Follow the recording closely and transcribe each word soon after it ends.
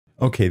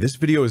Okay, this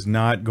video is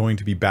not going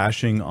to be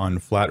bashing on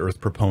flat earth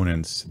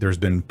proponents. There's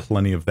been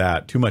plenty of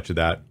that, too much of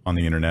that on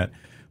the internet.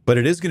 But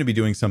it is going to be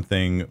doing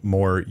something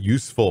more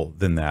useful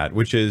than that,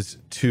 which is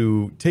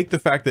to take the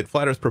fact that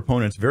flat earth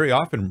proponents very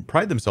often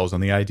pride themselves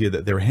on the idea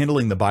that they're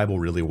handling the Bible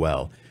really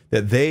well,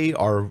 that they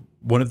are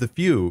one of the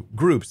few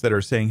groups that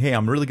are saying, hey,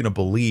 I'm really going to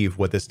believe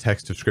what this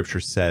text of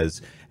scripture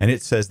says, and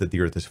it says that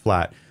the earth is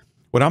flat.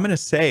 What I'm going to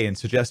say and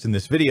suggest in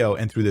this video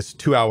and through this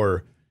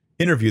 2-hour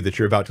interview that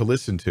you're about to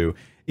listen to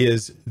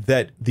is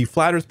that the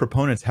flat earth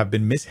proponents have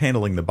been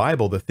mishandling the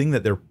Bible, the thing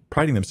that they're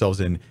priding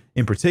themselves in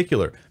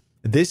particular.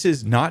 This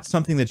is not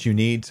something that you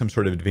need some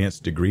sort of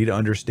advanced degree to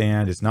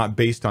understand. It's not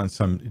based on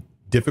some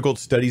difficult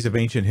studies of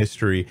ancient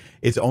history.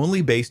 It's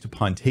only based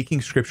upon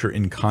taking scripture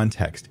in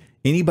context.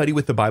 Anybody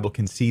with the Bible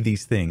can see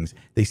these things.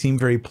 They seem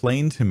very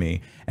plain to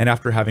me. And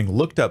after having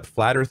looked up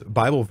flat earth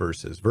Bible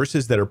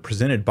verses that are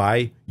presented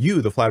by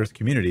you, the flat earth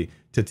community,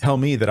 to tell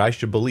me that I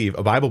should believe,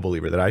 a Bible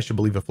believer, that I should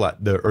believe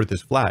the earth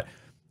is flat.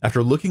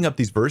 After looking up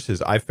these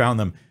verses, I found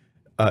them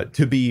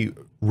to be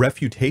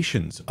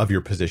refutations of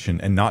your position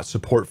and not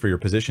support for your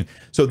position.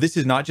 So this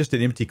is not just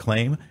an empty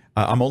claim.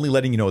 I'm only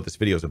letting you know what this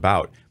video is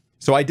about.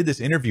 So I did this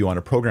interview on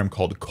a program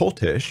called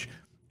Cultish,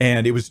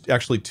 and it was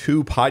actually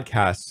 2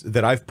 podcasts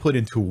that I've put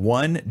into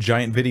one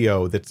giant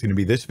video that's going to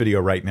be this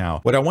video right now.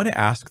 What I want to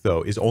ask,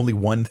 though, is only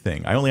one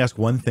thing. I only ask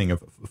one thing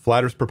of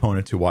flat earth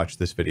proponents who watch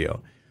this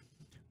video.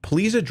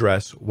 Please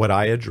address what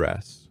I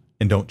address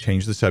and don't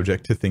change the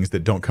subject to things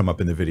that don't come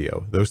up in the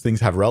video. Those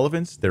things have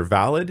relevance, they're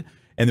valid,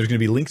 and there's going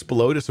to be links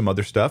below to some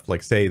other stuff,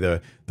 like say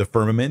the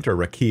firmament or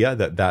rakia,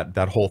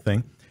 that whole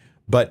thing.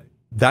 But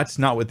that's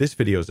not what this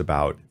video is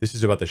about. This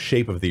is about the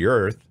shape of the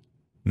earth,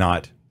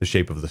 not the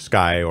shape of the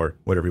sky or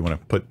whatever you want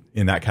to put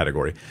in that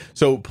category.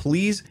 So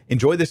please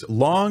enjoy this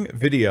long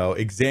video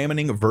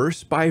examining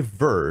verse by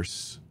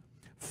verse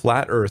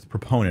flat earth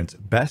proponents'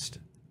 best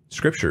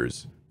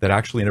scriptures that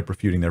actually end up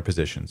refuting their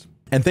positions.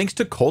 And thanks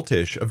to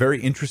Cultish, a very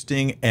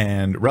interesting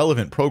and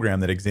relevant program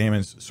that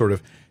examines sort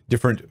of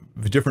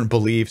different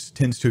beliefs,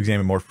 tends to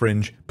examine more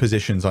fringe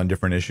positions on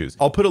different issues.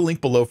 I'll put a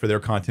link below for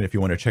their content if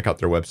you want to check out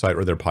their website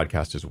or their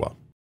podcast as well.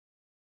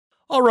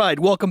 All right,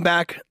 welcome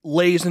back,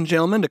 ladies and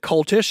gentlemen, to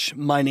Cultish.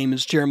 My name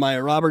is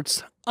Jeremiah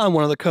Roberts. I'm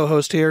one of the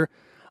co-hosts here.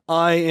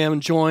 I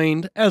am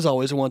joined, as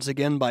always, once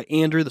again, by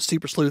Andrew, the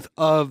super sleuth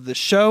of the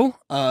show,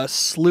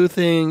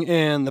 sleuthing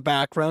in the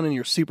background in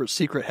your super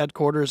secret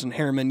headquarters in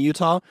Harriman,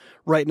 Utah,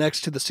 right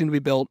next to the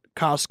soon-to-be-built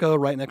Costco,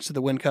 right next to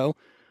the Winco.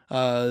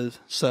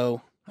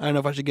 So I don't know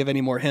if I should give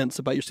any more hints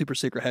about your super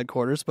secret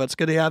headquarters, but it's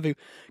good to have you.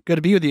 Good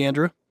to be with you,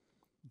 Andrew.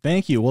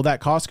 Thank you. Well, that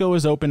Costco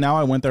is open now.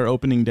 I went there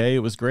opening day. It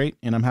was great,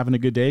 and I'm having a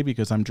good day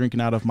because I'm drinking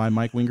out of my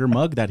Mike Winger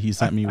mug that he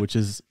sent me, which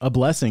is a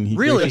blessing. He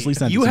graciously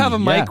sent it to me. You have a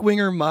Mike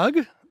Winger mug?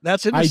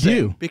 That's interesting. I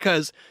do.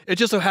 Because it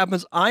just so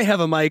happens I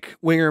have a Mike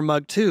Winger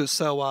mug too.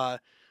 So I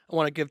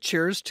want to give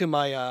cheers to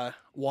my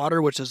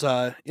water, which is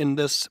in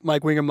this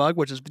Mike Winger mug,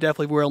 which is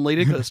definitely well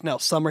needed because it's now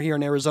summer here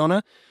in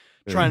Arizona.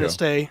 Trying to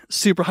stay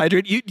super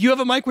hydrated. You have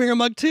a Mike Winger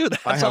mug too.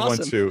 That's awesome. I have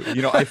one too.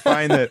 You know, I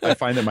find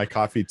that my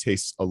coffee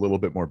tastes a little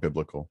bit more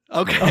biblical.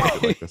 Okay.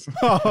 Like this.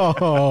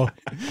 Oh,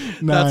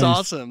 nice. That's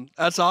awesome.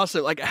 That's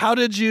awesome. Like, how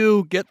did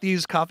you get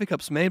these coffee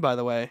cups made, by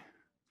the way?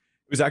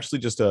 It was actually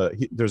just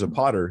there's a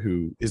potter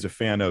who is a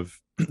fan of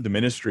the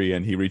ministry,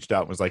 and he reached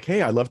out and was like,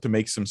 hey, I'd love to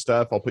make some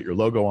stuff. I'll put your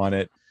logo on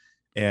it.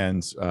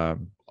 And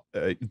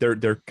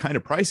they're kind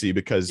of pricey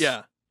because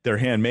they're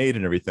handmade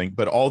and everything,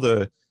 but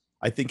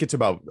I think it's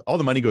about all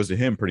the money goes to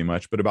him pretty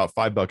much, but about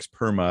 $5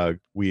 per mug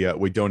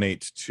we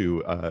donate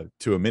to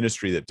a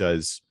ministry that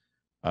does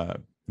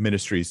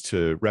ministries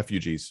to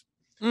refugees.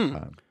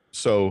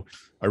 So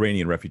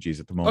Iranian refugees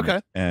at the moment. Okay.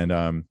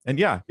 And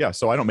yeah.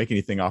 So I don't make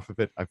anything off of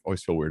it. I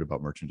always feel weird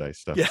about merchandise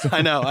stuff. Yeah,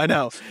 I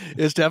know.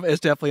 It's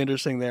definitely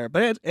interesting there,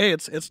 but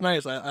it's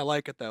nice. I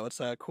like it though.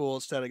 It's a cool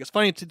aesthetic. It's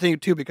funny to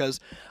think too,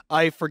 because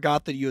I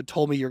forgot that you had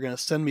told me you're going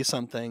to send me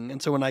something.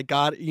 And so when I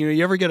got,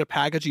 you ever get a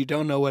package, you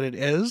don't know what it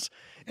is.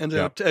 And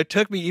it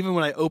took me, even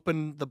when I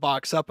opened the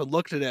box up and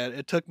looked at it,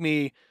 it took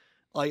me,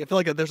 like, I feel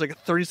like there's like a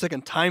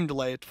 30-second time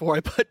delay before I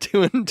put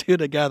 2 and 2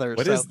 together.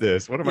 What is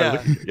this? What am I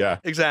looking at? Yeah.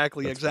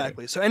 Exactly.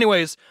 So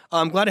anyways,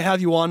 I'm glad to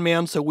have you on,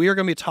 man. So we are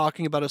going to be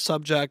talking about a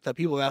subject that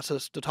people have asked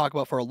us to talk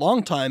about for a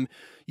long time.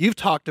 You've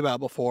talked about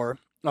before.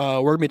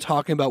 We're going to be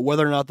talking about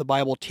whether or not the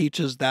Bible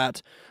teaches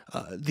that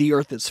the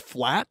earth is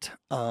flat.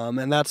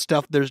 And that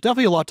stuff, there's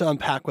definitely a lot to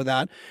unpack with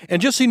that.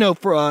 And just so you know,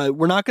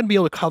 we're not going to be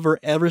able to cover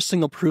every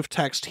single proof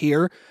text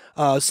here.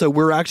 So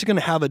we're actually going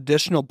to have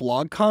additional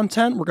blog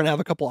content. We're going to have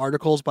a couple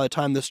articles by the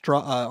time this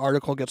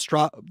article gets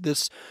dropped,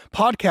 this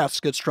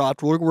podcast gets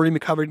dropped. We're going to be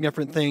covering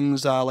different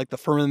things like the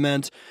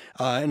firmament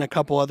and a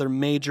couple other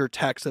major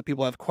texts that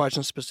people have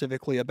questions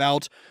specifically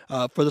about.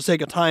 For the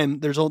sake of time,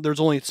 there's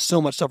only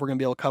so much stuff we're going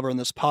to be able to cover in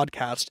this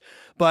podcast.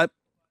 But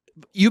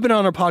you've been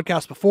on our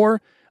podcast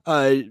before.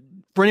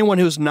 For anyone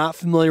who's not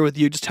familiar with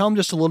you, just tell them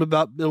just a little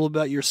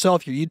about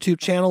yourself, your YouTube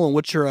channel, and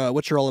what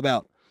you're all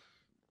about.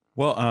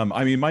 Well,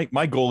 I mean,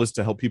 my goal is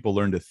to help people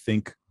learn to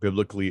think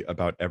biblically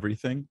about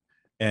everything.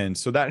 And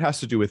so that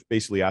has to do with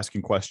basically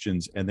asking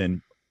questions and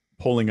then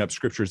pulling up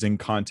scriptures in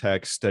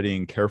context,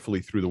 studying carefully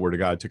through the Word of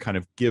God to kind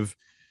of give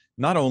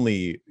not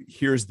only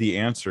here's the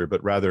answer,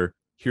 but rather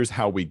here's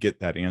how we get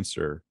that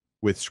answer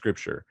with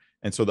scripture.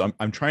 And so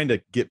I'm trying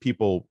to get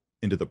people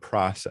into the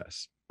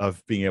process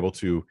of being able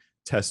to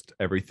test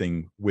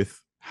everything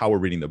with how we're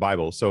reading the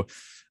Bible. So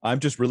I'm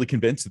just really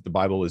convinced that the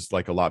Bible is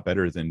like a lot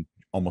better than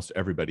almost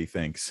everybody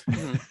thinks.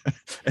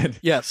 And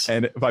yes.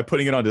 And by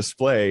putting it on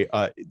display,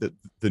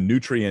 the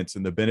nutrients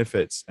and the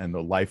benefits and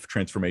the life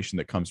transformation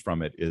that comes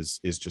from it is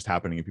just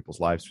happening in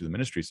people's lives through the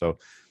ministry. So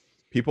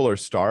people are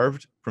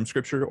starved from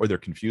scripture or they're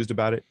confused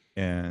about it.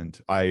 And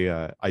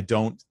I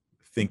don't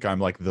think I'm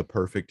like the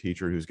perfect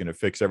teacher who's going to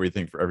fix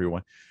everything for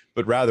everyone,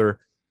 but rather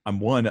I'm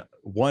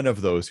one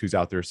of those who's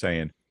out there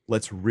saying,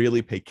 let's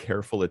really pay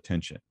careful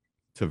attention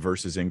to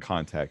verses in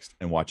context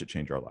and watch it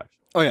change our lives.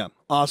 Oh yeah.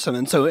 Awesome.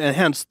 And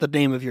hence the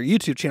name of your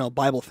YouTube channel,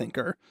 Bible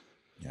Thinker.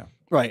 Yeah.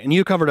 Right. And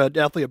you covered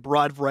definitely a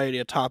broad variety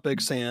of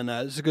topics, and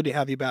it's good to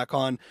have you back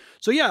on.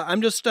 So yeah,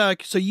 I'm just,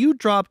 so you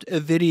dropped a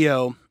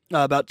video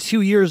about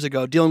 2 years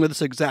ago dealing with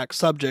this exact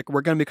subject.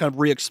 We're going to be kind of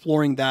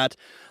re-exploring that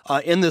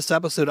in this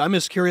episode. I'm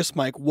just curious,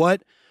 Mike,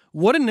 what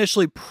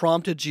initially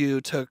prompted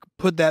you to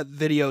put that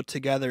video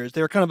together? Is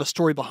there kind of a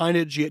story behind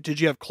it? Did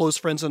you have close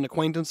friends and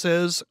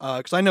acquaintances?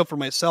 Because I know for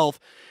myself,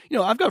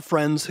 I've got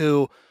friends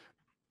who,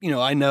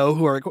 I know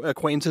who are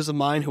acquaintances of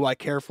mine who I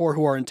care for,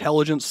 who are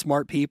intelligent,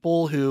 smart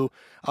people who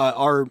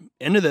are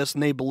into this,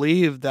 and they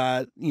believe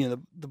that,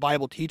 the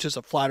Bible teaches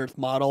a flat earth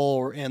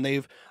model,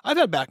 I've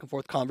had back and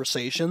forth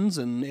conversations,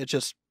 and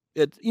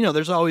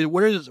there's always,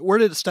 where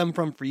did it stem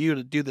from for you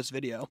to do this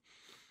video?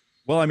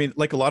 Well, I mean,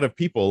 like a lot of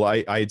people,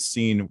 I had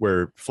seen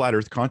where flat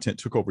earth content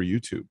took over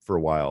YouTube for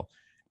a while.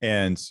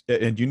 And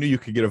you knew you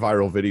could get a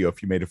viral video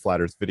if you made a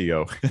flat earth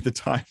video at the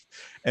time.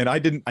 And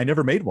I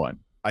never made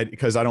one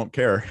because I don't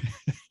care.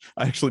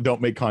 I actually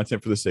don't make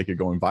content for the sake of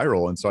going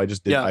viral. And so I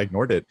just I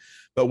ignored it.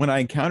 But when I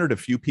encountered a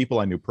few people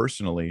I knew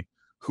personally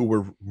who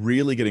were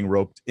really getting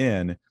roped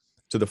in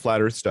to the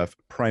flat earth stuff,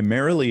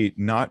 primarily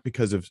not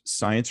because of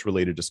science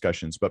related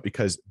discussions, but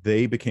because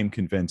they became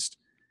convinced,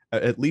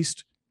 at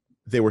least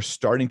they were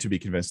starting to be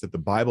convinced, that the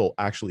Bible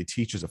actually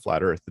teaches a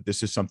flat earth, that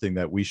this is something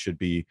that we should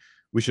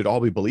all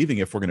be believing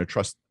if we're going to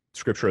trust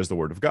scripture as the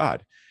word of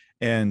God.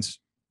 And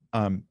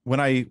when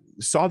I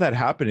saw that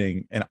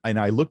happening and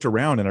I looked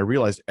around and I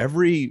realized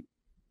every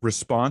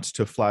response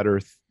to flat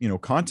earth,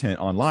 content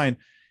online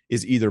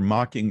is either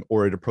mocking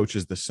or it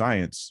approaches the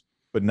science,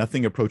 but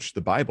nothing approached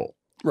the Bible.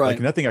 Right.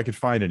 Like nothing I could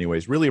find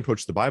anyways really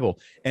approached the Bible.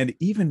 And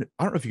even,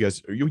 I don't know if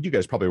you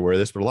guys probably aware of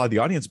this, but a lot of the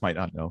audience might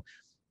not know.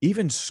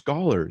 Even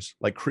scholars,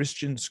 like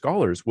Christian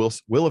scholars,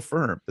 will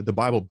affirm that the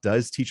Bible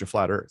does teach a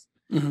flat earth.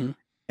 Mm-hmm.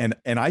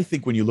 And I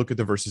think when you look at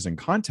the verses in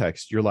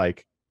context, you're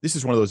like, this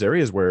is one of those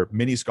areas where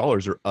many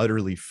scholars are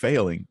utterly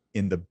failing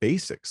in the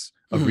basics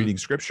of reading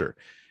scripture.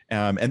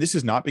 And this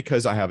is not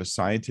because I have a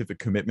scientific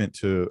commitment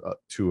to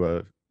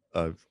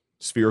a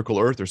spherical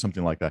earth or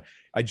something like that.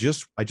 I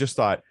just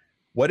thought,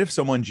 what if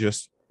someone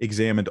just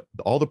examined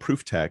all the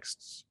proof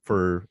texts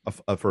for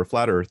a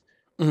flat earth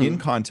in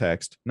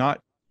context,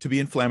 not to be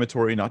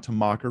inflammatory, not to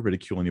mock or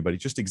ridicule anybody,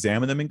 just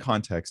examine them in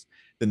context.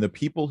 Then the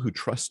people who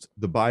trust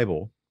the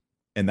Bible,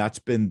 and that's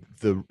been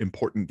the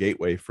important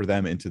gateway for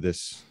them into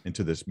this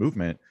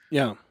movement.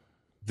 Yeah.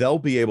 They'll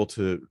be able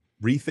to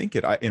rethink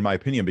it, in my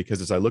opinion,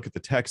 because as I look at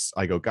the texts,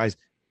 I go, guys,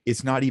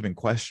 it's not even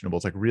questionable.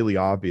 It's like really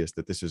obvious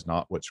that this is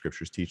not what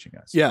scripture's teaching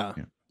us. Yeah.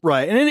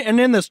 Right. And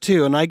in this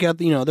too, and I get,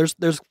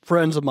 there's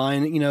friends of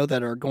mine,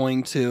 that are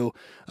going to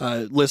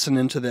listen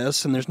into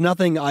this, and there's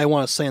nothing I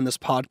want to say in this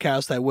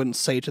podcast that I wouldn't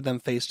say to them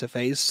face to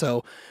face.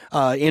 So,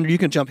 Andrew, you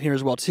can jump in here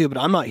as well too, but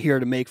I'm not here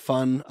to make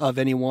fun of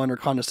anyone or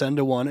condescend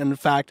to one. And in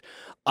fact,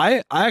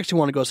 I actually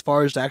want to go as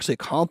far as to actually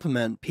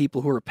compliment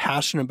people who are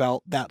passionate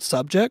about that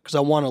subject, because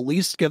I want to at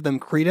least give them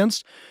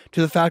credence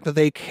to the fact that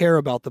they care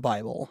about the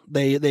Bible.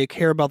 They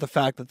care about the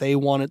fact that they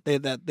want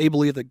it, that they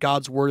believe that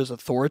God's word is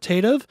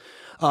authoritative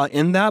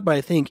in that. But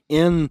I think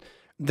in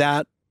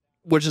that,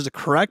 which is a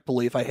correct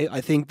belief,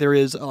 I think there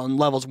is, on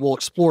levels we'll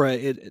explore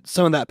it,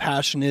 some of that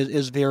passion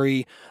is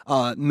very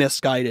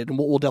misguided, and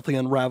we'll definitely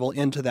unravel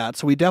into that.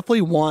 So we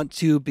definitely want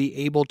to be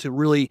able to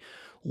really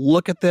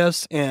look at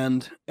this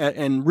and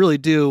really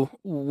do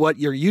what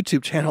your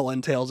YouTube channel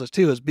entails us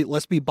too,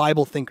 let's be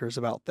Bible thinkers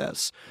about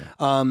this.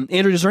 Yeah.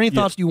 Andrew, is there any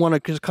thoughts you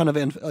want to kind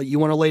of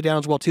lay down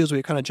as well too, as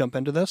we kind of jump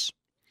into this?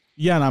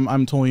 Yeah, and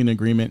I'm totally in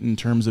agreement in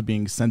terms of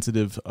being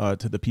sensitive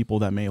to the people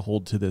that may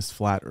hold to this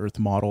flat earth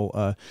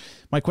model.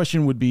 My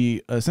question would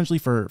be essentially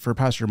for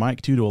Pastor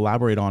Mike too, to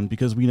elaborate on,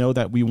 because we know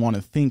that we want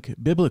to think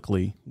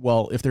biblically.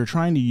 Well, if they're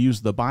trying to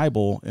use the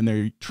Bible and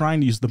they're trying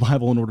to use the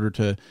Bible in order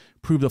to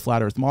prove the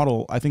flat earth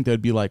model, I think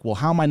they'd be like, well,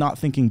 how am I not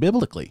thinking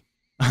biblically?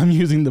 I'm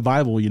using the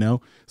Bible,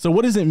 So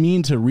what does it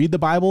mean to read the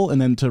Bible and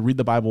then to read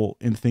the Bible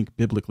and think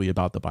biblically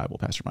about the Bible,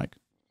 Pastor Mike?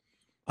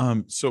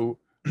 So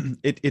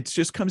it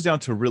just comes down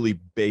to really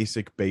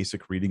basic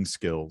reading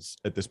skills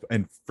at this.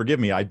 And forgive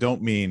me, I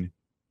don't mean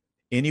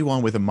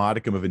anyone with a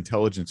modicum of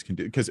intelligence can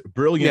do, because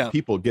brilliant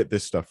people get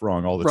this stuff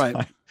wrong all the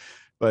time.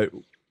 but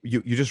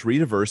you just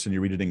read a verse and you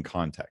read it in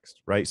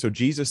context, right? So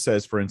Jesus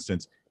says, for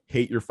instance,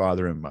 hate your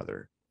father and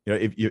mother.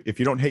 If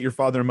you don't hate your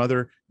father and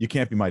mother, you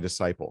can't be my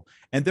disciple.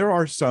 And there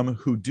are some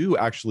who do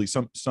actually,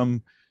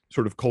 some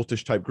sort of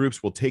cultish type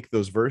groups will take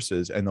those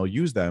verses and they'll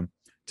use them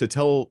to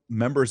tell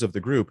members of the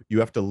group, you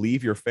have to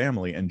leave your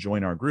family and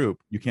join our group.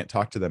 You can't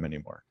talk to them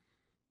anymore.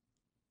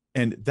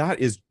 And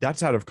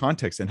that's out of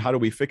context. And how do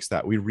we fix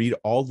that? We read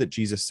all that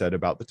Jesus said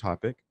about the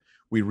topic.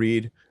 We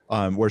read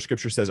where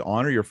scripture says,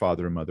 honor your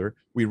father and mother.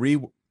 We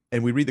read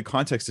the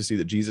context to see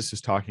that Jesus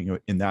is talking,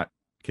 in that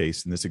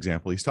case, in this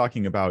example, he's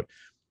talking about,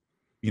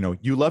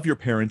 you love your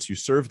parents, you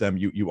serve them,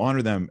 you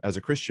honor them as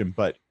a Christian,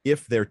 but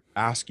if they're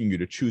asking you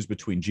to choose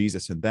between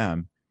Jesus and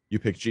them, you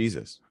pick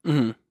Jesus.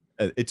 Mm-hmm.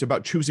 It's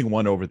about choosing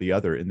one over the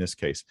other in this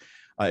case.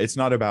 It's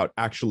not about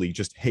actually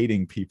just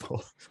hating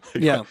people.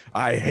 Yeah.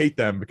 I hate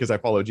them because I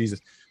follow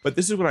Jesus. But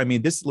this is what I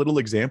mean. This little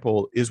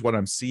example is what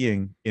I'm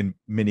seeing in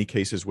many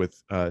cases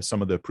with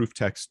some of the proof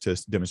texts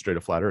to demonstrate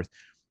a flat earth.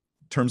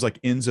 Terms like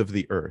ends of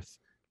the earth,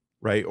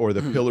 right? Or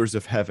the pillars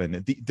of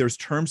heaven. There's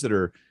terms that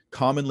are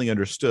commonly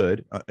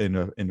understood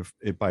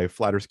by a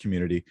flat earth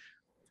community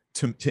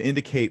to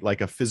indicate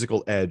like a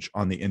physical edge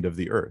on the end of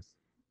the earth.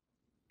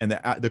 And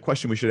the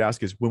question we should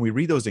ask is, when we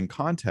read those in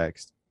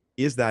context,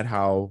 is that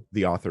how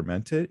the author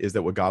meant it? Is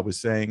that what God was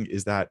saying?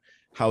 Is that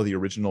how the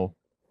original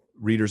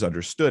readers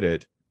understood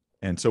it?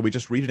 And so we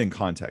just read it in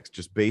context,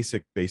 just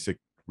basic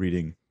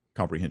reading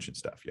comprehension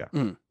stuff. Yeah.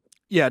 Mm.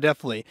 Yeah,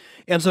 definitely.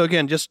 And so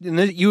again, just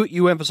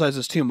you emphasize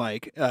this too,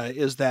 Mike,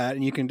 is that,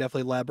 and you can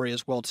definitely elaborate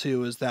as well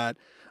too, is that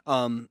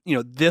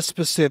this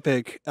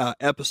specific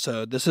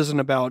episode, this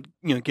isn't about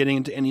getting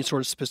into any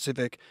sort of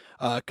specific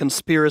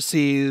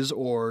conspiracies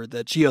or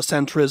the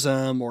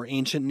geocentrism or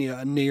ancient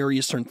Near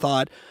Eastern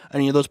thought,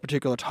 any of those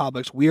particular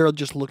topics. We are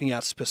just looking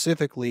at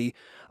specifically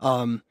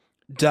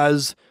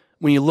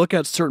when you look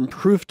at certain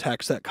proof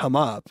texts that come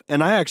up,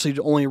 and I actually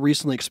only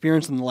recently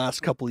experienced in the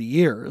last couple of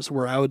years,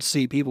 where I would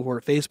see people who are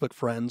Facebook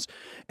friends,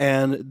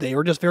 and they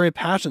were just very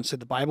passionate. So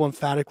the Bible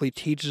emphatically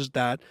teaches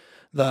that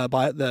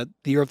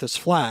the earth is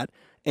flat,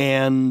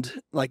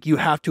 and like you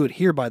have to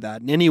adhere by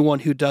that. And anyone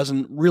who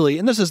doesn't really,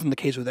 and this isn't the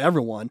case with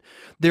everyone,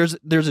 there's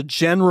a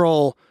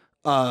general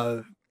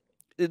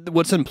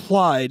what's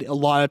implied a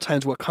lot of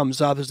times. What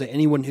comes up is that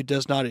anyone who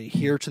does not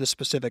adhere to the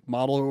specific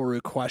model or who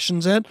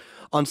questions it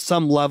on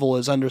some level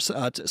is under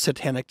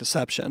satanic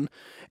deception.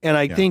 And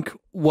I think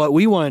what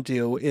we want to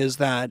do is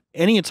that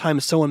anytime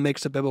someone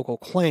makes a biblical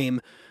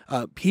claim,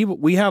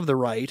 we have the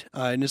right,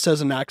 and it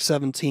says in Acts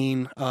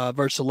 17,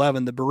 verse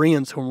 11, the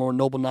Bereans, who were more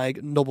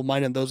noble-minded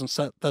than those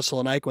in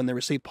Thessalonica when they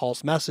received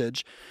Paul's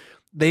message,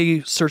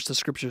 they searched the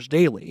scriptures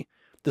daily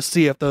to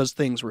see if those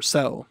things were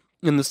so.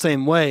 In the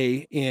same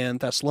way, in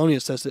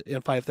Thessalonians, it says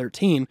in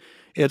 5:13,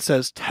 it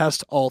says,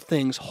 test all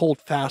things,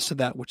 hold fast to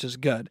that which is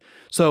good.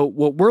 So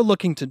what we're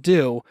looking to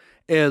do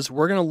is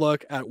we're going to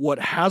look at what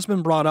has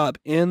been brought up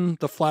in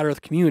the flat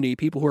earth community,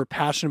 people who are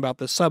passionate about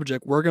this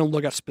subject. We're going to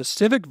look at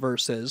specific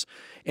verses.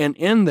 And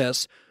in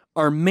this,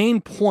 our main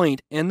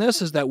point in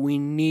this is that we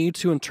need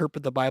to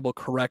interpret the Bible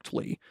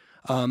correctly.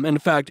 And in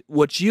fact,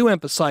 what you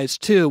emphasize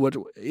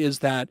too, is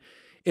that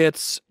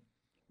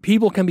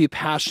people can be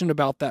passionate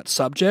about that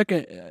subject,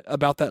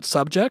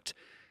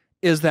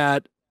 is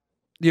that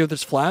the earth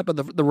is flat,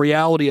 but the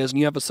reality is, and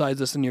you emphasize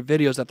this in your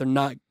videos, that they're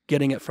not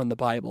getting it from the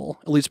Bible,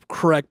 at least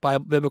correct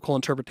biblical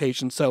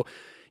interpretation. So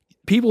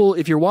people,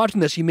 if you're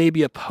watching this, you may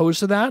be opposed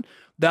to that.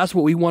 That's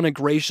what we want to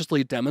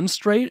graciously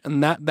demonstrate,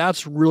 and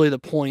that's really the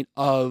point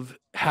of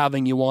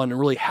having you on and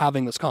really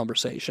having this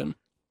conversation.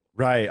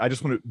 Right. I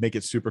just want to make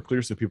it super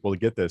clear so people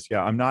get this.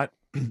 Yeah, I'm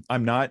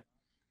not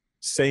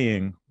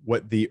saying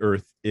what the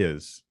earth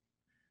is.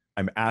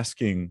 I'm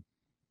asking,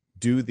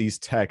 do these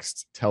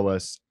texts tell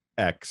us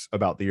X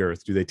about the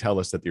earth? Do they tell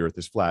us that the earth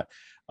is flat?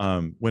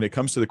 When it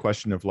comes to the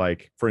question of,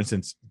 like, for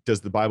instance,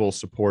 does the Bible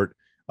support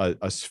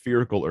a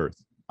spherical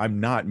earth? I'm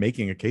not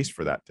making a case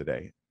for that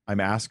today. I'm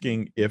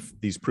asking if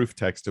these proof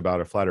texts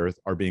about a flat earth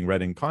are being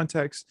read in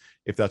context,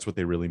 if that's what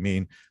they really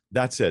mean.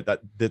 That's it.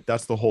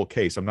 That's the whole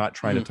case. I'm not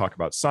trying to talk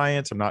about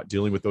science. I'm not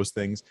dealing with those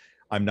things.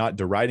 I'm not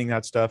deriding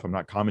that stuff. I'm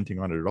not commenting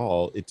on it at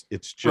all.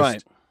 It's just,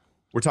 right.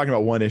 We're talking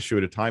about one issue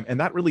at a time. And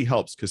that really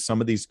helps, because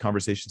some of these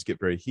conversations get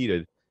very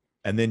heated.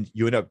 And then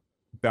you end up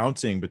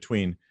bouncing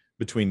between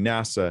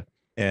NASA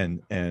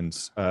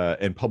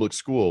and public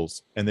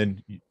schools, and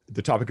then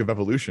the topic of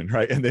evolution,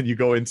 right? And then you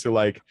go into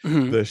like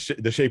the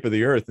shape of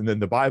the earth, and then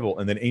the Bible,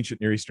 and then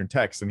ancient Near Eastern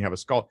texts, and you have a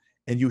skull,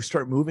 and you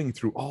start moving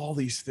through all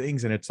these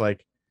things. And it's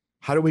like,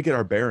 how do we get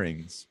our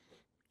bearings?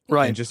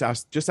 Right. And just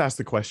ask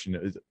the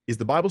question, is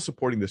the Bible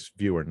supporting this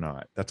view or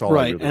not? That's all.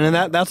 Right. And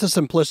that's a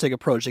simplistic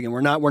approach. Again, we're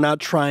not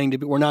trying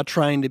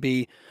to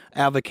be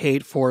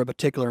advocate for a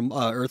particular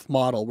earth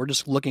model. We're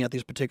just looking at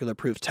these particular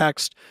proof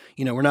texts.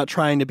 We're not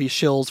trying to be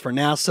shills for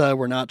NASA.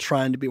 We're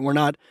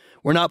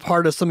not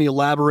part of some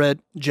elaborate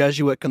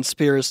Jesuit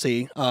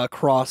conspiracy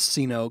across,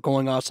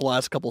 going off the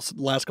last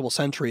couple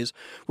centuries.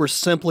 We're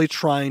simply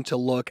trying to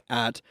look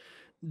at,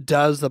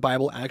 does the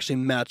Bible actually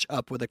match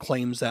up with the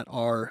claims that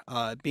are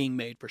being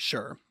made, for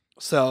sure?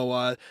 So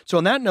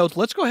on that note,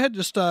 let's go ahead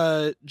and just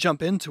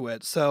jump into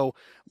it. So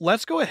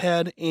let's go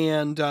ahead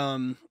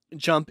and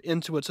jump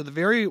into it. So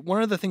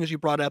one of the things you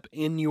brought up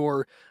in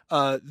your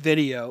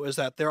video is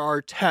that there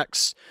are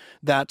texts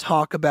that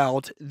talk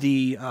about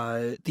the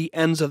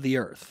ends of the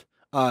earth.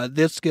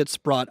 This gets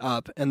brought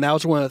up, and that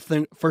was one of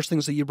the first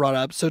things that you brought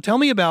up. So tell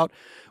me about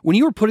when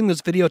you were putting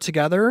this video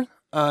together.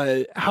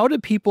 How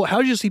did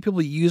you see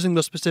people using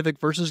those specific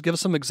verses? Give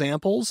us some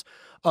examples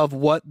of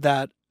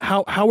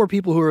how are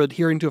people who are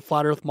adhering to a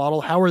flat earth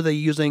model, how are they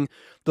using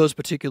those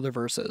particular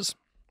verses?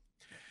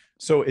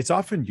 So it's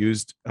often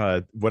used,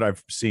 what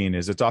I've seen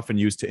is it's often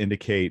used to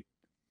indicate,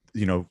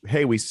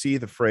 hey, we see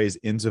the phrase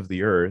ends of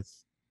the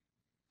earth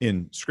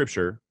in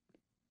scripture,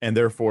 and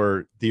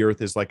therefore the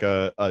earth is like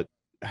it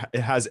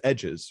has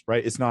edges,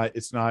 right? It's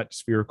not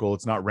spherical.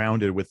 It's not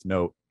rounded with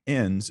no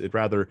ends.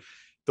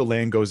 The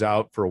land goes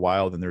out for a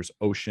while, then there's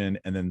ocean,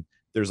 and then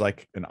there's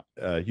like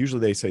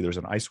usually they say there's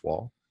an ice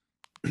wall.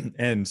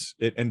 And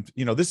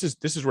this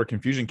is where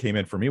confusion came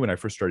in for me when I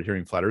first started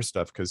hearing flat earth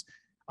stuff, because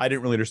I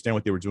didn't really understand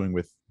what they were doing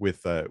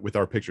with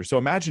our picture. So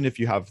imagine if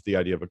you have the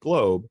idea of a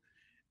globe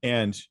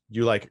and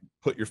you like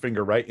put your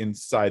finger right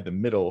inside the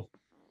middle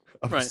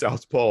of the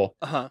South Pole,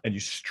 and you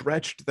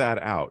stretched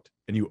that out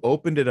and you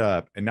opened it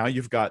up, and now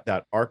you've got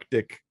that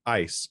Arctic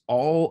ice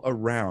all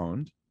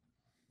around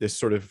this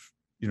sort of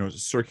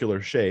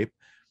circular shape,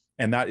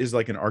 and that is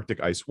like an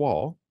Arctic ice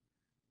wall,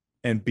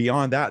 and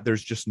beyond that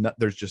there's just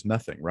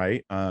nothing,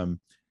 right? And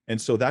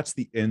so that's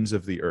the ends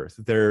of the earth.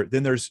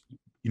 Then there's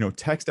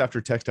text after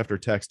text after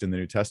text in the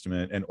New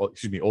Testament, and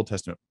Old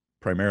Testament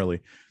primarily,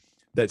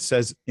 that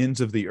says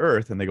ends of the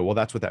earth, and they go, well,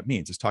 that's what that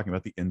means. It's talking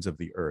about the ends of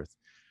the earth.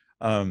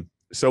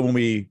 So when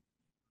we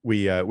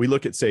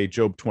look at, say,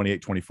 Job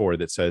 28:24,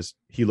 that says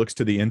he looks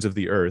to the ends of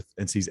the earth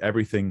and sees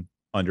everything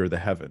under the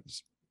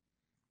heavens.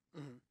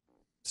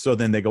 So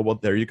then they go, well,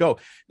 there you go.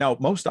 Now,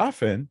 most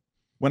often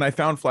when I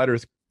found flat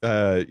earth,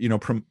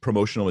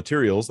 promotional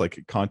materials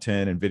like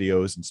content and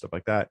videos and stuff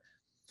like that,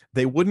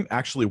 they wouldn't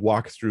actually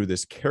walk through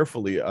this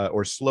carefully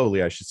or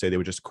slowly, I should say. They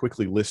would just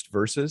quickly list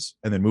verses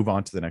and then move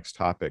on to the next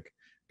topic.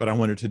 But I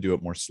wanted to do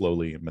it more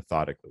slowly and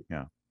methodically.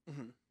 Yeah.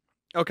 Mm-hmm.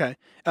 Okay.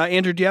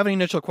 Andrew, do you have any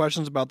initial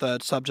questions about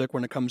that subject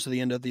when it comes to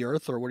the end of the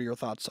earth, or what are your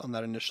thoughts on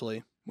that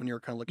initially when you were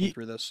kind of looking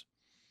through this?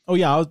 Oh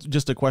yeah,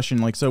 just a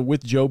question. So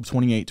with Job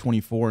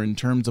 28:24, in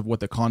terms of what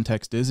the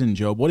context is in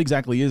Job, what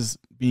exactly is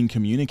being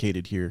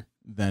communicated here?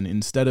 Then,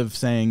 instead of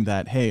saying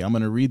that, hey, I'm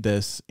going to read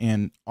this,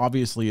 and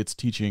obviously it's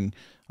teaching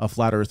a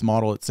flat earth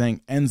model, it's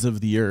saying ends of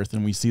the earth,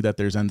 and we see that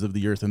there's ends of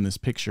the earth in this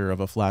picture of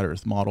a flat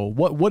earth model.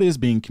 What is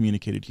being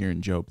communicated here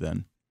in Job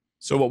then?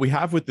 So what we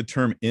have with the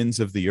term ends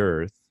of the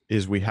earth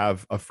is we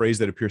have a phrase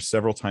that appears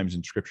several times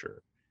in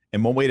scripture.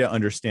 And one way to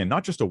understand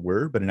not just a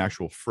word, but an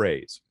actual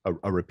phrase,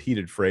 a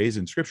repeated phrase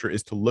in scripture,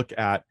 is to look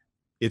at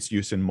its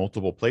use in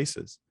multiple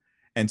places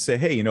and say,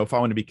 hey, if I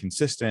want to be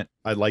consistent,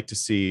 I'd like to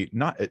see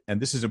and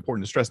this is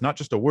important to stress, not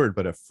just a word,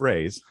 but a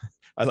phrase.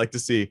 I'd like to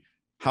see,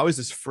 how is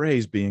this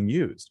phrase being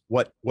used?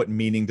 What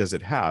meaning does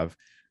it have?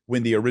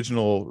 When the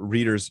original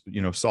readers,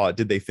 saw it,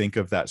 did they think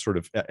of that sort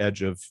of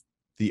edge of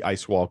the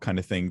ice wall kind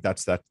of thing?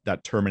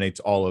 That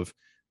terminates all of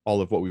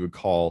what we would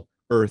call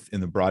earth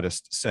in the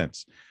broadest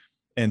sense.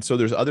 And so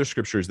there's other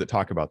scriptures that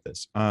talk about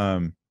this.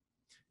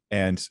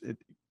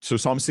 So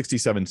Psalm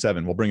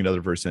 67:7, we'll bring another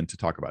verse in to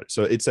talk about it.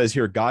 So it says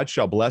here, God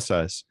shall bless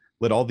us.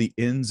 Let all the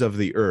ends of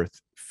the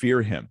earth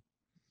fear him.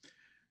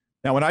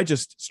 Now, when I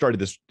just started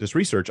this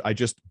research, I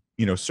just,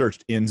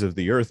 searched ends of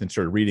the earth and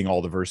started reading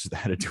all the verses that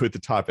had to do with the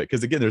topic.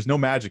 Because again, there's no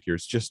magic here.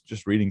 It's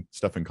just reading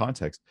stuff in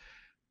context.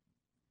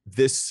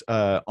 This,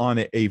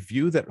 on a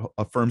view that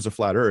affirms a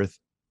flat earth,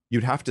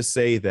 you'd have to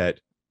say that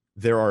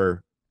there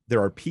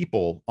are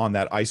people on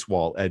that ice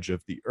wall edge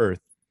of the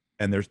earth,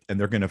 and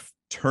they're going to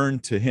turn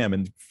to him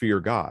and fear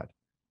God.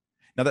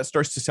 Now that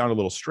starts to sound a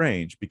little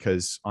strange,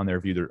 because on their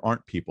view, there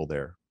aren't people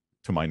there,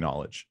 to my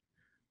knowledge.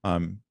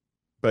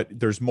 But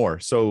there's more.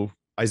 So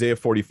Isaiah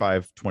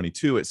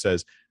 45:22, it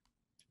says,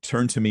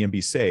 turn to me and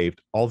be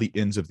saved, all the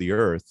ends of the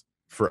earth,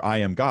 for I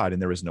am God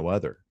and there is no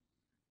other.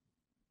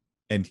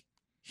 And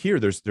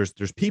here there's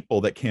people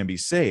that can be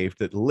saved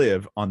that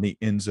live on the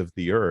ends of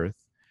the earth.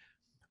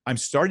 I'm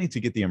starting to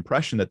get the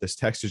impression that this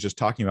text is just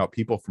talking about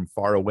people from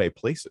far away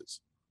places.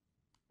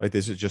 Like,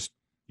 this is just,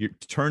 you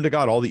turn to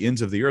God, all the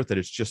ends of the earth, that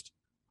it's just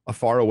a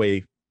far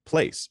away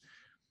place.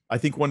 I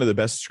think one of the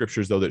best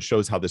scriptures, though, that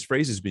shows how this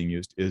phrase is being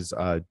used is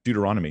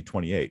Deuteronomy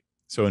 28.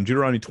 So in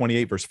Deuteronomy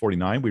 28, verse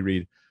 49, we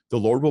read, the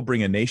Lord will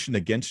bring a nation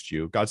against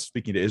you. God's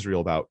speaking to Israel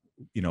about,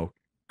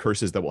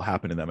 curses that will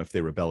happen to them if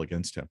they rebel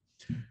against him.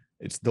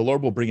 It's the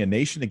Lord will bring a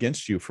nation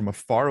against you from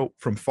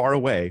far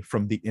away,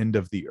 from the end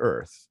of the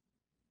earth.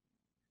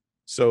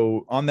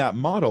 So on that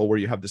model where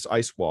you have this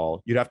ice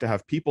wall, you'd have to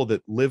have people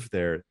that live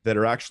there that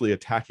are actually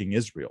attacking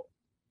Israel.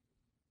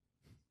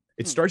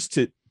 It starts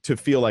to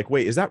feel like,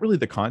 wait, is that really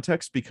the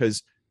context?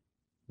 Because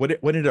what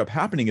ended up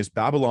happening is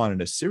Babylon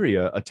and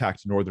Assyria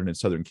attacked northern and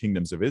southern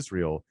kingdoms of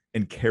Israel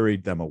and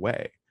carried them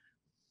away.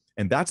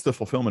 And that's the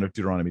fulfillment of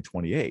Deuteronomy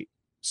 28.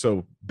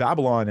 So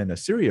Babylon and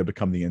Assyria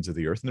become the ends of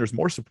the earth. And there's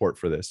more support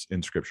for this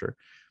in scripture.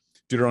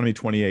 Deuteronomy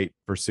 28,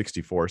 verse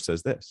 64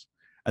 says this,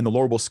 and the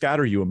Lord will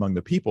scatter you among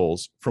the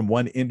peoples from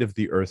one end of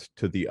the earth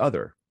to the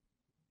other.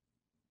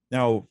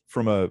 Now,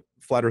 from a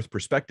flat earth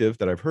perspective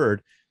that I've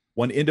heard,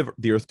 one end of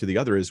the earth to the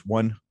other is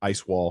one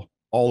ice wall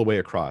all the way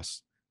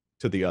across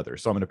to the other.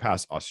 So I'm going to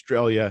pass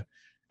Australia,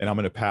 and I'm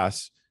going to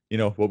pass,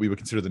 what we would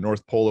consider the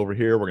North Pole over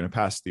here. We're going to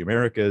pass the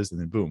Americas,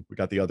 and then boom, we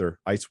got the other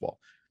ice wall.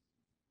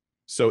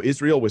 So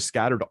Israel was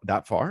scattered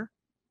that far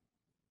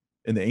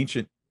in the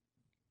ancient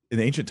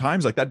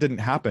times. Like, that didn't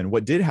happen.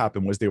 What did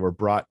happen was they were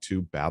brought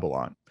to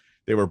Babylon.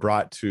 They were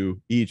brought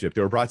to Egypt.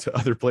 They were brought to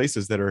other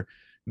places that are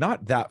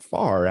not that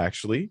far,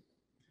 actually.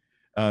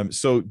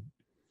 So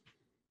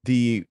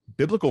the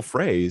biblical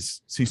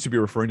phrase seems to be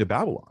referring to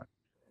Babylon.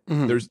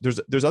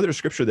 Mm-hmm. There's other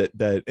scripture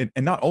that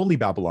and not only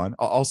Babylon.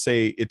 I'll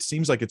say it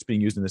seems like it's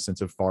being used in the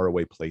sense of far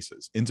away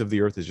places. Ends of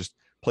the earth is just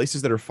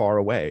places that are far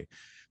away,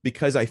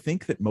 because I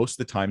think that most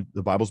of the time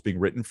the Bible's being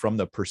written from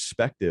the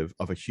perspective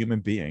of a human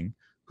being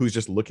who's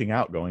just looking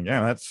out going,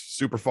 yeah, that's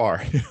super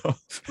far.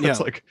 It's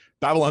like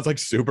Babylon's like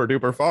super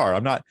duper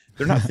far.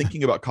 They're not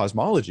thinking about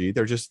cosmology.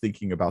 They're just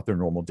thinking about their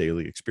normal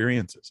daily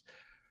experiences.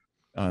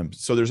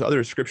 So there's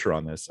other scripture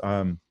on this.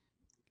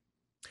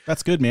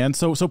 That's good, man.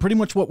 So pretty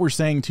much what we're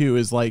saying too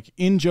is, like,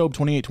 in Job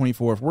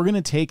 28:24, if we're going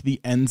to take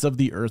the ends of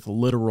the earth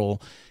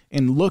literal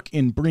and look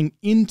and bring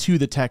into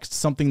the text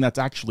something that's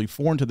actually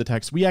foreign to the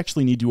text, we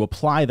actually need to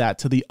apply that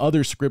to the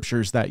other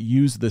scriptures that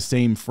use the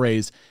same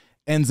phrase,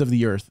 ends of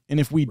the earth. And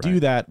if we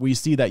do that, we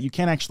see that you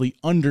can't actually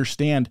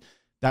understand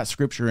that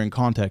scripture in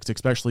context,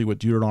 especially with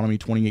Deuteronomy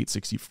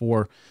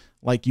 28:64,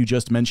 like you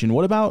just mentioned.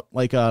 What about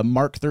like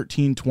Mark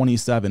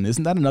 13:27?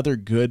 Isn't that another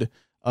good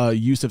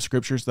use of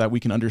scriptures so that we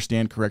can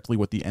understand correctly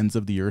what the ends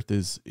of the earth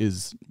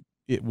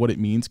what it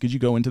means? Could you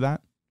go into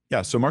that?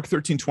 Yeah. So Mark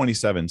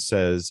 13:27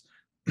 says,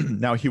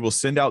 now he will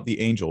send out the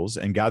angels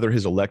and gather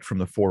his elect from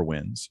the four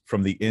winds,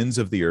 from the ends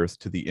of the earth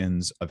to the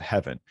ends of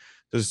heaven.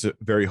 This is a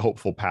very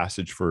hopeful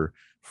passage for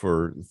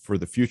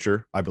the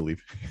future, I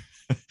believe.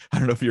 I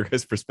don't know if your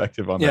guys'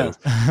 perspective on that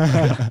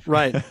is.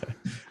 Right.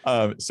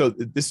 So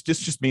this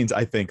just means,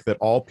 I think, that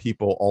all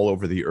people all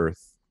over the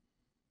earth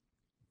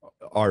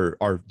all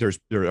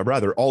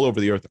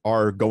over the earth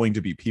are going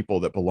to be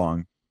people that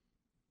belong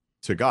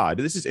to God.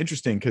 This is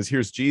interesting because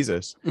here's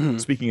Jesus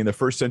speaking in the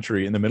first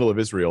century in the middle of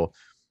Israel.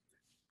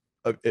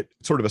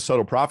 Sort of a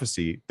subtle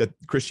prophecy that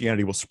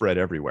Christianity will spread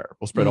everywhere,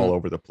 will spread all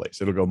over the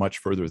place. It'll go much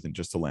further than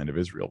just the land of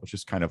Israel, which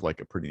is kind of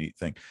like a pretty neat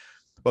thing.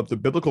 But the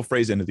biblical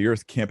phrase end of the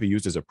earth can't be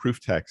used as a proof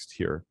text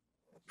here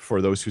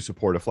for those who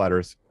support a flat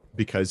earth,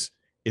 because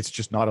it's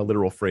just not a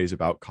literal phrase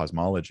about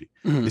cosmology.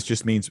 This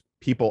just means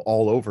people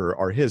all over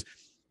are his.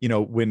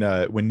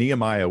 When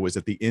Nehemiah was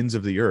at the ends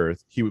of the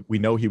earth, we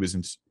know he was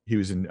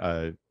in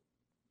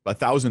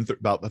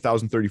about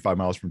 1,035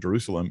 miles from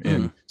Jerusalem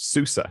in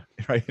Susa,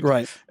 right?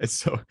 Right. And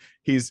so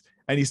he's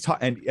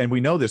taught, and we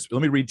know this.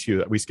 Let me read to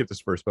you. We skipped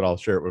this verse, but I'll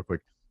share it real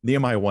quick.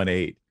 Nehemiah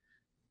 1:8.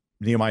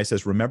 Nehemiah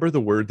says, remember the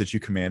word that you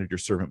commanded your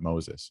servant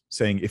Moses,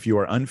 saying, if you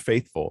are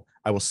unfaithful,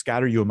 I will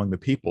scatter you among the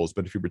peoples.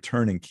 But if you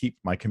return and keep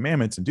my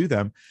commandments and do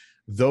them,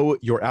 though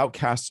your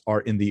outcasts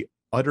are in the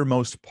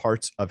uttermost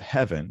parts of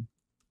heaven.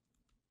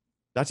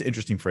 That's an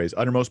interesting phrase,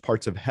 uttermost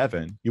parts of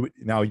heaven. You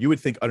would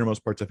think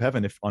uttermost parts of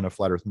heaven, if on a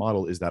flat earth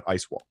model, is that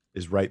ice wall,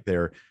 is right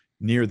there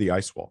near the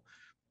ice wall.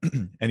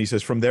 And he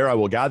says, from there I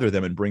will gather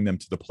them and bring them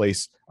to the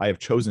place I have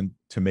chosen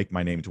to make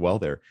my name dwell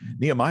there.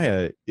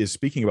 Nehemiah is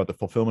speaking about the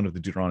fulfillment of the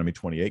Deuteronomy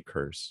 28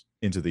 curse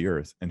into the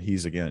earth. And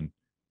he's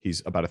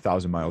about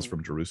 1,000 miles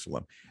from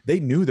Jerusalem.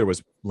 They knew there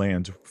was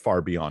land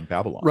far beyond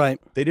Babylon. Right.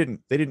 They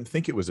didn't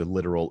think it was a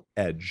literal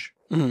edge.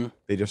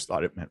 They just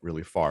thought it meant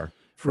really far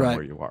from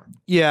where you are.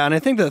 Yeah, and I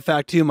think the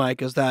fact too,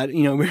 Mike, is that,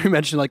 we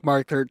mentioned like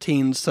Mark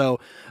 13, so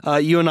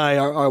you and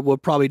I will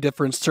probably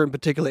differ in certain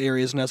particular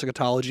areas in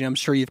eschatology. I'm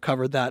sure you've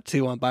covered that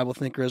too on Bible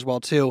Thinker as well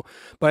too.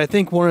 But I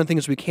think one of the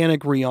things we can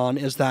agree on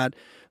is that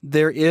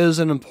there is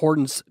an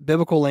importance,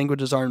 biblical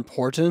languages are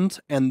important,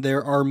 and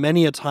there are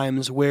many a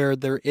times where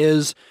there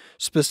is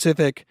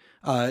specific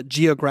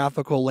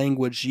geographical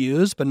language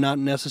used, but not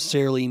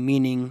necessarily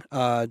meaning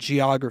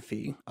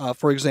geography.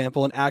 For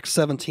example, in Acts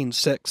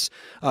 17:6,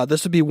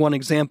 this would be one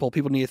example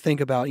people need to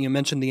think about. You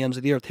mentioned the ends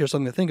of the earth. Here's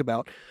something to think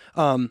about.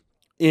 And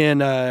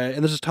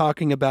this is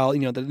talking about,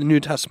 the New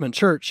Testament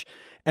church.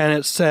 And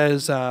it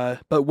says,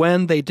 but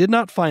when they did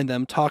not find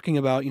them, talking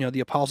about, the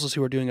apostles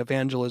who were doing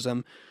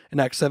evangelism in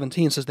Acts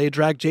 17, says they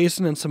dragged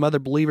Jason and some other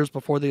believers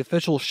before the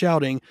officials,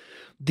 shouting,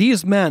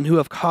 these men who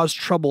have caused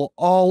trouble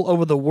all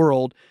over the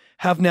world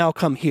have now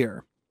come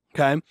here.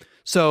 Okay.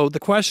 So the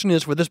question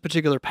is, for this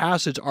particular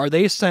passage, are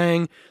they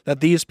saying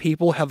that these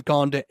people have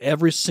gone to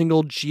every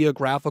single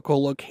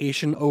geographical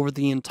location over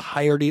the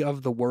entirety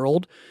of the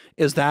world?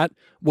 Is that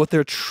what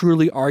they're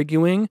truly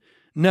arguing?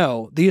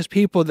 No, these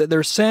people that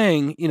they're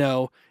saying,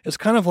 it's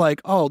kind of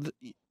like,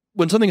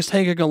 when something's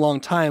taking a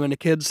long time and a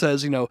kid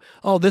says,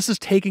 this is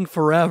taking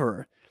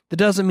forever. that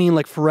doesn't mean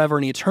like forever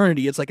and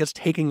eternity. It's like it's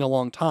taking a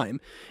long time.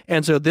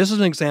 And so this is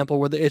an example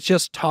where it's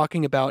just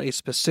talking about a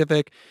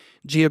specific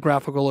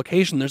geographical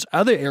location. There's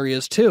other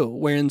areas too,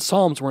 where in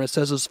Psalms where it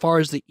says, as far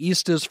as the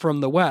east is from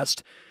the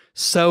west,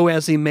 so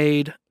as he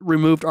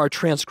removed our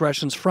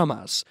transgressions from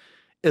us.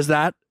 Is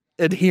that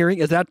adhering?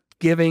 Is that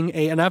giving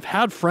and I've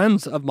had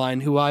friends of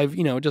mine who I've,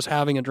 just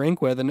having a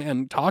drink with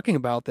and talking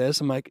about this.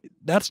 I'm like,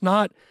 that's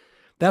not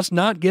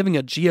giving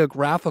a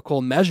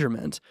geographical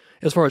measurement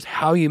as far as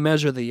how you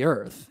measure the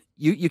earth.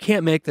 You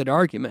can't make that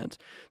argument.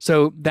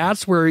 So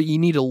that's where you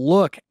need to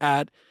look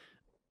at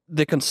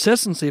the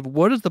consistency of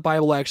what does the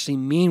Bible actually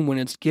mean when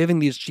it's giving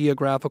these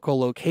geographical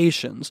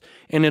locations.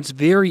 And it's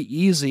very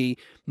easy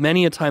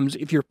many a times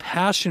if you're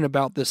passionate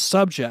about this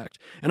subject,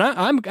 and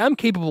I'm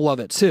capable of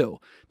it too,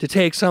 to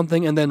take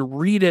something and then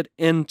read it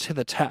into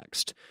the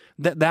text.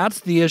 That's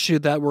the issue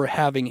that we're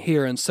having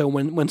here. And so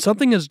when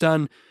something is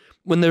done,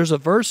 when there's a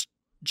verse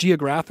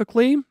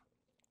geographically,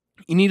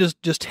 you need to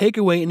just take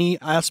away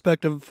any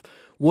aspect of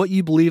what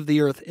you believe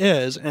the earth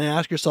is and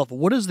ask yourself,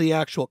 what is the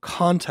actual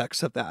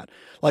context of that?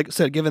 Like I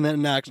said, given that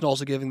in Acts and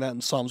also giving that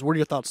in Psalms. What are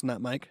your thoughts on that,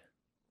 Mike?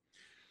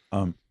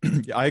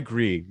 I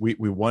agree. We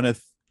want to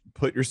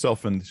put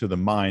yourself into the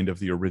mind of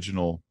the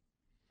original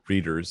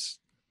readers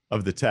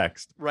of the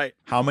text. Right.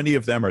 How many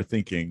of them are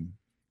thinking,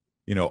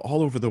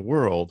 all over the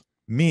world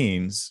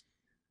means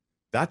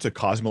that's a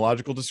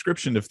cosmological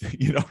description of,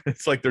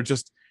 it's like they're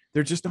just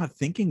not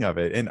thinking of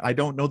it. And I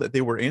don't know that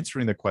they were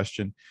answering the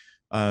question,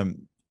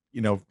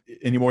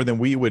 any more than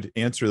we would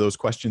answer those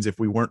questions if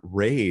we weren't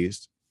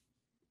raised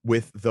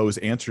with those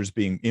answers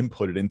being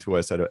inputted into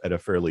us at a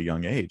fairly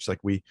young age. Like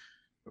you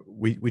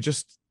would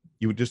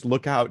just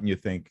look out and you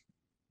think,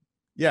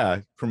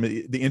 yeah, from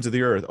the ends of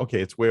the earth,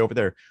 okay, it's way over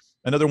there.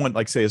 Another one,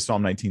 like say, is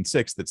Psalm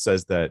 19:6 that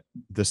says that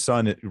the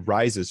sun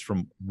rises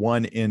from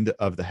one end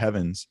of the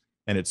heavens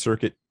and its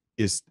circuit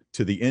is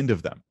to the end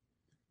of them.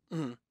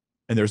 Mm-hmm.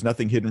 And there's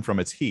nothing hidden from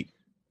its heat.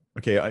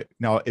 Okay,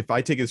 now if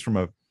I take this from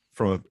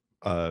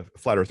a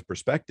flat earth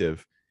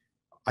perspective,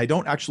 I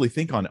don't actually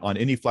think on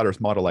any flat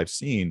earth model I've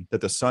seen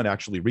that the sun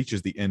actually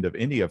reaches the end of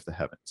any of the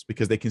heavens,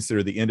 because they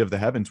consider the end of the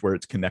heavens where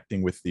it's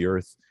connecting with the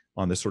earth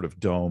on this sort of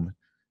dome,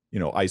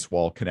 ice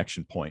wall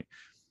connection point.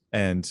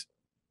 And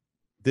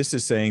this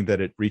is saying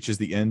that it reaches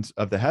the end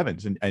of the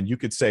heavens. And you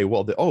could say,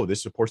 well,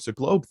 this supports the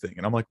globe thing.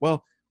 And I'm like,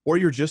 well, or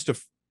you're just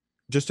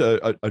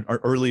an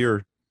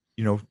earlier,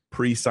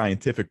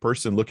 pre-scientific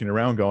person looking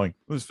around going,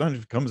 well, the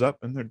sun comes up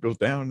and then it goes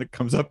down and it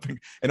comes up.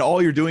 And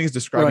all you're doing is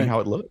describing how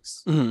it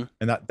looks. Mm-hmm.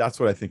 And that's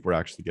what I think we're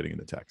actually getting in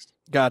the text.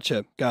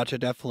 Gotcha.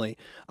 Definitely.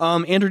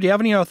 Andrew, do you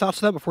have any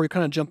thoughts on that before you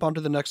kind of jump on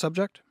to the next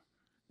subject?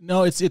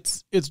 No,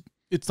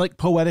 it's like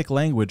poetic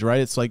language,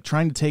 right? It's like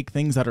trying to take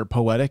things that are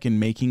poetic and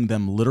making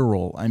them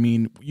literal. I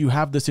mean, you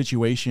have the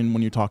situation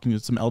when you're talking to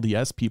some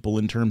LDS people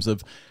in terms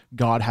of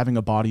God having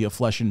a body of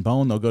flesh and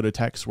bone. They'll go to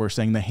texts where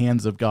saying the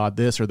hands of God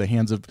this or the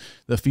hands of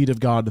the feet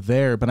of God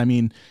there. But I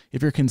mean,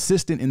 if you're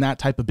consistent in that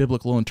type of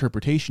biblical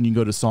interpretation, you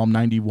can go to Psalm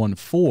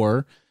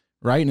 91:4,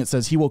 right? And it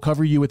says, he will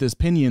cover you with his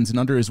pinions and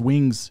under his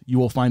wings you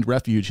will find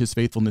refuge. His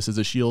faithfulness is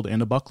a shield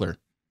and a buckler.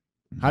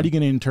 Mm-hmm. How are you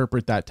going to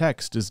interpret that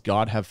text? Does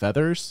God have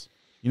feathers?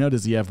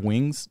 Does he have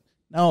wings?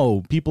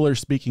 No, people are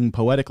speaking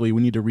poetically.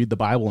 We need to read the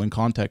Bible in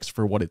context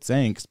for what it's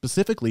saying,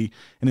 specifically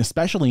and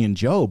especially in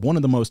Job, one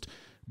of the most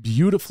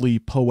beautifully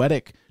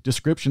poetic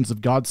descriptions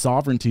of God's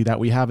sovereignty that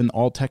we have in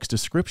all text of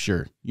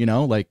Scripture.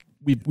 Like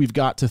we've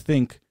got to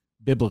think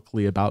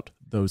biblically about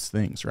those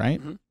things, right?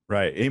 Mm-hmm.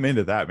 Right. Amen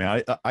to that,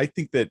 man. I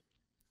think that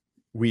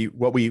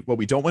what we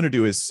don't want to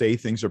do is say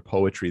things are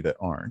poetry that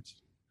aren't.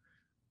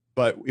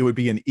 But it would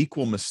be an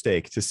equal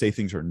mistake to say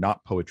things are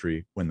not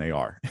poetry when they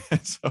are.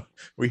 So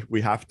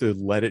we have to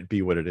let it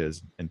be what it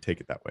is and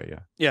take it that way. Yeah.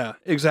 Yeah,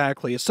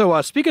 exactly. So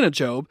speaking of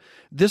Job,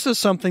 this is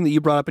something that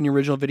you brought up in your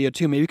original video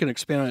too. Maybe you can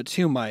expand on it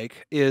too,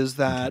 Mike, is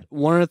that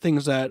one of the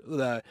things that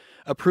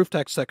a proof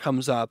text that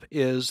comes up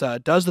is,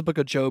 does the book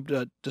of Job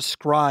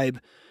describe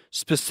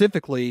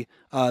specifically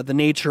the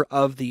nature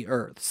of the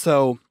earth?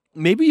 So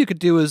maybe you could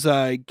do is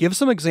give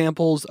some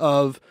examples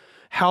of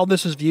how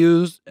this is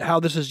used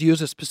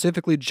as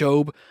specifically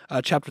Job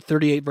chapter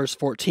 38, verse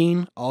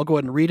 14. I'll go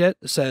ahead and read it.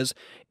 It says,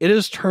 it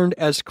is turned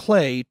as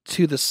clay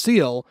to the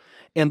seal,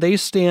 and they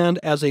stand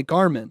as a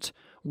garment.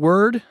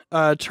 Word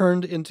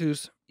turned into,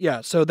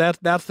 so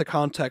that's the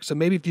context. So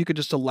maybe if you could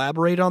just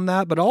elaborate on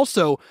that. But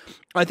also,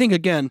 I think,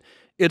 again,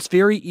 it's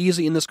very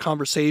easy in this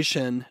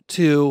conversation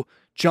to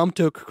jump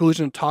to a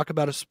conclusion and talk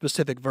about a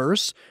specific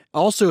verse.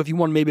 Also, if you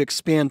want to maybe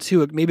expand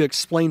to it, maybe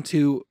explain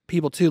to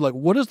people too, like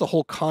what is the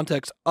whole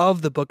context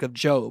of the book of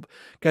Job?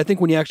 I think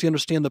when you actually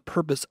understand the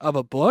purpose of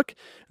a book,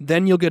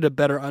 then you'll get a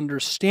better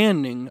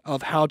understanding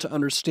of how to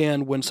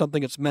understand when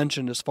something is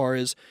mentioned as far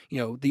as,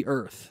 the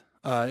earth,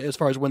 as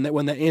far as when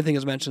anything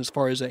is mentioned as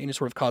far as any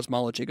sort of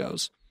cosmology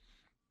goes.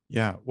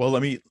 Yeah. Well,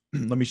 let me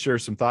share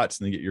some thoughts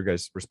and then get your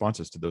guys'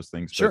 responses to those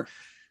things. Sure.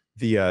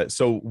 But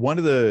so one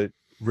of the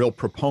real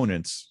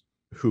proponents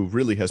who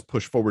really has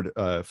pushed forward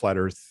flat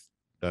earth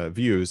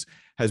views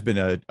has been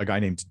a guy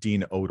named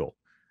Dean Odell.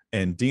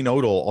 And Dean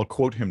Odell, I'll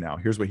quote him now.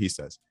 Here's what he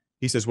says.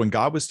 he says, when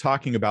God was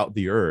talking about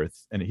the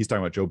earth, and he's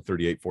talking about Job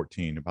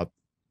 38:14, about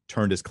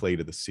turned as clay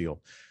to the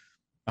seal,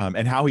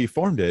 and how he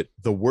formed it,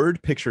 the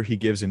word picture he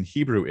gives in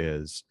Hebrew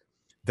is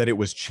that it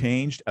was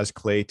changed as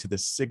clay to the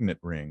signet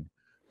ring,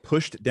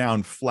 pushed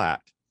down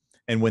flat.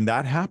 And when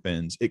that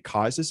happens, it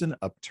causes an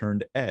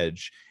upturned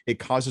edge. It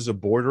causes a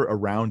border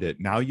around it.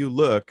 Now you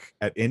look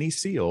at any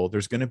seal,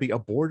 there's going to be a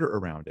border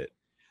around it.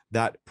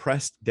 That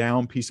pressed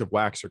down piece of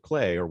wax or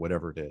clay or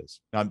whatever it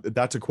is. Now,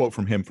 that's a quote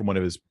from him from one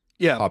of his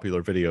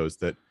popular videos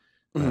that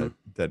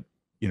that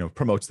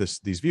promotes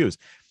these views.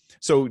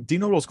 So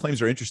Dean Odell's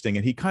claims are interesting,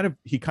 and he kind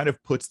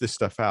of puts this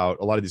stuff out.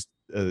 A lot of these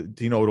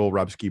Dean Odell,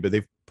 Rob Skiba,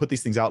 they've put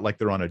these things out like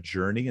they're on a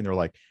journey, and they're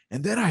like,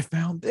 and then I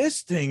found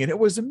this thing, and it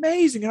was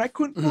amazing, and I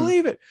couldn't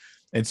believe it.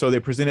 And so they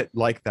present it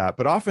like that.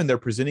 But often they're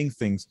presenting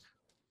things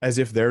as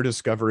if they're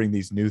discovering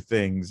these new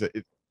things.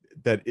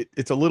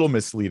 It's a little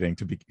misleading,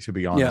 to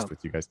be honest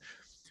with you guys.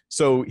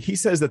 So he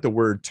says that the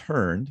word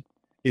turned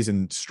is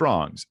in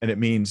Strong's, and it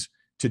means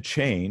to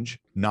change,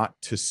 not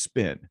to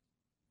spin.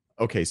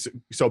 Okay, so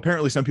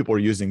apparently some people are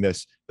using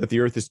this, that the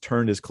earth is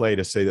turned as clay,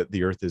 to say that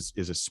the earth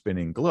is a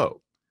spinning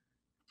globe.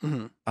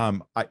 I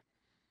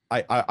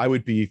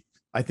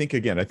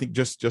think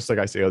just like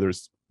I say,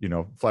 others,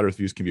 flat earth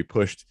views can be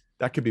pushed.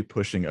 That could be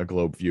pushing a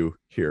globe view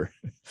here.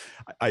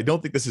 I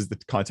don't think this is the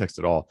context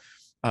at all.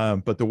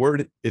 But the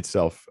word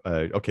itself,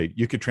 okay,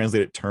 you could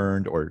translate it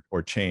turned or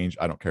change.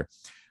 I don't care.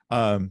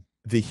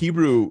 The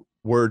Hebrew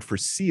word for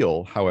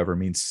seal, however,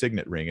 means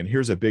signet ring. And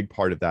here's a big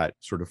part of that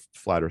sort of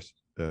flat earth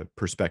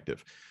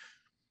perspective.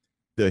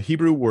 The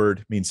Hebrew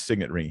word means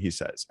signet ring, he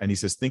says. And he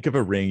says, think of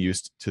a ring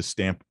used to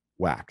stamp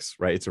wax,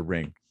 right? It's a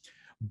ring.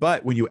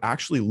 But when you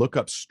actually look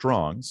up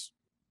Strong's,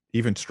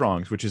 even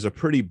Strong's, which is a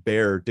pretty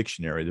bare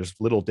dictionary, there's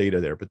little data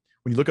there. But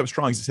when you look up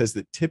Strong's, it says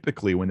that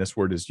typically when this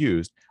word is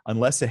used,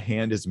 unless a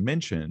hand is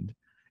mentioned,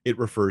 it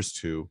refers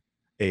to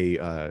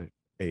a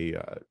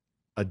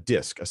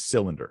disc, a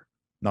cylinder,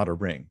 not a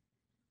ring.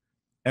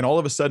 And all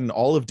of a sudden,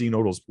 all of Dean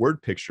Odell's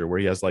word picture, where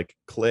he has like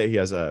clay, he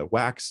has a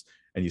wax,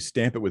 and you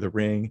stamp it with a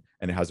ring,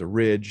 and it has a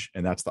ridge,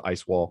 and that's the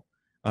ice wall.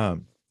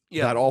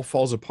 That all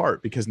falls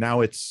apart, because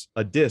now it's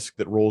a disc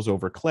that rolls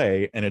over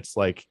clay, and it's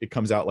like it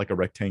comes out like a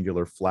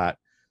rectangular flat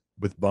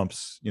with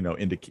bumps,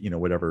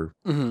 whatever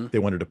they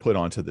wanted to put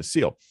onto the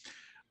seal.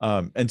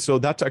 And so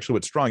that's actually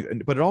what's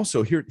strong. But it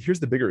also,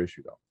 here's the bigger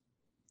issue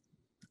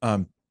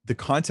though. The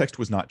context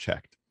was not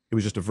checked. It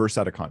was just a verse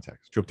out of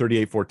context. Job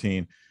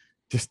 38:14.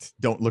 Just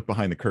don't look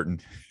behind the curtain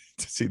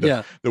to see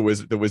the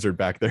wizard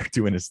back there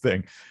doing his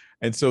thing.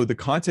 And so the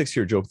context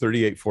here, Job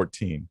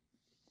 38:14,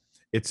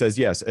 it says,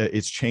 yes,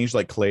 it's changed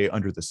like clay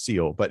under the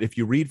seal. But if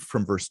you read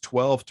from verse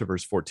 12 to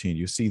verse 14,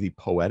 you see the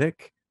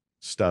poetic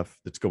stuff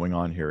that's going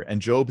on here.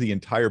 And Job, the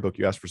entire book,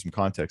 you asked for some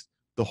context,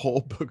 the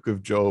whole book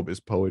of Job is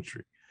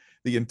poetry.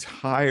 The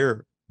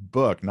entire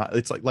book,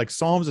 it's like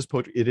Psalms is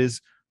poetry. It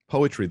is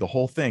poetry, the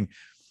whole thing.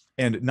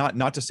 And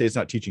not to say it's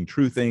not teaching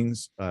true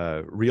things,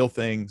 real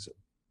things,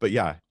 but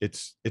yeah,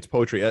 it's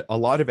poetry. A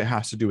lot of it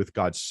has to do with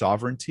God's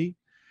sovereignty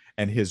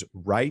and his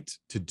right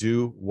to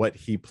do what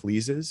he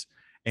pleases,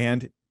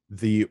 and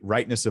the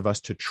rightness of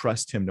us to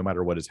trust him no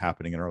matter what is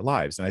happening in our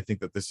lives. And I think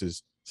that this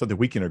is something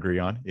we can agree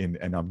on. And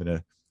I'm going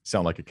to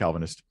sound like a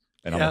Calvinist,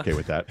 and I'm okay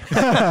with that.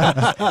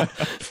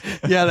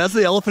 Yeah, that's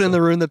the elephant in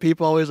the room that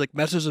people always like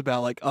message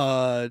about. Like,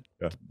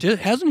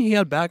 hasn't he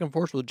had back and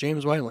forth with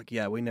James White? I'm like,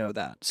 yeah, we know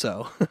that.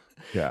 So,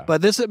 yeah.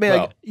 But this,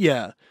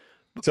 yeah.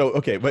 So,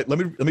 okay, but let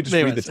me just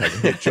read the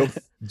text.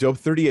 Job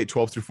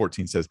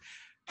 38:12-14 says,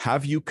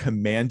 have you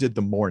commanded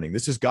the morning?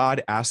 This is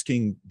God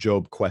asking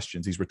Job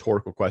questions, these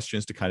rhetorical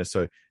questions, to kind of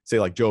say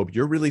like, Job,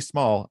 you're really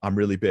small, I'm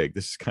really big.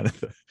 This is kind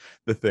of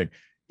the thing.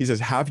 He says,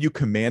 have you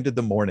commanded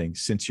the morning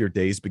since your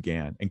days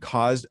began, and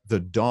caused the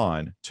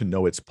dawn to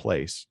know its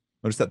place?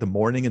 Notice that the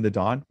morning and the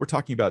dawn, we're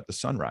talking about the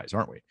sunrise,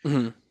 aren't we?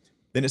 Mm-hmm.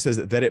 Then it says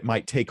that it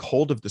might take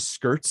hold of the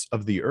skirts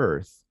of the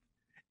earth,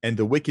 and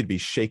the wicked be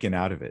shaken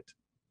out of it.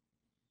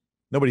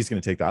 Nobody's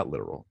going to take that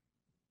literal.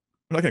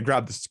 I'm not going to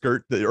grab the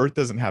skirt. The earth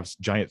doesn't have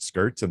giant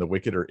skirts, and the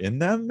wicked are in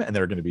them, and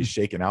they're going to be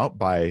shaken out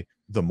by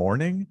the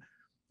morning.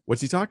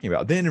 What's he talking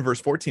about? Then in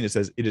verse 14, it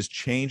says, it is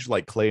changed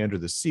like clay under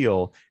the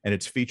seal, and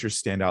its features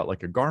stand out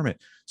like a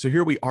garment. So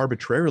here we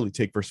arbitrarily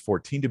take verse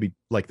 14 to be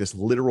like this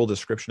literal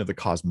description of the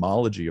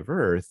cosmology of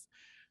earth.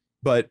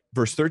 But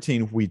verse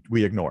 13,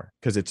 we ignore,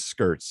 because it's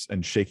skirts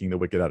and shaking the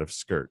wicked out of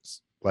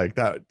skirts. Like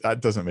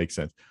that doesn't make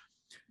sense.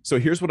 So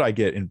here's what I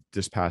get in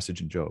this passage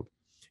in Job.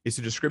 It's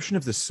a description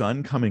of the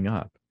sun coming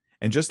up.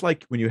 And just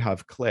like when you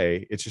have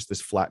clay, it's just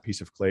this flat piece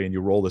of clay, and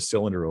you roll the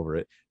cylinder over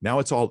it. Now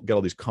it's all got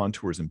all these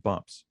contours and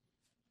bumps.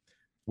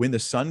 When the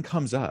sun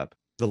comes up,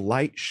 the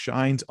light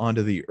shines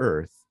onto the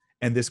earth,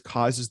 and this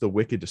causes the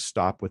wicked to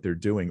stop what they're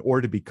doing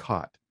or to be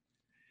caught.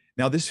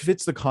 Now, this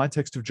fits the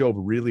context of Job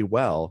really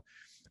well,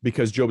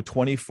 because Job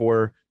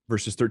 24,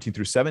 verses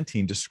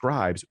 13-17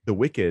 describes the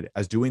wicked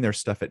as doing their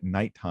stuff at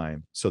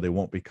nighttime so they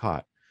won't be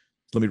caught.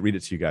 Let me read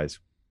it to you guys.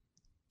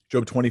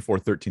 Job 24,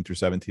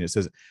 13-17, it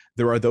says,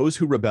 there are those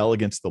who rebel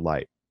against the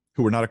light,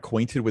 who are not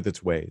acquainted with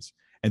its ways,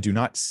 and do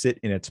not sit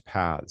in its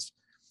paths.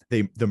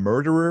 The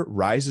murderer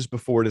rises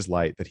before it is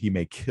light, that he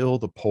may kill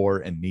the poor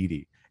and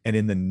needy. And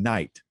in the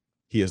night,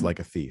 he is like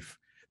a thief.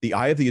 The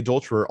eye of the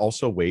adulterer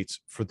also waits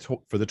for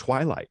the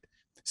twilight,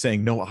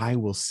 saying, no eye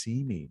will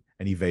see me.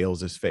 And he veils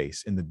his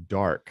face. In the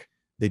dark,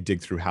 they dig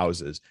through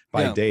houses.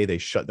 By day, they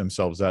shut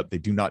themselves up. They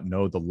do not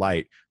know the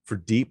light, for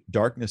deep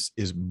darkness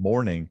is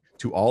morning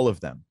to all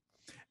of them.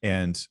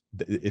 And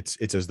it's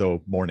as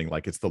though morning,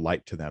 like it's the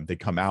light to them. They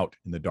come out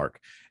in the dark,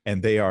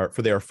 and they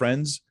are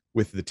friends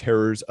with the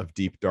terrors of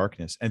deep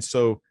darkness. And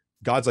so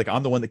God's like,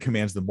 I'm the one that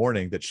commands the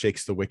morning, that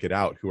shakes the wicked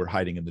out who are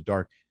hiding in the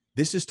dark.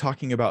 This is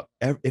talking about,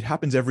 it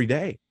happens every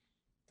day.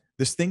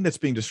 This thing that's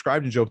being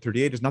described in Job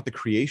 38 is not the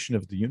creation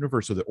of the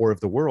universe or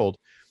of the world.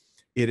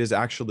 It is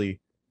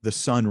actually the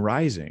sun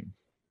rising,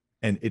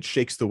 and it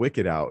shakes the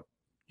wicked out.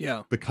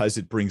 Yeah. Because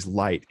it brings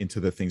light into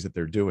the things that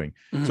they're doing.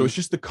 So it's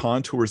just the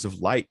contours of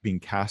light being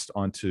cast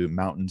onto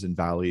mountains and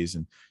valleys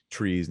and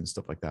trees and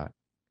stuff like that.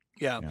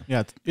 Yeah.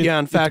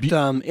 In fact,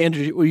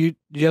 Andrew, did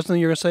you have something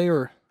you were going to say,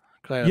 or?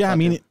 Yeah, I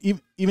mean,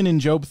 even in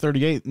Job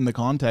 38, in the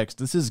context,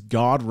 this is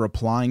God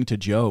replying to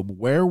Job.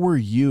 Where were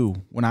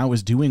you when I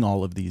was doing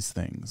all of these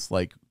things?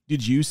 Like,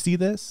 did you see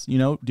this? You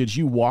know, did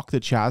you walk the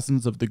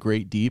chasms of the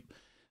great deep?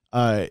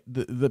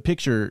 The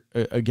picture,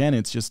 again,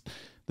 it's just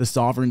the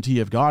sovereignty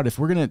of God. If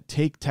we're going to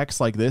take texts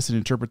like this and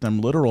interpret them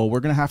literal, we're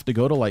going to have to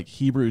go to like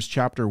Hebrews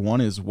chapter 1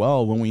 as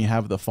well, when we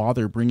have the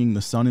Father bringing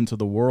the Son into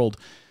the world,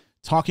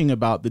 talking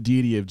about the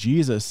deity of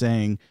Jesus,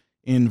 saying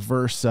in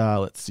verse,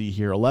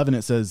 11,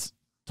 it says,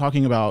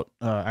 talking about,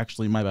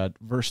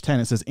 verse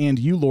 10, it says, and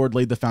you, Lord,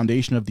 laid the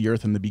foundation of the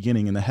earth in the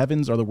beginning, and the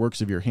heavens are the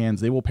works of your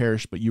hands. They will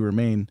perish, but you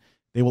remain.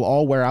 They will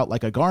all wear out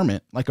like a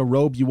garment, like a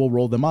robe you will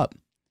roll them up.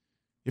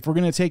 If we're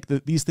going to take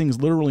these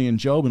things literally in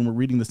Job, and we're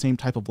reading the same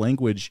type of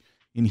language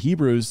in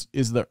Hebrews,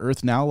 is the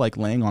earth now like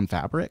laying on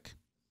fabric?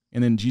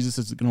 And then Jesus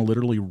is going to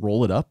literally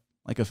roll it up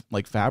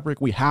like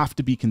fabric? We have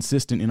to be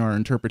consistent in our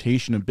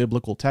interpretation of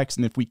biblical text.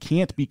 And if we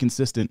can't be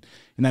consistent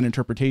in that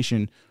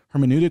interpretation,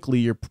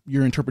 hermeneutically,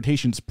 your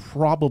interpretation's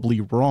probably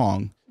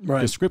wrong.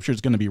 Right. The scripture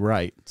is going to be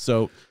right.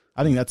 So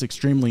I think that's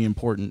extremely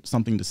important,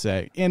 something to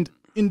say. And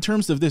in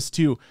terms of this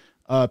too,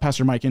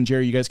 Pastor Mike and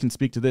Jerry, you guys can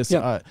speak to this.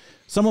 Yeah.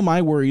 Some of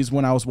my worries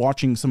when I was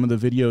watching some of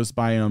the videos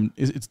by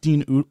it's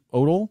Dean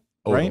Odell,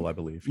 right? I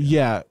believe.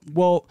 Yeah.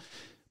 Well,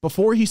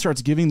 before he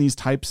starts giving these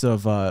types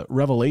of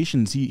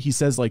revelations, he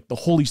says like the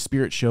Holy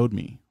Spirit showed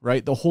me,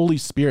 right? The Holy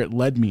Spirit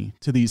led me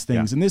to these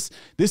things. Yeah. And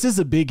this is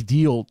a big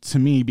deal to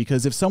me,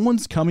 because if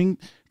someone's coming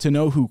to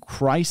know who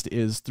Christ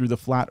is through the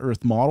flat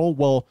earth model,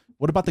 well,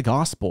 what about the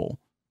gospel?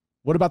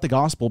 What about the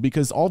gospel?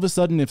 Because all of a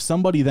sudden, if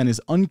somebody then is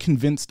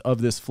unconvinced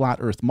of this flat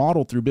earth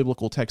model through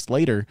biblical text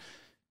later,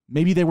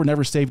 maybe they were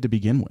never saved to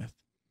begin with,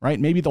 right?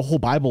 Maybe the whole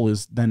Bible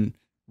is then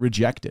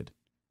rejected.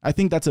 I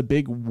think that's a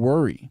big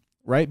worry,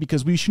 right?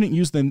 Because we shouldn't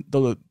use the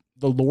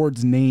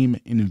Lord's name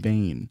in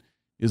vain,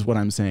 is what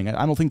I'm saying.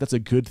 I don't think that's a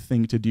good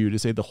thing to do, to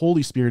say the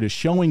Holy Spirit is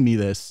showing me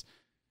this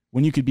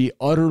when you could be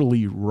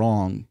utterly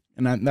wrong.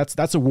 And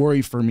that's a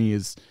worry for me,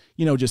 is,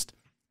 just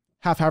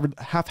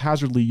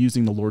haphazardly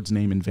using the Lord's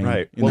name in vain.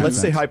 Right. Well, let's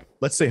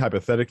say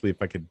hypothetically,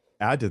 if I could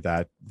add to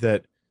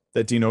that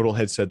Dean Odell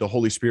had said the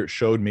Holy Spirit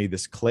showed me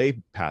this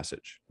clay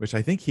passage, which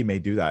I think he may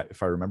do that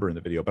if I remember in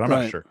the video, but I'm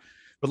not sure.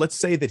 But let's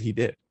say that he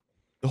did.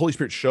 The Holy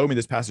Spirit showed me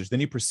this passage.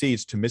 Then he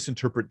proceeds to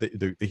misinterpret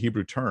the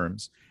Hebrew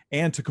terms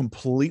and to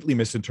completely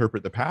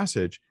misinterpret the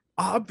passage.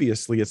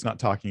 Obviously, it's not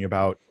talking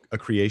about a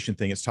creation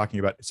thing. It's talking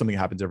about something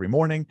that happens every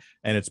morning,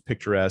 and it's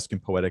picturesque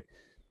and poetic.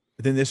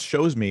 Then this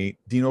shows me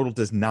Dean Odell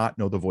does not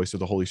know the voice of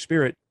the Holy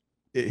Spirit.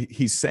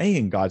 He's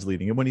saying God's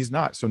leading him when he's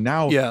not. So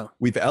now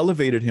we've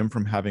elevated him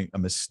from having a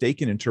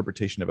mistaken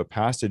interpretation of a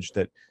passage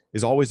that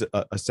is always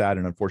a sad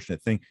and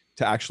unfortunate thing,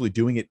 to actually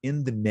doing it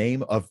in the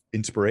name of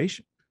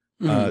inspiration.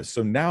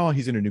 So now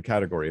he's in a new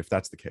category, if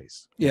that's the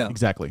case. Yeah,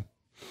 exactly.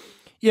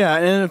 Yeah,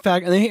 and in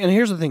fact, and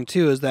here's the thing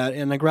too, is that,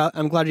 and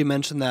I'm glad you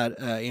mentioned that,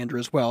 Andrew,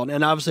 as well.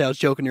 And obviously, I was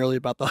joking earlier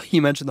about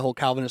you mentioned the whole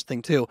Calvinist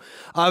thing too.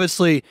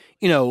 Obviously,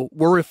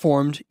 we're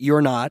Reformed,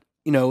 you're not.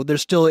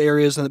 There's still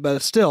areas,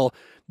 but still,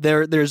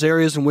 there's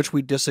areas in which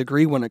we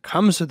disagree when it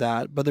comes to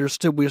that, but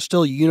we're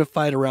still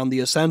unified around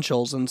the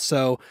essentials. And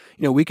so,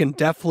 we can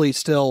definitely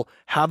still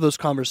have those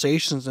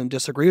conversations and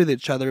disagree with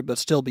each other, but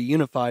still be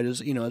unified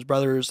as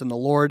brothers in the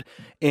Lord,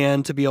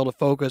 and to be able to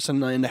focus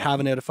and to have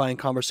an edifying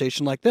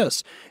conversation like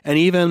this. And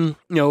even,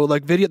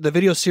 like the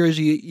video series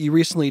you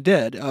recently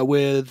did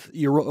with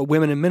your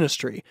women in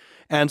ministry.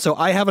 And so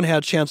I haven't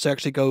had a chance to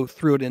actually go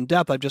through it in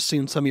depth. I've just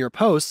seen some of your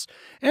posts,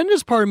 and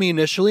just part of me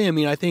initially,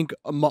 I think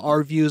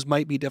our views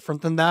might be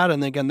different than that.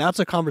 And again, that's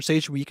a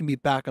conversation where you can be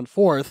back and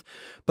forth.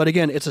 But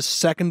again, it's a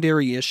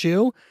secondary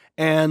issue,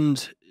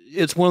 and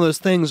it's one of those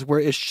things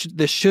where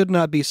this should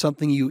not be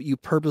something you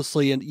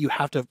purposely and you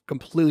have to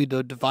completely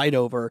divide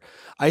over.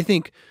 I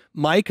think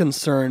my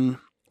concern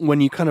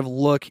when you kind of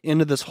look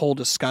into this whole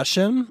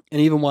discussion,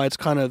 and even why it's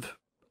kind of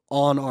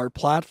on our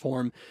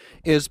platform,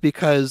 is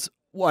because,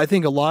 well, I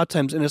think a lot of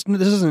times, and this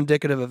isn't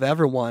indicative of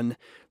everyone,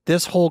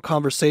 this whole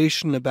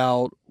conversation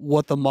about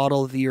what the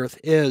model of the earth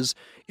is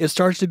it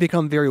starts to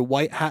become very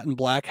white hat and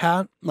black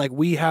hat. Like,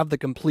 we have the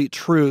complete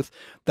truth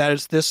that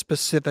it's this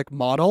specific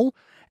model,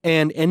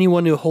 and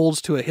anyone who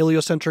holds to a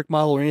heliocentric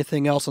model or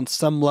anything else on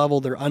some level,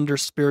 they're under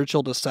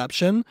spiritual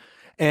deception.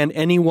 And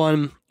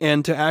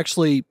to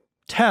actually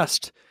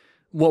test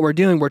what we're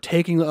doing, we're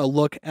taking a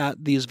look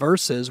at these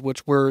verses,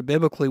 which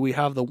biblically we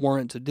have the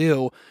warrant to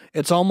do.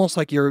 It's almost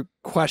like you're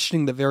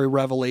questioning the very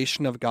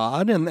revelation of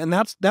God. And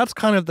that's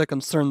kind of the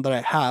concern that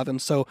I have.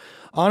 And so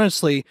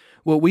honestly,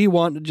 what we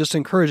want to just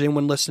encourage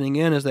anyone listening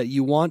in is that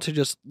you want to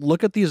just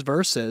look at these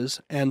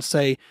verses and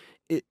say,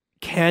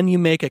 can you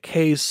make a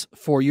case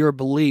for your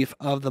belief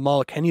of the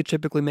model? Can you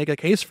typically make a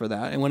case for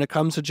that? And when it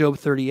comes to Job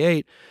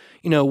 38,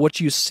 what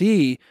you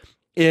see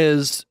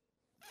is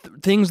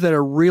things that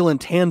are real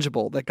and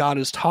tangible that God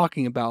is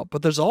talking about,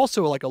 but there's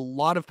also like a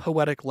lot of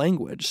poetic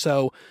language.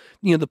 So,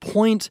 the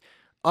point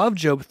of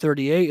Job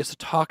 38 is to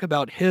talk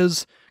about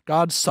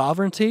God's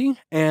sovereignty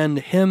and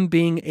him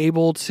being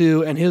able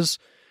to,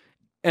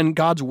 and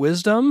God's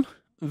wisdom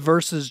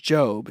versus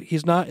Job.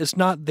 It's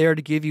not there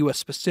to give you a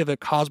specific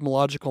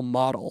cosmological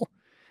model.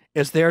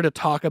 It's there to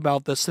talk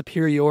about the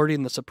superiority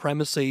and the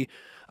supremacy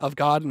of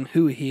God and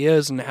who he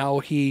is and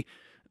how he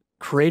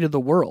created the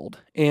world.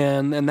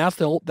 And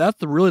that's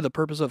really the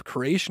purpose of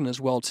creation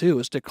as well too,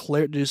 is to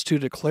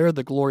declare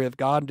the glory of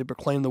God and to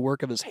proclaim the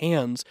work of his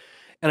hands.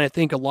 And I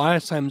think a lot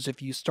of times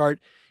if you start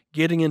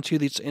getting into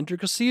these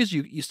intricacies,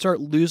 you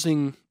start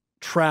losing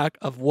track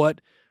of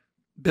what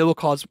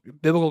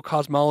biblical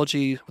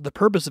cosmology, the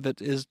purpose of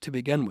it is to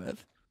begin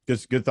with.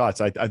 Just good thoughts.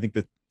 I think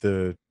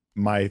that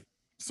my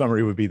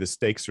summary would be the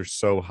stakes are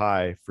so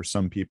high for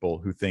some people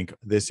who think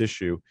this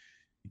issue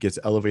gets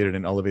elevated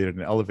and elevated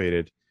and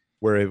elevated,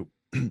 where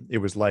it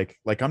was like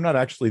I'm not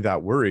actually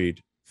that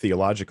worried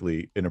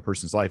theologically in a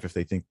person's life if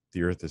they think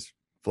the earth is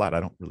flat. I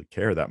don't really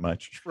care that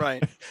much.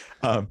 Right.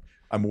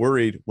 I'm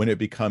worried when it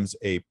becomes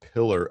a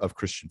pillar of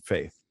Christian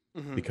faith,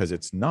 because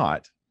it's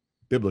not,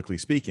 biblically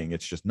speaking,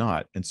 it's just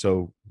not. And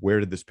so where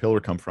did this pillar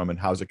come from, and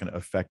how is it going to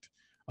affect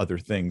other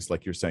things?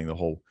 Like you're saying, the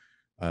whole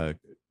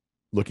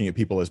looking at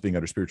people as being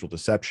under spiritual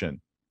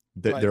deception.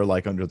 They're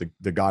like under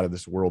the God of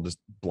this world just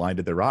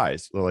blinded their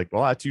eyes. They're like,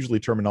 well, that's usually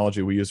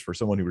terminology we use for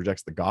someone who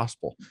rejects the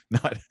gospel,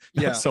 not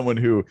someone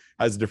who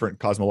has a different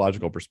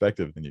cosmological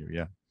perspective than you.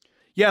 Yeah.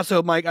 Yeah.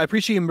 So Mike, I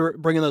appreciate you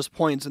bringing those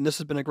points, and this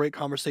has been a great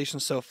conversation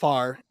so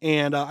far.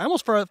 And I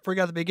almost forgot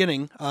at the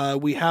beginning,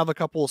 we have a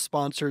couple of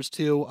sponsors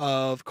too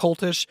of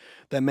Cultish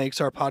that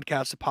makes our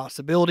podcast a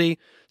possibility.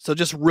 So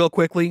just real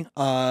quickly,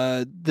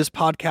 this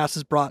podcast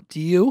is brought to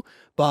you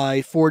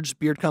by Forged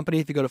Beard Company.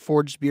 If you go to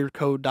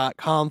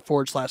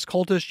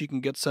forgedbeardco.com/cultish, you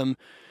can get some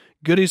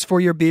goodies for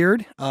your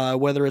beard,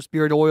 whether it's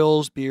beard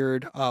oils,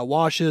 beard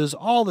washes,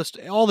 all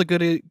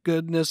the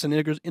goodness and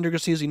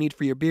intricacies you need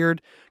for your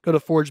beard. Go to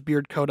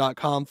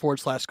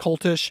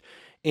forgedbeardco.com/cultish,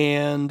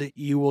 and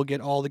you will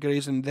get all the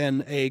goodies, and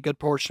then a good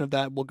portion of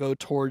that will go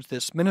towards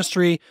this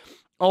ministry.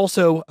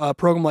 Also, a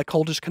program like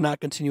Cultish cannot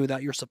continue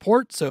without your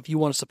support. So if you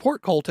want to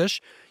support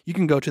Cultish, you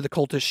can go to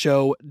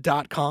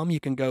thecultishshow.com. You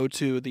can go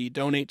to the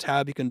donate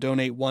tab. You can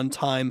donate one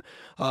time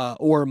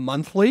or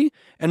monthly.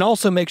 And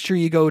also make sure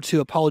you go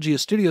to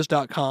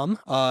apologiastudios.com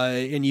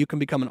and you can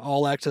become an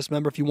all-access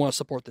member if you want to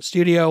support the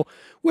studio,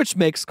 which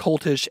makes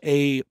Cultish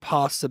a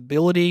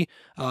possibility.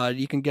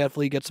 You can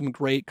definitely get some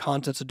great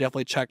content, so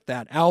definitely check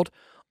that out.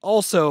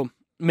 Also,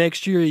 make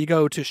sure you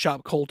go to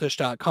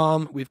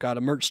shopcultish.com. We've got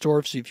a merch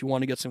store, so if you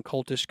want to get some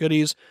Cultish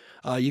goodies,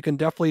 you can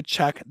definitely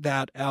check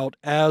that out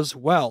as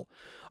well.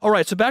 All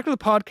right, so back to the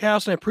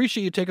podcast, and I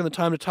appreciate you taking the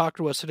time to talk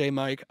to us today,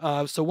 Mike.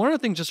 So one of the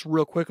things, just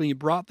real quickly, you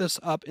brought this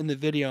up in the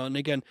video, and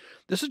again,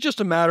 this is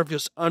just a matter of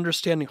just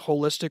understanding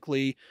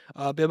holistically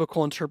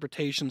biblical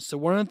interpretations. So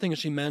one of the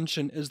things you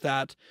mentioned is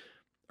that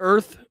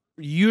Earth,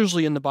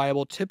 usually in the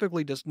Bible,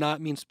 typically does not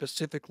mean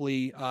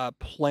specifically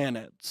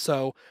planet.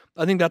 So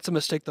I think that's a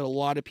mistake that a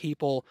lot of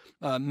people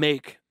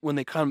make when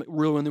they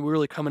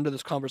really come into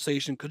this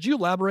conversation. Could you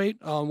elaborate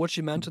on what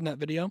you meant in that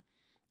video?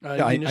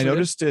 I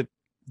noticed it.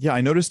 Yeah,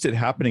 I noticed it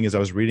happening as I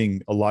was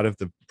reading a lot of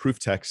the proof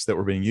texts that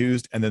were being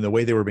used, and then the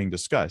way they were being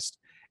discussed.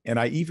 And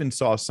I even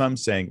saw some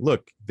saying,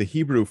 "Look, the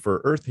Hebrew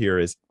for earth here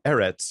is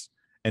eretz,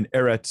 and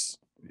eretz."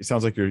 It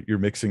sounds like you're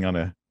mixing on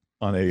a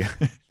yeah.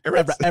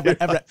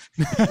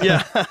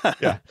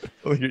 Yeah.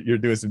 Well, you're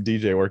doing some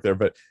DJ work there,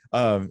 but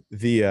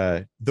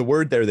the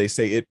word there, they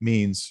say it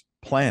means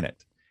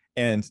planet,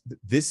 and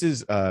this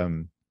is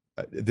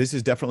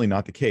definitely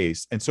not the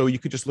case. And so you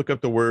could just look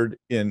up the word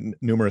in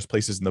numerous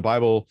places in the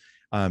Bible.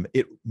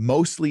 It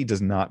mostly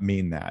does not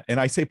mean that. And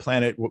I say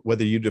planet,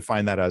 whether you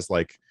define that as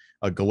like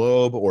a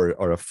globe or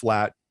a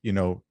flat,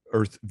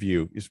 earth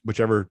view, is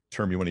whichever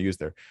term you want to use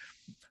there.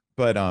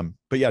 But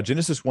yeah,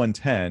 Genesis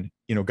 1:10,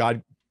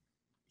 God,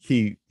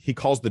 he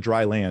calls the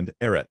dry land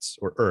eretz,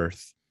 or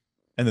earth,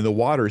 and then the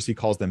waters he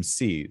calls them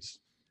seas.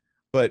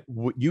 But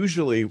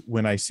usually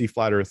when I see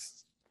flat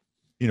earth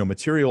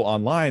material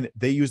online,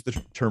 they use the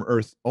term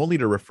earth only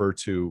to refer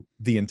to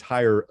the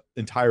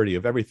entirety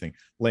of everything: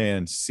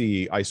 land,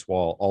 sea, ice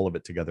wall, all of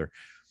it together.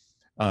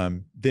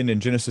 Then in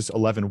Genesis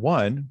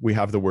 11:1, we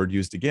have the word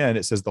used again.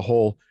 It says the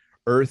whole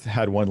earth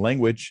had one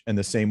language and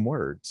the same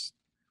words.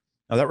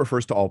 Now that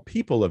refers to all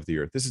people of the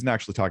earth. This isn't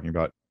actually talking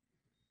about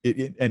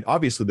it, and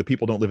obviously the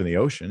people don't live in the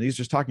ocean. He's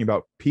just talking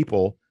about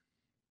people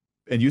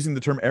and using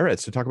the term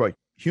eretz to talk about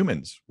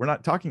humans. We're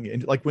not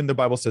talking, like when the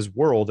Bible says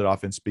world, it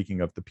often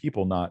speaking of the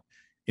people, not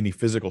any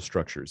physical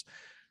structures.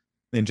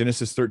 In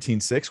Genesis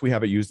 13:6, we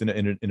have it used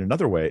in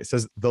another way. It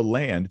says the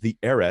land, the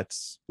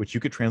eretz, which you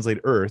could translate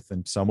earth,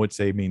 and some would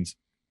say means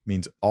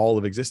all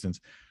of existence,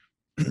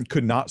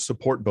 could not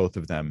support both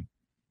of them.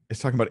 It's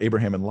talking about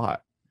Abraham and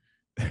Lot.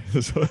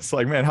 So it's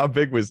like, man, how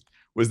big was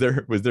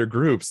their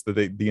groups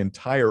that the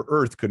entire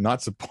earth could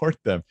not support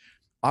them?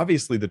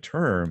 Obviously, the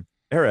term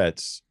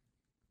eretz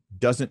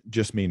doesn't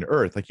just mean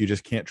earth. Like, you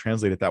just can't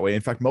translate it that way.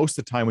 In fact, most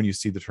of the time when you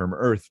see the term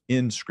earth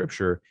in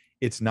scripture,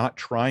 it's not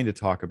trying to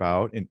talk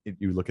about, and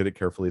you look at it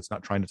carefully, it's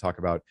not trying to talk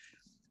about,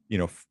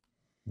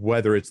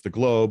 whether it's the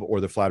globe or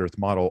the flat earth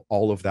model,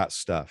 all of that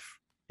stuff.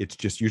 It's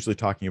just usually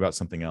talking about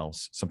something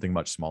else, something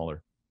much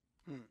smaller.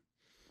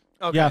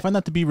 Okay. Yeah, I find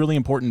that to be really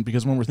important,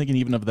 because when we're thinking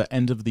even of the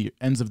ends of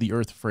the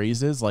earth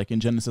phrases, like in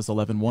Genesis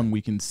 11:1,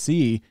 we can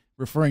see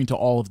referring to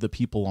all of the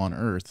people on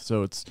earth.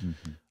 So it's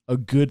a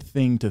good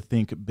thing to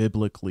think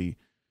biblically.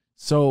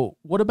 So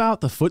what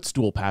about the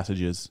footstool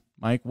passages,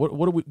 Mike? What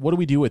do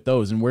we do with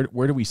those, and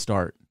where do we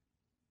start?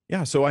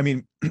 Yeah, so I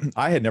mean,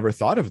 I had never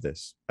thought of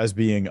this as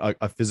being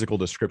a physical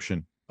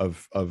description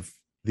of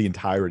the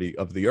entirety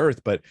of the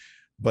earth, but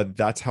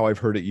that's how I've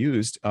heard it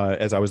used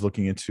as I was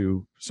looking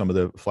into some of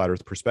the flat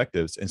earth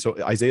perspectives. And so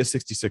Isaiah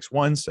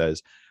 66:1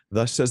 says,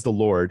 "Thus says the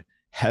Lord,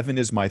 heaven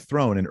is my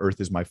throne and earth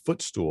is my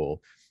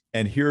footstool."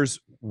 And here's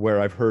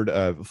where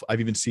I've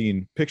even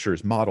seen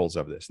pictures, models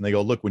of this. And they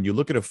go, look, when you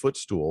look at a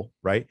footstool,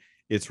 right,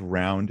 it's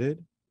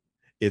rounded,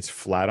 it's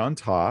flat on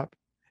top,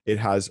 it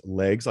has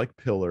legs like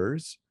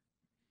pillars.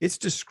 It's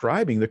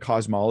describing the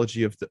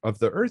cosmology of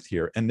the earth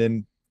here. And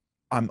then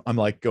I'm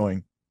like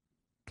going,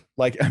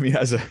 like, I mean,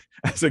 as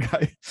a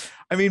guy,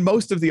 I mean,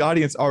 most of the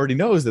audience already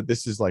knows that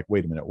this is like,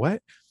 wait a minute,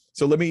 what?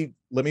 So let me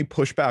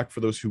push back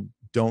for those who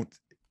don't,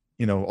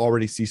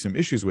 already see some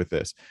issues with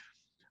this.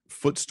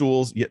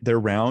 Footstools, yet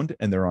they're round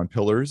and they're on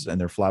pillars and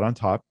they're flat on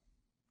top.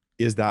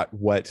 Is that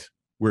what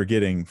we're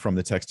getting from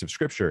the text of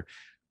scripture?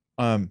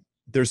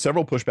 There's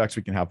several pushbacks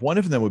we can have. One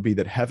of them would be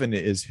that heaven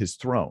is his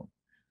throne.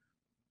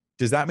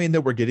 Does that mean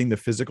that we're getting the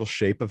physical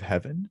shape of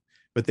heaven?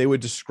 But they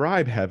would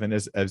describe heaven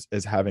as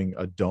having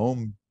a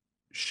dome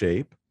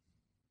shape.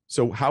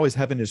 So how is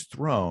heaven his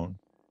throne?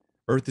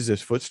 Earth is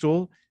his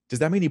footstool. Does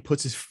that mean he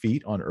puts his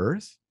feet on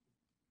earth?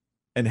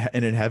 And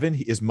in heaven,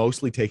 he is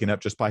mostly taken up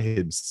just by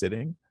him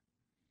sitting?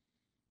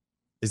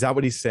 Is that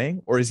what he's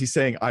saying? Or is he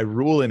saying, I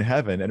rule in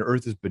heaven and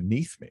earth is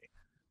beneath me?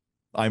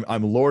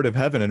 I'm Lord of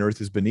heaven and earth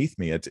is beneath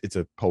me. It's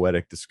a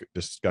poetic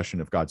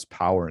discussion of God's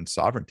power and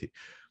sovereignty.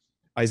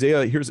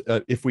 Isaiah, here's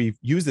if we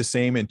use the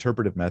same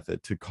interpretive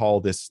method to call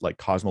this like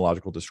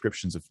cosmological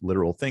descriptions of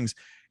literal things,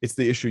 it's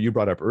the issue you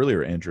brought up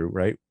earlier, Andrew,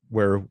 right?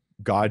 Where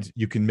God,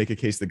 you can make a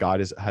case that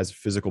God has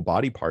physical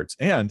body parts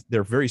and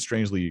they're very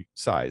strangely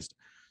sized.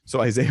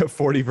 So Isaiah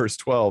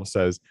 40:12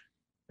 says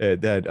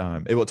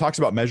that it talks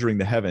about measuring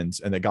the heavens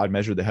and that God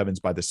measured the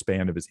heavens by the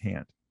span of his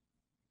hand.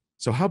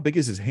 So how big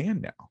is his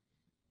hand now?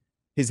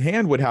 His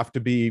hand would have to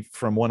be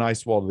from one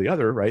ice wall to the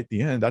other, right?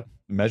 The end, that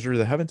measure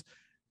the heavens.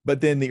 But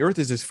then the earth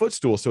is his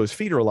footstool, so his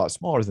feet are a lot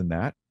smaller than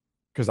that.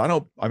 Because I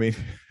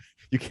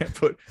can't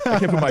put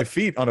my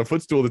feet on a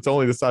footstool that's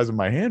only the size of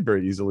my hand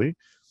very easily.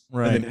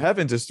 Right. And then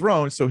heaven's his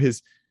throne. So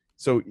his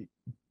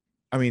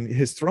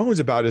throne is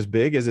about as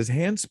big as his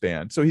hand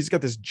span. So he's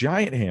got this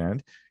giant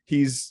hand.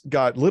 He's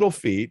got little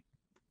feet,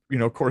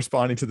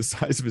 corresponding to the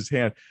size of his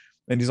hand.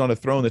 And he's on a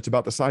throne that's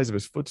about the size of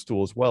his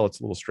footstool as well.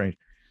 It's a little strange.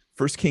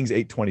 1 Kings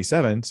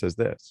 8:27 says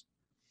this,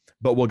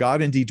 "But will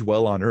God indeed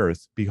dwell on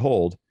earth?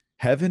 Behold,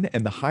 heaven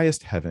and the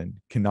highest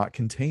heaven cannot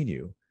contain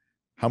you.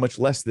 How much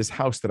less this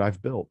house that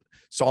I've built."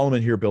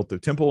 Solomon here built the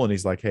temple, and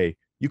he's like, hey,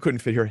 you couldn't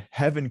fit here.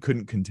 Heaven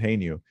couldn't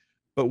contain you.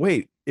 But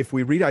wait, if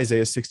we read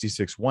Isaiah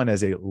 66:1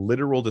 as a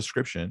literal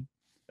description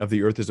of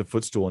the earth as a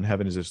footstool and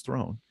heaven as his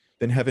throne,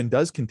 then heaven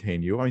does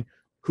contain you. I mean,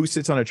 who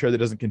sits on a chair that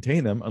doesn't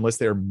contain them unless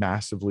they are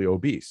massively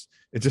obese?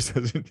 It just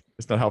doesn't,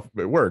 it's not how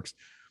it works.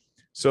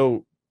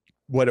 So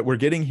what we're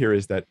getting here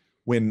is that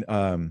when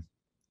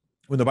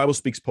the Bible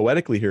speaks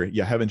poetically here,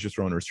 yeah, heaven's your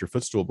throne, earth's your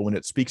footstool. But when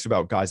it speaks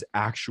about God's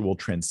actual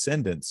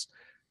transcendence,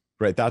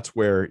 right, that's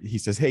where he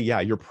says, hey, yeah,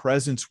 your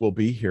presence will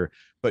be here,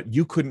 but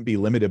you couldn't be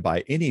limited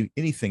by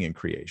anything in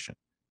creation.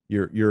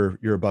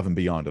 You're above and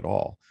beyond it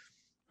all.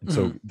 And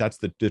so that's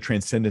the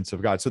transcendence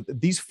of God. So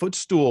these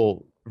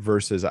footstool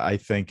verses, I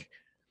think,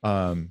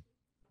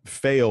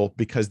 fail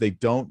because they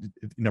don't,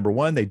 number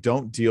one, they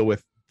don't deal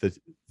with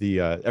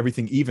the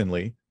everything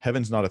evenly.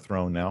 Heaven's not a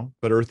throne now,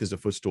 but earth is a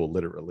footstool,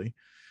 literally.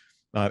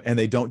 And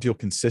they don't deal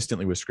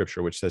consistently with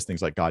scripture, which says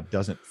things like God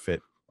doesn't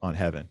fit on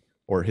heaven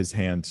or his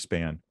hand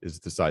span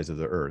is the size of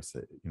the earth.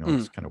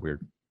 It's kind of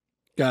weird.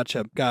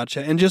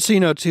 Gotcha. And just so you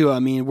know, too, I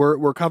mean,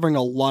 we're covering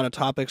a lot of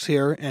topics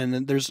here,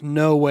 and there's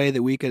no way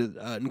that we could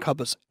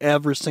encompass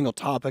every single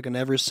topic and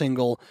every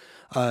single.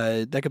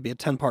 That could be a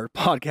 10-part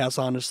podcast,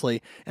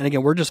 honestly. And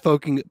again, we're just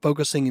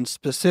focusing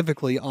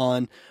specifically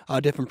on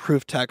different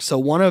proof texts. So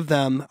one of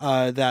them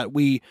that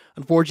we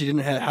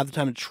unfortunately didn't have the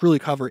time to truly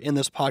cover in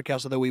this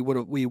podcast, although we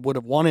would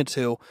have wanted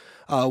to,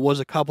 was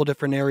a couple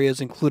different areas,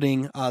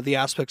 including the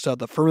aspects of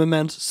the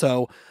firmament.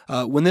 So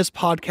when this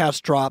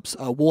podcast drops,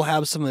 we'll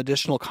have some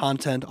additional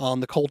content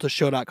on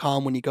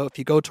thecultistshow.com. If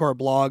you go to our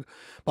blog,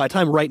 by the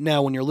time right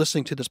now when you're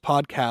listening to this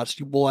podcast,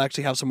 you will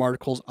actually have some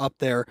articles up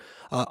there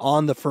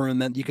on the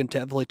firmament you can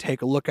definitely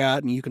take a look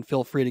at, and you can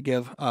feel free to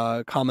give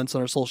comments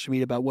on our social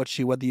media about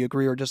whether you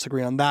agree or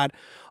disagree on that.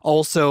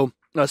 Also,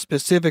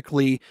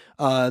 specifically,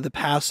 the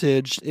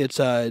passage, it's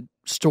a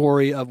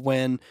story of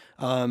when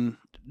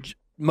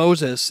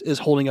Moses is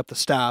holding up the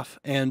staff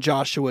and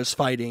Joshua is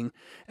fighting,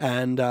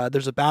 and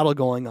there's a battle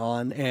going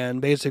on, and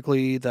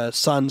basically the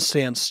sun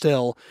stands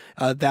still.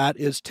 That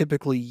is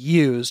typically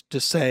used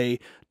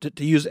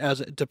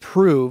to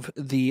prove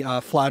the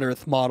flat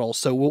Earth model.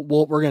 So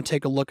we're going to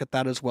take a look at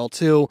that as well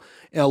too,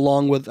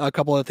 along with a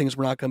couple other things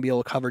we're not going to be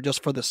able to cover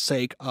just for the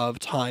sake of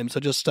time. So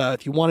just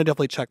if you want to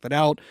definitely check that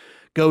out,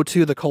 go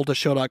to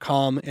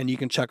thecultistshow.com and you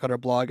can check out our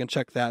blog and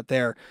check that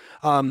there.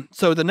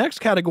 So the next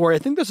category, I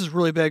think this is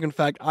really big. In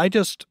fact, I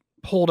just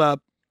pulled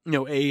up,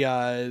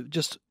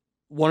 just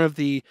one of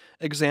the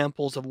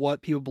examples of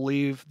what people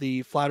believe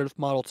the flat Earth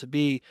model to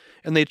be,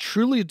 and they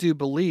truly do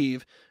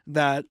believe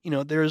that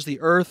there's the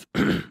Earth,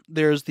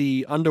 there's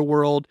the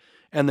underworld,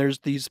 and there's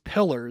these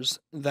pillars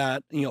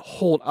that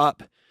hold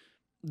up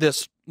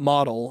this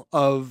model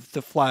of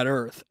the flat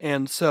Earth.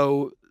 And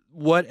so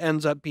what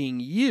ends up being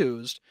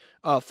used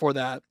for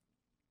that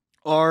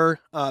are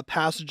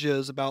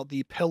passages about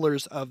the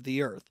pillars of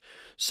the Earth.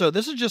 So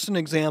this is just an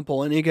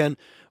example. And again,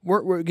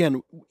 we're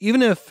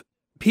even if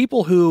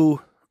people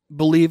who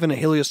believe in a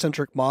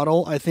heliocentric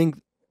model, I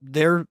think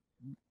they're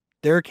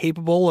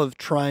capable of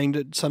trying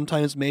to,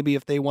 sometimes maybe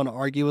if they want to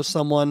argue with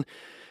someone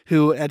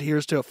who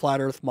adheres to a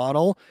flat Earth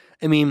model,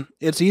 I mean,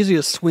 it's easy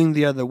to swing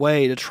the other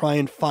way to try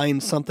and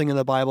find something in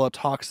the Bible that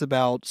talks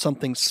about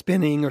something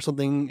spinning or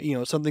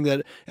something, something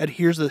that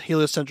adheres to the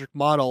heliocentric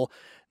model,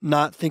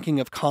 not thinking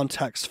of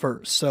context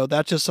first. So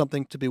that's just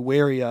something to be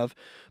wary of.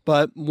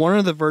 But one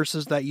of the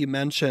verses that you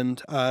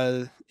mentioned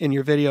in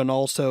your video, and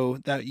also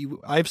that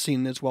I've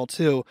seen as well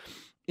too,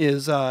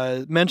 is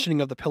mentioning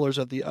of the pillars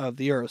of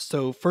the earth.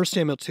 So 1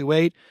 Samuel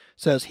 2:8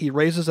 says, "He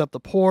raises up the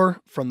poor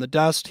from the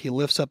dust, he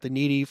lifts up the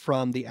needy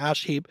from the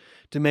ash heap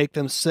to make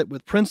them sit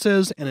with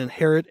princes and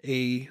inherit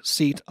a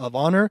seat of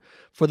honor.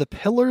 For the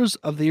pillars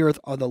of the earth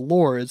are the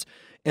Lord's,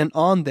 and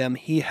on them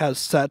he has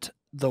set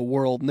the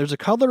world." And there's a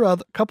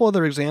couple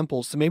other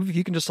examples. So maybe if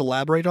you can just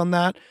elaborate on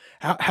that.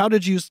 How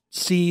did you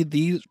see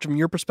these from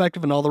your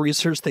perspective and all the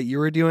research that you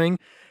were doing?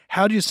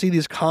 How do you see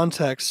these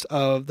contexts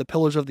of the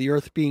pillars of the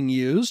earth being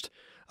used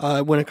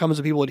when it comes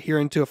to people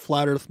adhering to a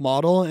flat Earth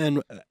model?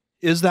 And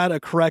is that a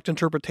correct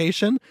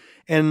interpretation?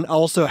 And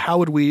also, how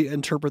would we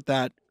interpret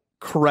that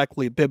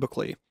correctly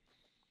biblically?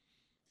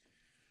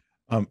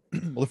 Well,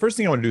 the first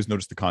thing I want to do is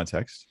notice the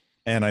context.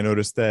 And I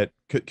noticed that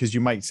because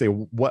you might say,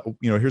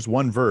 here's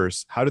one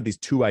verse. How did these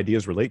two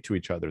ideas relate to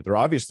each other? They're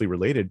obviously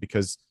related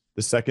because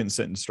the second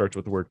sentence starts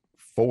with the word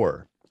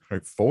for,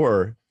 right?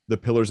 For the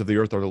pillars of the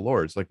earth are the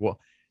Lord's. Like, well,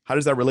 how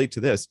does that relate to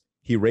this?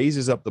 He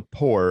raises up the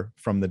poor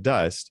from the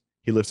dust.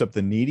 He lifts up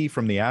the needy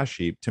from the ash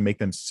heap to make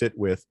them sit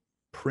with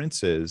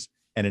princes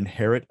and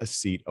inherit a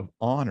seat of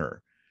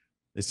honor.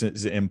 This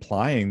is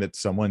implying that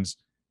someone's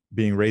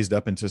being raised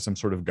up into some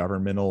sort of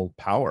governmental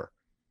power.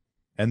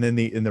 And then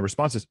the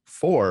response is,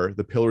 for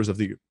the pillars of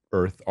the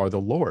earth are the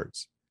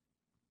Lord's.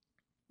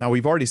 Now,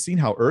 we've already seen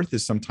how earth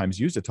is sometimes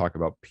used to talk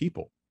about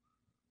people.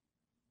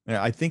 And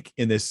I think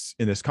in this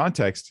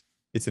context,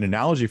 it's an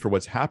analogy for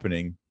what's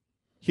happening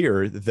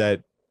here,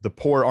 that the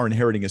poor are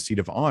inheriting a seat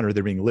of honor.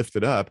 They're being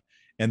lifted up.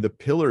 And the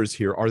pillars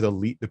here are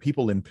the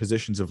people in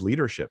positions of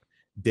leadership.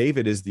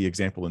 David is the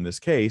example in this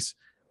case,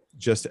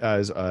 just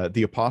as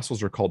the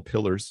apostles are called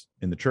pillars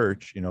in the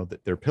church, that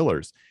they're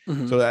pillars.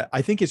 Mm-hmm. So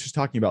I think it's just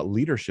talking about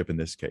leadership in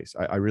this case.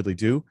 I really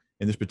do.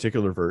 In this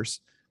particular verse,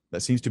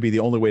 that seems to be the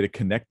only way to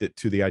connect it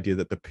to the idea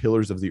that the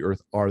pillars of the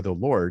earth are the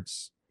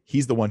Lord's.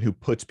 He's the one who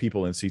puts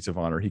people in seats of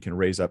honor. He can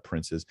raise up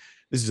princes.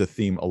 This is a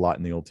theme a lot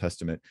in the Old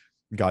Testament,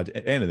 God,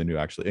 and in the New,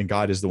 actually. And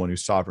God is the one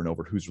who's sovereign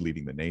over who's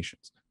leading the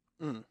nations.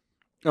 Mm.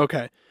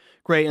 Okay,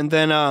 great. And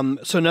then,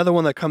 so another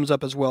one that comes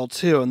up as well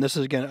too, and this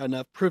is again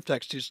enough proof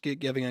text to just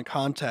giving a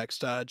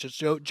context. Just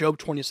Job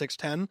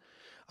 26:10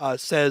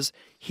 says,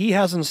 "He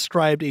has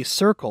inscribed a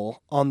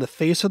circle on the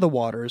face of the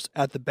waters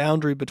at the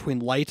boundary between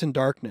light and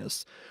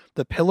darkness.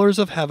 The pillars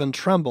of heaven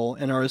tremble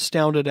and are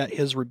astounded at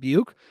his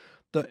rebuke."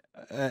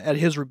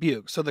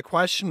 So the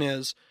question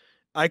is,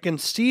 I can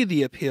see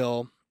the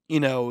appeal.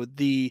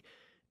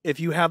 If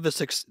you have this,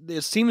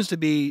 it seems to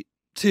be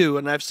too,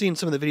 and I've seen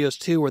some of the videos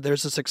too, where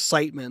there's this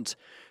excitement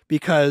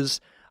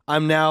because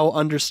I'm now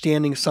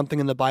understanding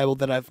something in the Bible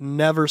that I've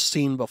never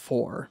seen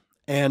before.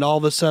 and all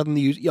of a sudden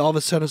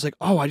it's like,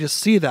 oh, I just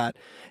see that.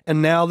 And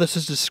now this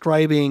is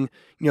describing,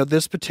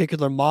 this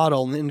particular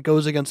model, and it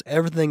goes against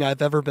everything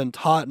I've ever been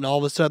taught. And all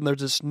of a sudden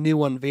there's this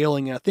new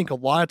unveiling. And I think a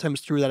lot of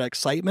times through that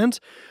excitement,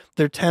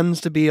 there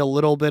tends to be a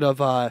little bit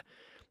of I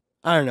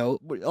don't know,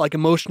 like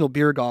emotional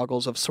beer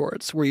goggles of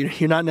sorts, where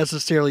you're not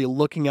necessarily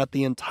looking at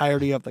the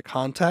entirety of the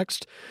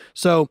context.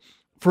 So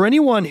for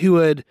anyone who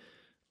would,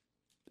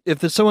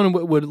 if someone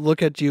would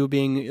look at you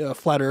being a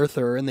flat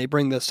earther and they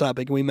bring this up,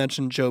 like we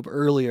mentioned Job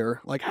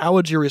earlier, like how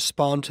would you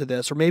respond to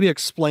this? Or maybe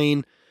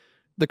explain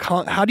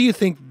how do you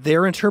think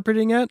they're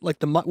interpreting it?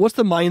 Like what's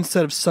the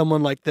mindset of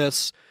someone like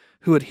this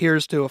who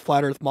adheres to a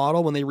flat earth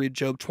model when they read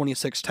Job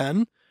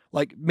 26:10?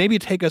 Like maybe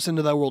take us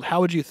into that world.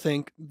 How would you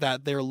think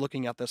that they're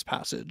looking at this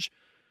passage?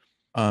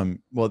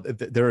 Well,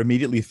 they're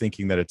immediately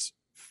thinking that it's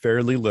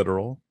fairly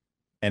literal,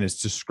 and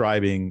it's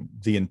describing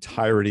the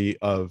entirety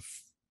of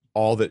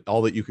all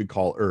that you could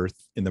call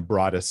Earth in the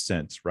broadest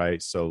sense,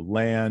 right? So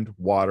land,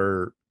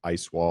 water,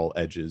 ice wall,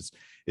 edges.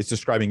 It's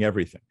describing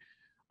everything.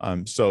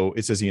 So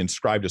it says he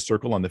inscribed a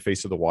circle on the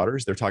face of the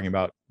waters. They're talking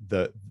about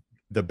the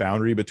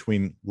boundary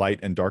between light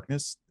and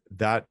darkness.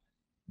 That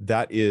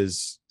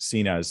is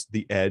seen as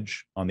the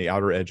edge, on the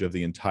outer edge of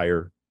the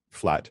entire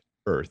flat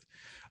earth.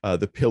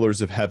 The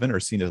pillars of heaven are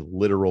seen as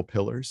literal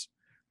pillars,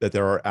 that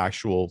there are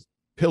actual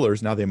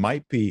pillars. Now, they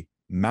might be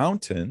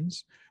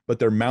mountains, but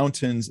they're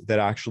mountains that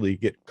actually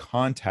get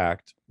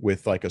contact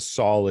with like a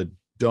solid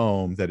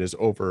dome that is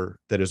over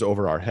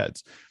our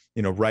heads,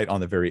 right on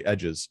the very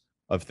edges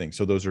of things.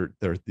 So there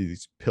are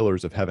these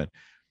pillars of heaven.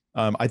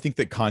 I think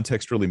that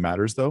context really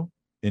matters, though.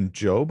 In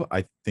Job,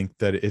 I think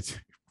that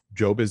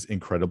Job is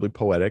incredibly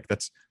poetic.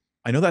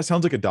 I know that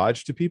sounds like a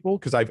dodge to people,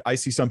 because I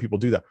see some people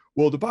do that.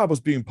 Well, the Bible's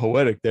being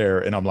poetic there.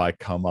 And I'm like,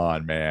 come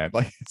on, man.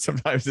 Like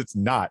sometimes it's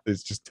not,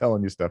 it's just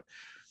telling you stuff.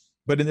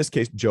 But in this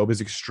case, Job is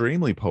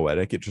extremely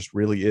poetic. It just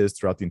really is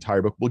throughout the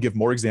entire book. We'll give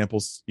more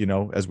examples,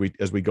 as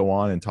we go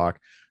on and talk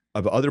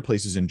of other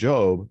places in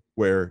Job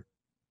where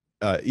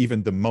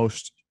even the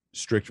most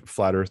strict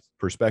flat earth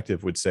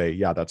perspective would say,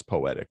 yeah, that's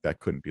poetic. That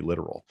couldn't be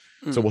literal.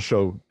 So we'll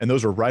show, and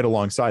those are right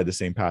alongside the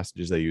same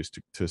passages they used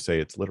to say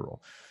it's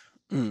literal.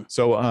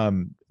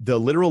 So the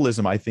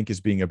literalism, I think,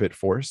 is being a bit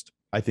forced.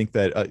 I think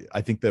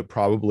that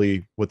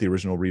probably what the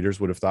original readers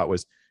would have thought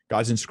was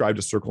God's inscribed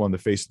a circle on the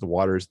face of the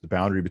waters, the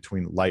boundary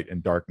between light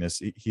and darkness.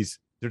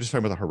 They're just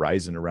talking about the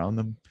horizon around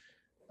them.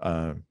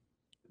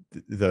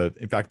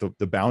 In fact,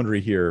 the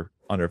boundary here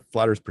on a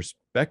flat earth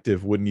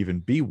perspective wouldn't even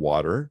be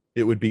water.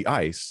 It would be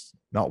ice,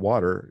 not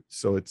water.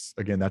 So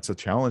that's a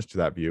challenge to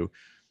that view.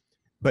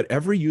 But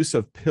every use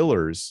of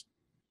pillars,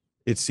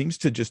 it seems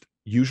to just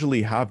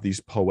usually have these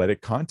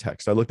poetic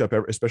contexts. I looked up,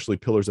 especially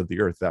pillars of the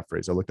earth, that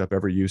phrase. I looked up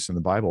every use in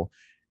the Bible,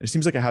 and it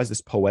seems like it has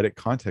this poetic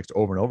context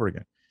over and over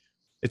again.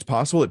 It's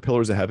possible that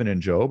pillars of heaven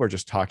and Job are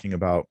just talking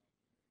about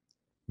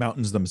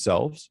mountains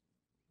themselves.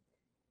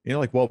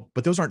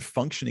 But those aren't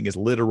functioning as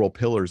literal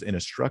pillars in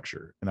a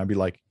structure. And I'd be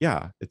like,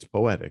 yeah, it's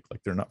poetic.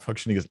 Like they're not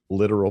functioning as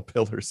literal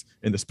pillars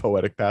in this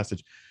poetic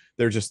passage.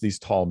 They're just these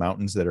tall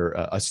mountains that are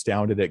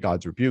astounded at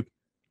God's rebuke.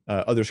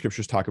 Other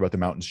scriptures talk about the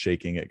mountains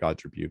shaking at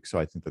God's rebuke. So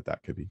I think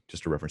that could be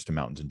just a reference to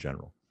mountains in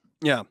general.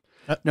 Yeah.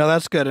 No,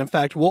 that's good. In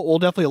fact, we'll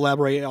definitely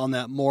elaborate on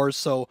that more.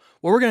 So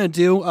what we're going to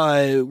do,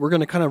 we're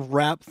going to kind of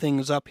wrap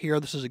things up here.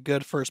 This is a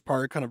good first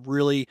part, kind of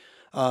really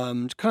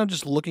kind of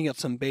just looking at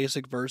some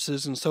basic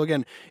verses. And so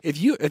again,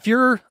 if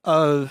you're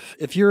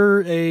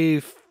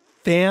a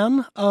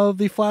fan of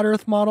the flat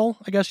earth model,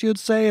 I guess you would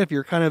say,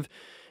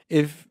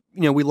 if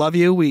we love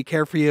you, we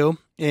care for you,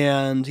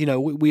 and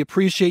we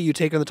appreciate you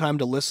taking the time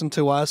to listen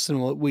to us,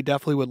 and we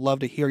definitely would love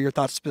to hear your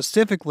thoughts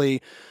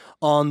specifically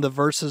on the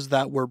verses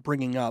that we're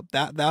bringing up.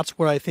 That's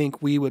what I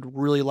think we would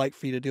really like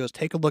for you to do, is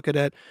take a look at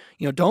it.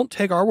 Don't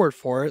take our word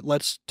for it.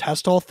 Let's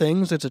test all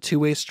things. It's a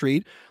two-way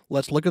street.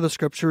 Let's look at the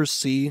scriptures,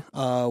 see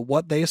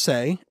what they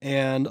say,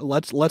 and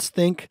let's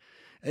think.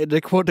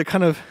 To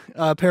kind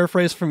of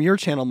paraphrase from your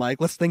channel, Mike,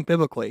 let's think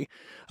biblically,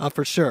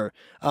 for sure.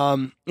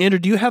 Andrew,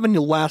 do you have any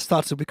last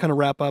thoughts as we kind of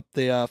wrap up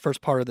the first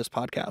part of this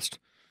podcast?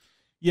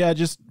 Yeah,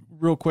 just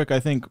real quick, I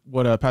think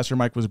what Pastor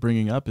Mike was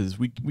bringing up is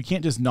we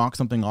can't just knock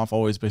something off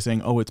always by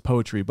saying, oh, it's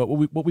poetry. But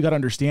what we got to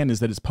understand is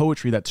that it's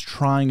poetry that's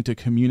trying to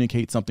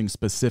communicate something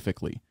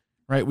specifically,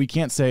 right? We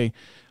can't say,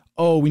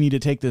 oh, we need to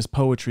take this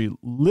poetry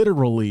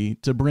literally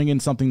to bring in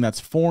something that's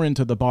foreign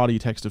to the body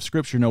text of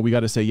Scripture. No, we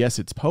got to say, yes,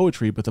 it's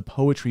poetry, but the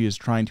poetry is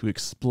trying to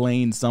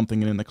explain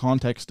something. And in the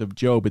context of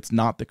Job, it's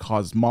not the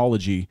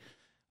cosmology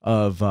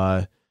of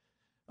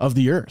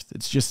the earth.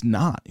 It's just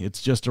not.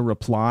 It's just a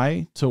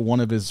reply to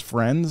one of his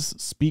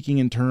friends speaking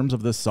in terms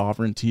of the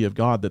sovereignty of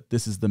God, that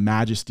this is the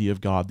majesty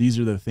of God. These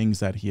are the things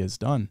that he has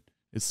done.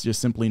 It's just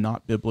simply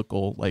not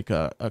biblical, like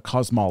a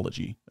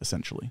cosmology,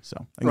 essentially. So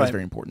I think that's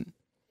very important.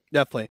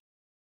 Definitely.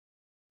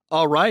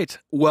 All right.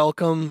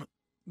 Welcome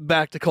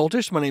back to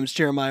Cultish. My name is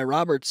Jeremiah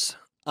Roberts.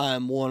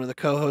 I'm one of the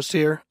co-hosts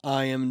here.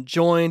 I am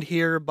joined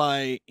here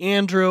by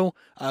Andrew.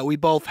 We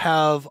both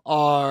have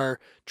our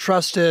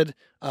trusted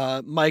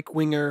Mike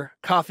Winger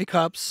coffee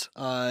cups,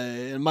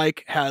 and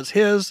Mike has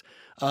his.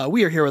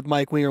 We are here with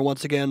Mike Winger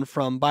once again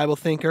from Bible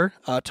Thinker,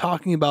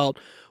 talking about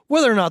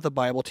whether or not the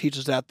Bible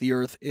teaches that the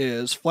earth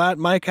is flat.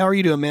 Mike, how are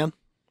you doing, man?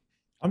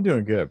 I'm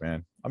doing good,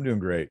 man. I'm doing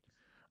great.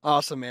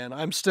 Awesome, man.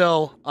 I'm just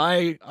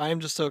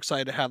so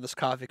excited to have this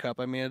coffee cup.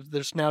 I mean,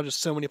 there's now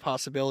just so many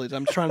possibilities.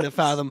 I'm trying to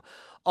fathom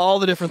all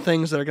the different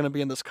things that are going to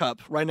be in this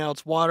cup. Right now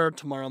it's water.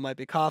 Tomorrow might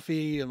be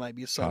coffee. It might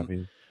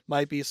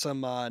be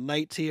some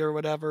night tea or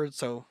whatever.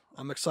 So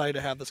I'm excited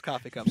to have this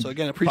coffee cup. So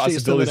again, appreciate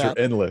possibilities are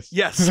endless.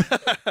 Yes.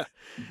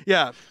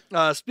 Yeah.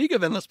 Speak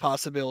of endless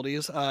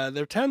possibilities,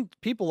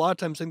 people a lot of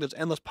times think there's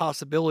endless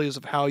possibilities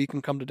of how you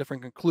can come to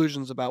different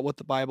conclusions about what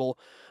the Bible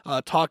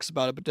talks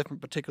about a different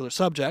particular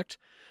subject.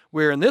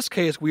 Where in this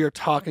case, we are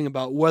talking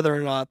about whether or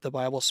not the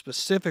Bible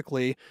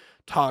specifically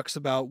talks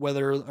about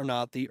whether or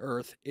not the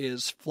earth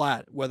is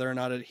flat, whether or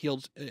not it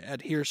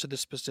adheres to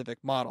this specific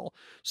model.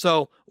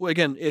 So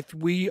again,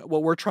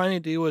 what we're trying to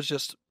do is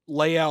just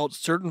lay out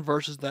certain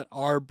verses that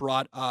are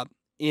brought up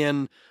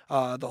in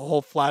the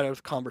whole flat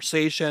earth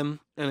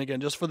conversation. And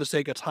again, just for the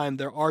sake of time,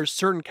 there are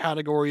certain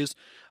categories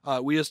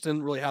we just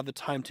didn't really have the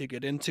time to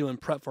get into and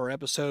prep for our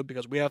episode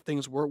because we have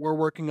things we're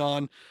working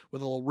on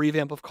with a little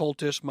revamp of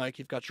Cultish. Mike,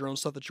 you've got your own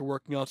stuff that you're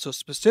working on. So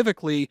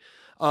specifically,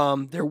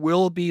 there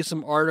will be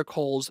some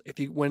articles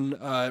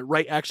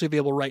actually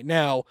available right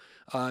now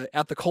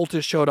at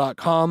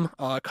thecultistshow.com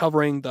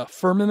covering the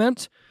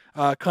firmament.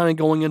 Kind of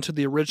going into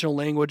the original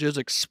languages,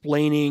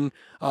 explaining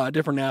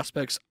different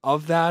aspects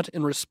of that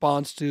in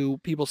response to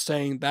people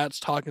saying that's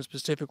talking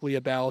specifically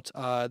about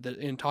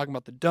talking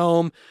about the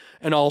dome,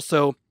 and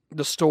also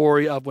the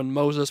story of when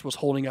Moses was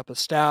holding up his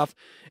staff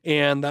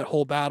and that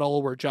whole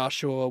battle where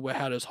Joshua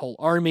had his whole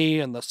army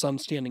and the sun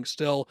standing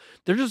still.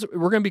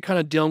 We're going to be kind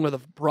of dealing with a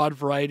broad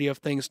variety of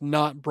things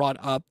not brought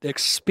up,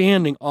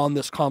 expanding on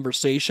this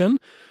conversation.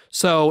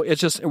 So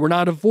we're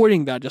not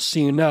avoiding that, just so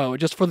you know,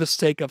 just for the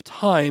sake of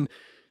time.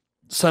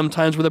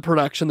 Sometimes with a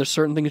production, there's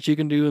certain things you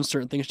can do and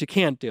certain things you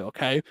can't do,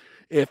 okay?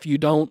 If you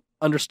don't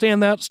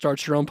understand that,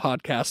 start your own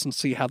podcast and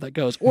see how that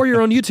goes, or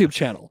your own YouTube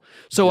channel.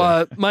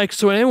 So, Mike,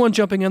 so anyone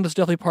jumping in, this is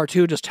definitely part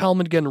 2. Just tell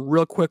them again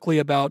real quickly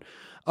about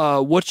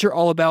what you're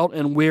all about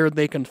and where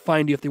they can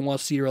find you if they want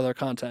to see your other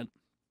content.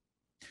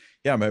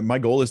 Yeah, my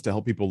goal is to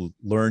help people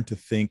learn to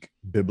think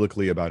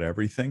biblically about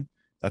everything.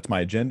 That's my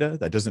agenda.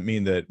 That doesn't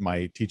mean that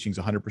my teaching's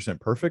 100%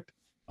 perfect.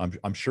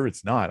 I'm sure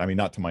it's not. I mean,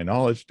 not to my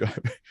knowledge.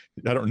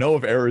 I don't know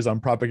of errors I'm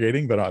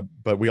propagating,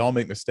 but we all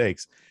make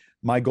mistakes.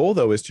 My goal,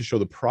 though, is to show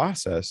the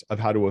process of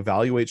how to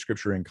evaluate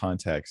scripture in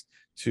context,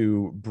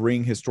 to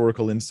bring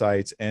historical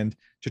insights, and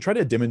to try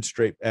to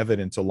demonstrate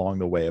evidence along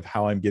the way of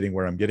how I'm getting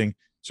where I'm getting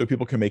so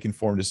people can make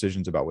informed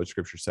decisions about what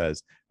scripture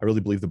says. I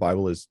really believe the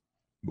Bible is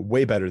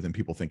way better than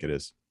people think it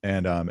is.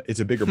 And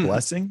it's a bigger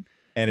blessing,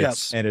 and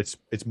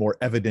it's more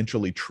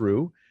evidentially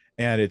true.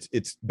 And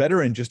it's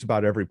better in just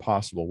about every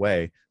possible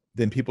way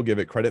than people give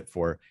it credit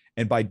for.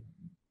 And by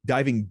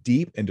diving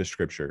deep into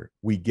scripture,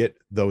 we get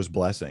those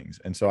blessings.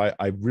 And so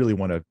I really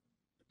want to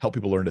help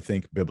people learn to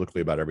think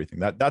biblically about everything.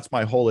 That's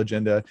my whole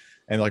agenda.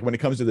 And like when it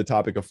comes to the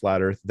topic of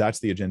flat earth, that's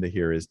the agenda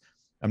here. Is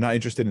I'm not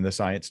interested in the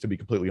science, to be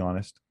completely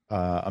honest.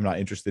 I'm not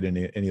interested in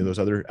any of those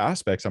other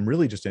aspects. I'm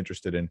really just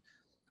interested in,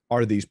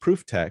 are these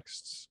proof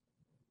texts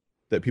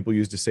that people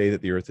use to say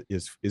that the earth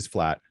is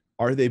flat,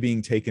 are they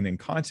being taken in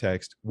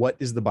context? What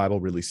is the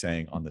Bible really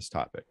saying on this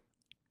topic?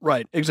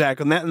 Right,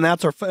 exactly, and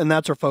that's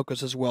our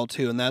focus as well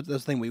too, and that's the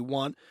thing we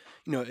want.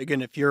 You know,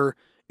 again,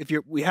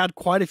 we had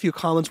quite a few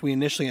comments when we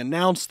initially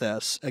announced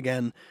this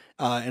again,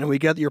 and we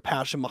get your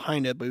passion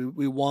behind it, but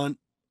we want,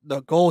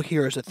 the goal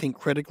here is to think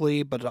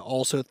critically, but to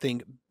also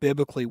think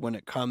biblically when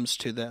it comes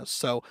to this.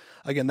 So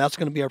again, that's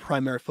going to be our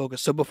primary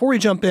focus. So before we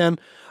jump in,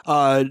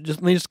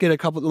 let me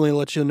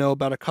let you know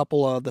about a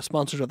couple of the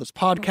sponsors of this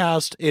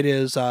podcast. It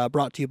is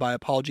brought to you by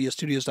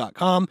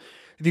apologiastudios.com.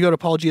 If you go to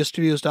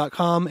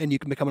apologiastudios.com and you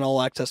can become an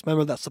all-access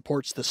member that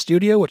supports the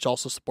studio, which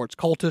also supports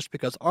Cultish,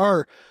 because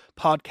our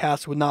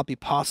podcast would not be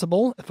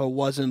possible if it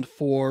wasn't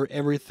for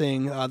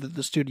everything that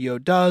the studio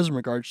does in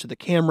regards to the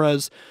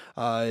cameras,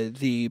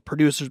 the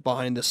producers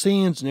behind the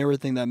scenes, and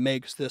everything that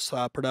makes this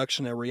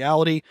production a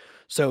reality.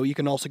 So you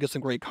can also get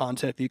some great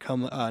content if you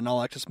become an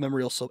all-access member,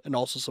 and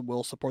also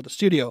will support the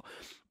studio.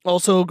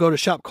 Also, go to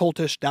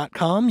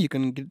shopcultish.com. You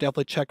can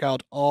definitely check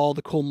out all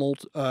the cool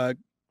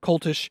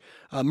Cultish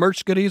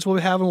merch goodies we'll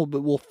be having.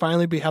 We'll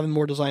finally be having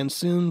more designs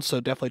soon, so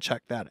definitely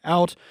check that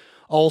out.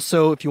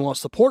 Also, if you want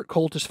to support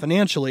Cultish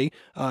financially,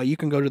 you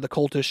can go to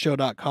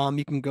thecultistshow.com.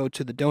 You can go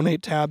to the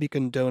donate tab. You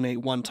can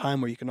donate one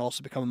time, or you can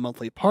also become a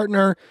monthly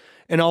partner.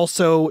 And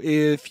also,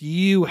 if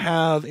you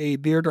have a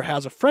beard or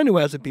has a friend who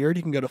has a beard,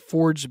 you can go to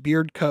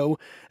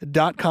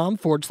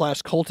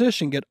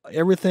forgebeardco.com/cultish and get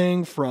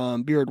everything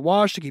from beard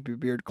wash to keep your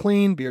beard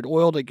clean, beard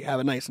oil to have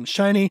it nice and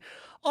shiny,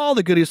 all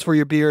the goodies for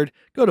your beard.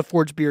 Go to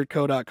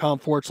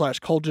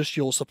forgebeardco.com/cultish.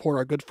 You'll support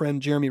our good friend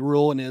Jeremy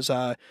Rule and his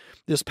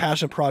this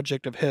passion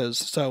project of his.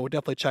 So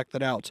definitely check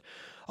that out.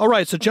 All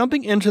right, so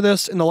jumping into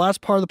this in the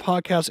last part of the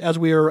podcast, as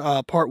we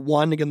are part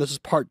 1, again, this is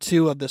part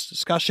 2 of this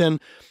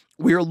discussion.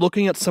 we are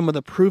looking at some of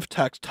the proof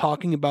text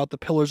talking about the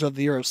pillars of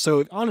the earth.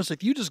 So honestly,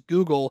 if you just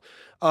Google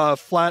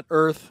flat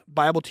earth,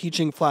 Bible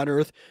teaching flat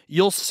earth,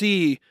 you'll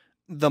see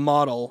the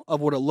model of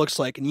what it looks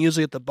like. And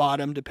usually at the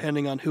bottom,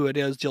 depending on who it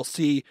is, you'll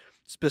see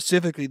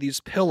specifically these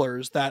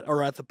pillars that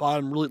are at the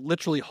bottom, really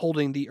literally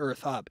holding the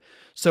earth up.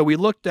 So we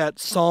looked at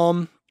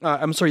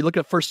look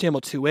at 1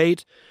 Samuel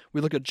 2:8.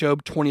 We look at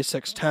Job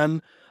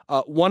 26:10.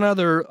 One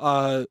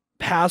other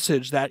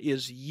passage that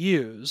is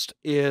used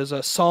is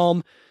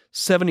Psalm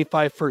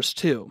 75 verse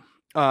 2.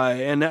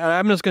 And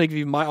I'm just going to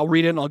give you I'll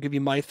read it and I'll give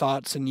you my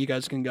thoughts, and you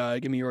guys can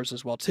give me yours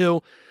as well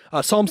too.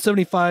 Psalm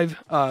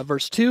 75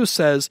 verse 2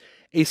 says,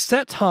 "A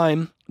set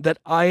time that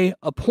I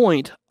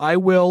appoint, I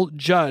will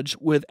judge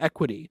with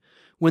equity.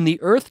 When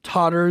the earth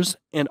totters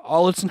and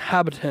all its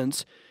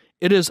inhabitants,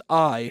 it is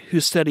I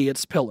who steady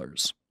its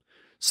pillars."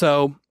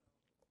 So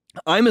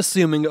I'm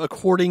assuming,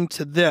 according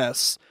to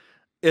this,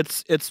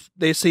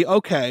 they say,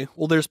 okay,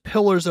 well, there's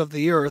pillars of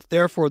the earth,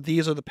 therefore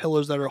these are the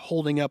pillars that are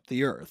holding up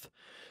the earth.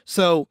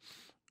 So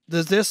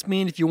does this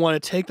mean if you want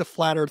to take the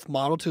flat earth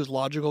model to its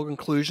logical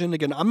conclusion?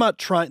 Again, I'm not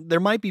trying, there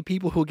might be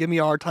people who give me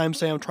a hard time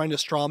saying I'm trying to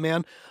straw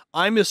man.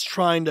 I'm just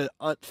trying to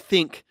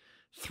think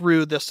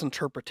through this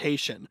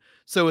interpretation.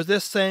 So is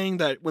this saying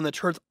that when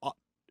the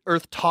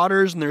earth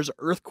totters and there's an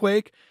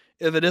earthquake,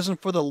 if it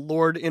isn't for the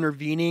Lord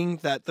intervening,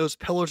 that those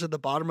pillars at the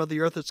bottom of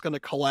the earth, it's going to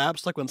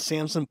collapse, like when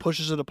Samson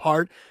pushes it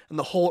apart and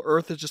the whole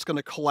earth is just going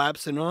to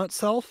collapse in on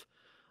itself?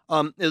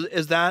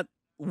 Is that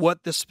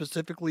what this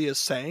specifically is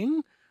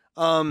saying?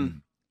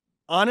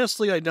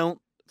 Honestly, I don't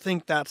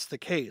think that's the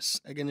case.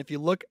 Again, if you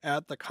look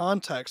at the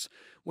context,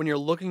 when you're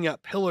looking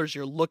at pillars,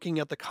 you're looking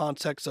at the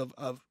context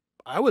of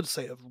I would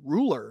say, of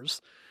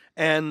rulers.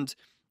 And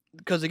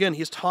because again,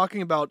 he's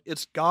talking about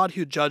it's God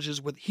who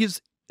judges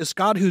it's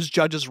God who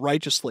judges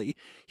righteously.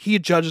 He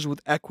judges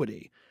with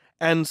equity.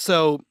 And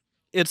so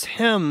it's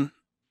him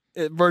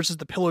versus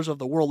the pillars of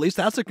the world. At least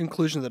that's the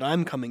conclusion that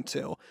I'm coming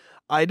to.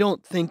 I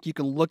don't think you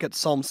can look at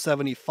Psalm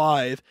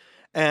 75.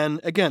 And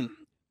again,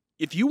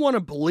 if you want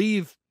to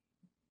believe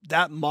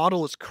that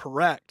model is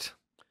correct,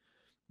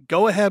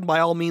 go ahead by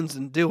all means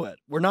and do it.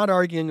 We're not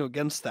arguing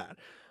against that.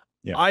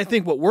 Yeah. I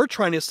think what we're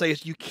trying to say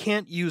is you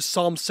can't use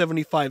Psalm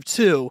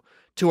 75:2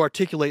 to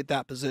articulate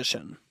that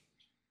position.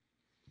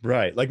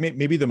 Right. Like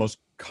maybe the most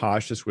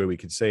cautious way we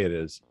could say it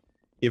is,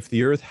 if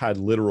the earth had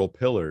literal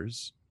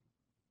pillars,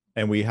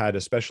 and we had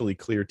especially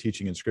clear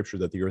teaching in scripture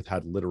that the earth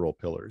had literal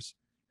pillars,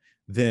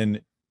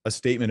 then a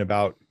statement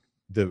about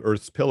the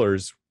earth's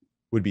pillars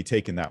would be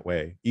taken that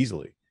way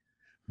easily.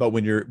 But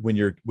when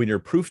your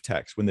proof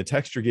text, when the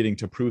text you're getting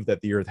to prove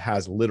that the earth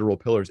has literal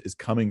pillars is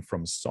coming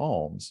from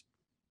Psalms,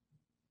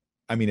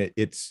 I mean,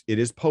 it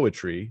is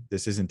poetry.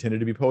 This is intended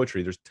to be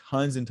poetry. There's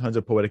tons and tons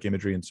of poetic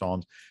imagery in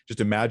Psalms.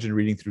 Just imagine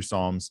reading through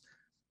Psalms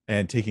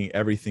and taking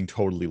everything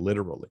totally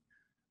literally.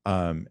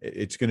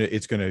 It's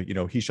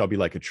gonna, he shall be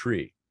like a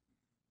tree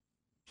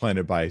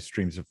planted by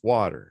streams of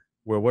water.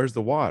 Where's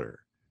the water?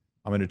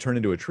 I'm going to turn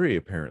into a tree,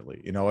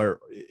 apparently, or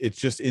it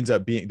just ends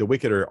up being the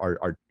wicked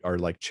are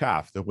like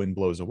chaff. The wind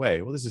blows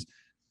away. Well,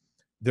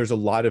 there's a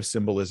lot of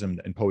symbolism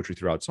and poetry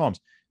throughout Psalms.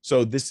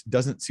 So this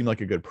doesn't seem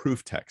like a good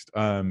proof text.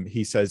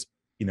 He says,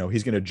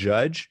 he's going to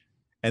judge,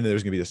 and then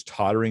there's going to be this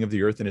tottering of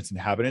the earth and its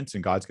inhabitants,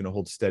 and God's going to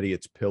hold steady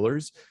its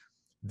pillars.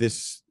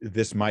 This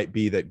might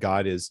be that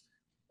God is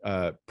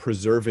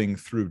preserving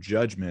through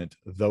judgment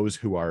those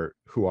who are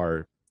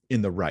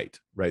in the right,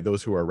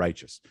 those who are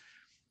righteous.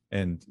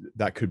 And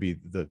that could be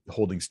the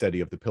holding steady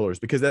of the pillars,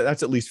 because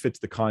that's at least fits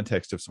the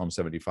context of Psalm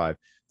 75.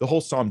 The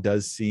whole Psalm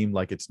does seem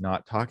like it's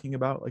not talking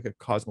about like a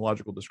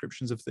cosmological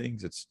descriptions of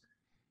things.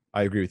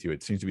 I agree with you.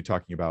 It seems to be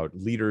talking about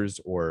leaders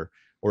or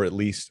at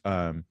least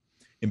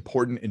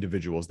important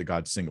individuals that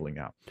God's singling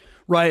out.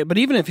 Right. But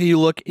even if you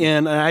look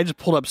in, and I just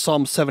pulled up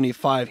Psalm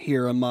 75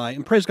 here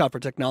and praise God for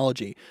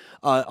technology,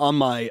 on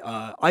my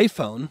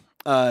iPhone.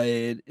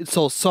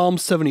 So Psalm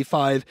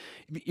 75,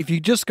 if you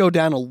just go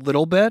down a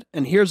little bit,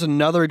 and here's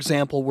another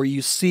example where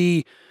you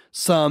see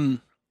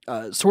some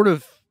sort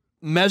of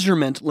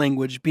measurement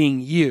language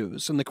being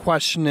used. And the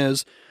question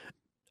is,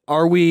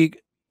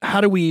 how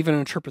do we even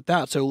interpret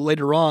that? So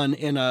later on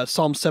in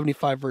Psalm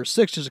 75 verse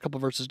 6, just a couple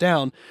verses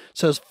down,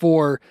 says,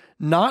 for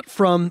not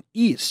from the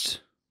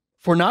east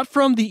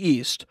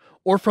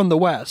or from the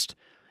west,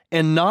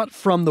 and not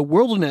from the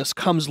wilderness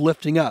comes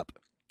lifting up,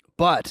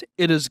 but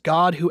it is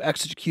God who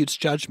executes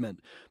judgment,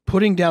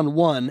 putting down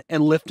one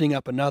and lifting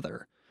up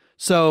another.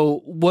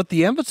 So what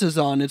the emphasis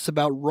on, it's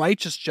about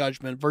righteous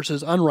judgment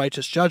versus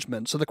unrighteous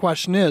judgment. So the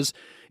question is,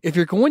 if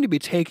you're going to be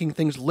taking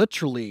things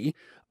literally,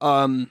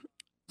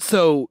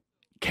 so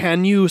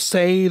can you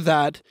say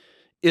that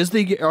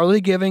are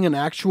they giving an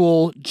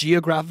actual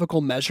geographical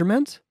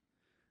measurement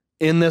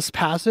in this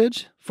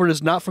passage? For it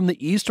is not from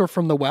the east or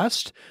from the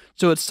west.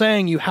 So it's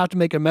saying you have to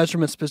make a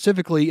measurement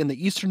specifically in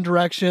the eastern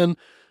direction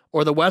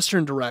or the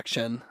western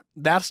direction.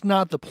 That's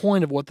not the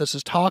point of what this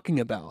is talking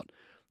about.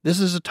 This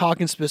is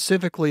talking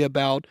specifically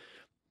about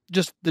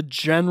just the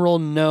general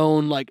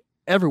known, like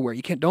everywhere.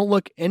 Don't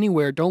look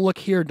anywhere, don't look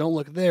here, don't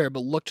look there,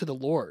 but look to the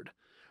Lord.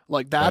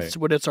 Like that's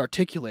what it's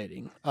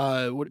articulating.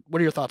 What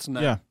are your thoughts on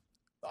that? Yeah.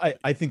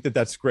 I think that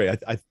that's great.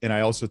 And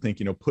I also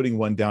think, putting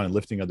one down and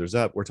lifting others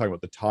up, we're talking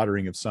about the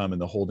tottering of some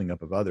and the holding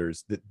up of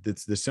others.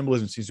 The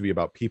symbolism seems to be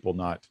about people,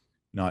 not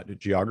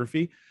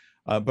geography.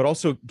 But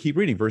also keep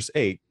reading verse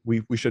 8.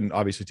 We shouldn't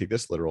obviously take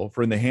this literal.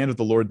 For in the hand of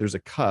the Lord, there's a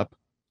cup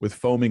with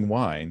foaming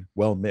wine,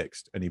 well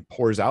mixed, and he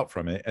pours out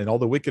from it, and all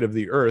the wicked of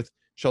the earth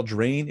shall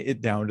drain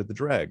it down to the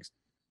dregs.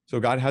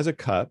 So God has a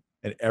cup,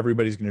 and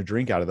everybody's going to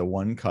drink out of the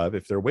one cup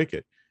if they're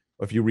wicked.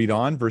 If you read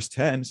on, verse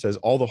 10 says,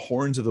 all the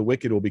horns of the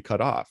wicked will be cut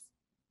off.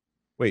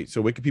 Wait,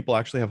 so wicked people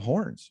actually have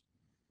horns?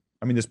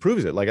 I mean, this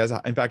proves it.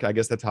 In fact, I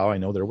guess that's how I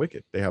know they're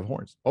wicked. They have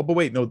horns. Oh, but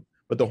wait, no,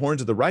 but the horns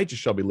of the righteous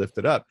shall be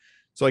lifted up.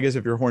 So I guess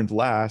if your horns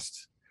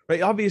last,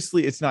 right?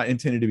 Obviously, it's not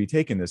intended to be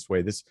taken this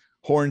way. This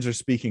horns are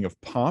speaking of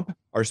pomp,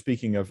 are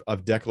speaking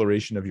of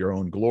declaration of your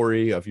own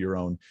glory, of your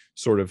own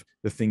sort of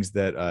the things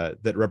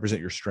that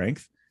represent your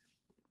strength,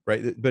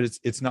 right? But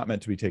it's not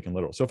meant to be taken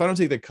literal. So if I don't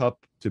take the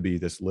cup to be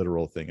this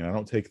literal thing, and I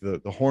don't take the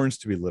horns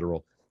to be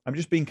literal, I'm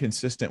just being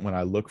consistent when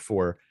I look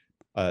for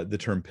the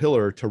term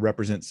pillar to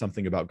represent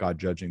something about God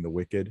judging the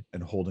wicked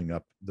and holding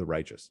up the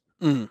righteous.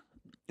 Mm.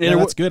 Yeah,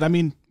 that's good. I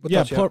mean,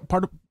 part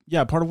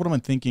of what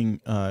I'm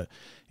thinking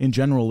in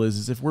general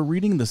is if we're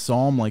reading the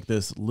Psalm like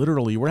this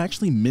literally, we're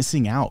actually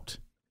missing out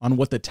on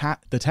what the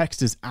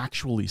text is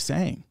actually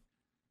saying.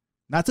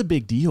 That's a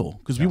big deal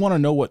because we want to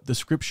know what the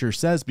scripture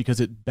says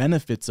because it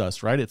benefits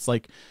us, right? It's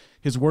like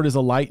his word is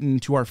a light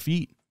unto our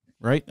feet,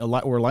 right?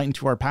 Or a light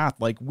unto our path.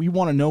 Like we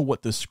want to know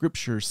what the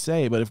scriptures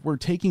say, but if we're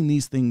taking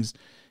these things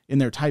in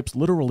their types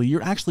literally,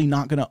 you're actually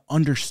not going to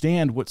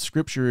understand what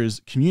scripture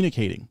is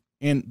communicating.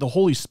 And the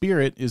Holy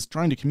Spirit is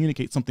trying to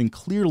communicate something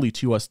clearly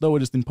to us, though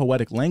it is in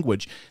poetic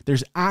language.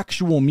 There's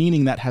actual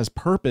meaning that has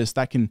purpose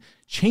that can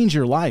change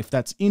your life.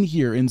 That's in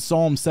here in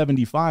Psalm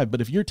 75. But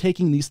if you're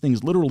taking these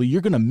things literally,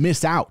 you're going to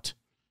miss out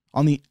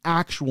on the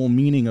actual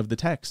meaning of the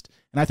text.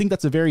 And I think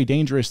that's a very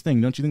dangerous thing.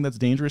 Don't you think that's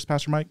dangerous,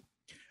 Pastor Mike?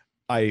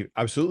 I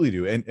absolutely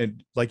do.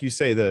 And like you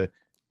say,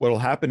 what will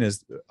happen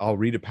is I'll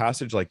read a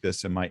passage like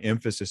this and my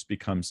emphasis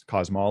becomes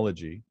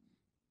cosmology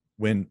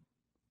when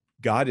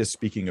God is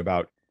speaking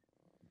about,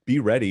 be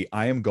ready,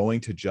 I am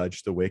going to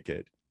judge the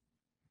wicked.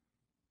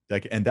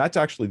 And that's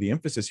actually the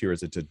emphasis here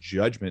is it's a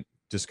judgment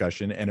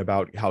discussion and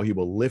about how he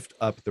will lift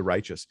up the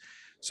righteous.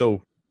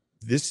 So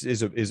this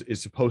is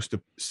supposed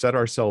to set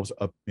ourselves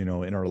up, in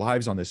our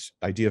lives on this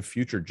idea of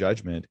future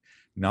judgment,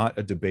 not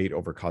a debate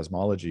over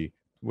cosmology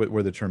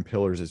where the term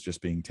pillars is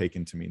just being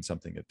taken to mean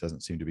something it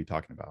doesn't seem to be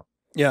talking about.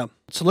 Yeah.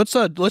 So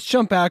let's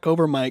jump back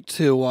over, Mike,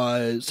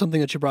 to something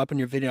that you brought up in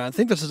your video. I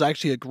think this is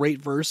actually a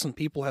great verse, and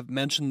people have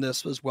mentioned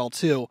this as well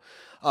too.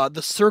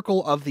 The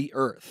circle of the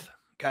earth.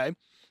 Okay.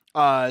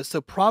 So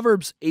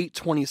Proverbs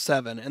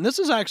 8:27, and this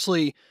is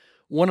actually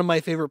one of my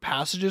favorite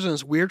passages, and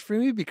it's weird for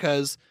me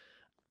because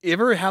you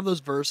ever have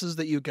those verses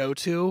that you go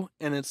to,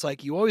 and it's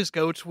like you always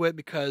go to it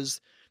because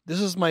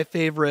this is my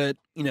favorite,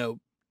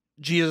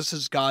 Jesus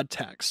is God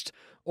text,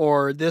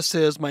 or this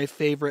is my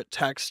favorite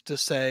text to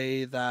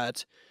say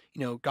that,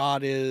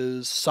 God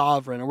is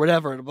sovereign or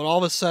whatever. But all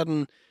of a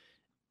sudden,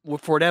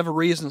 for whatever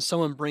reason,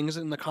 someone brings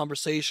it in the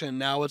conversation.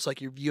 Now it's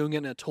like you're viewing it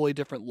in a totally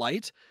different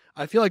light.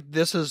 I feel like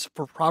this is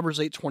for Proverbs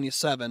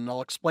 8:27, and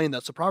I'll explain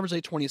that. So Proverbs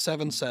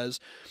 8:27 says,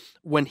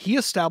 when he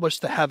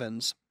established the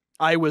heavens,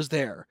 I was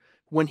there.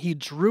 When he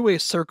drew a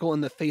circle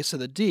in the face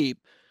of the deep,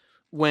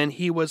 when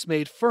he was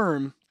made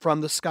firm from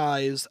the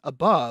skies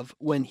above,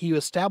 when he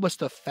established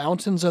the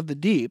fountains of the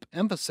deep,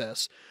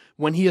 emphasis,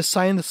 when he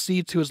assigned the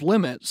sea to his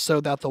limit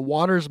so that the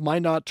waters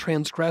might not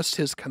transgress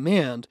his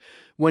command,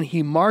 when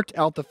he marked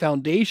out the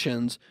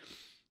foundations,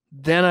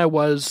 then I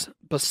was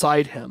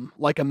beside him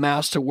like a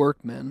master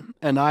workman,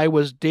 and I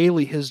was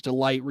daily his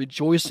delight,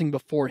 rejoicing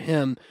before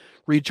him,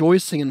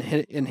 rejoicing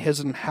in his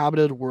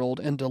inhabited world,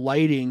 and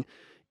delighting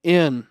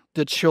in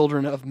the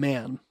children of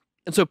man.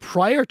 And so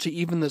prior to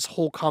even this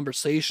whole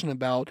conversation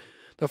about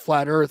the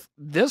flat earth,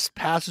 this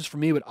passage for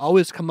me would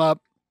always come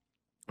up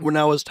when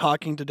I was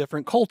talking to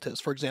different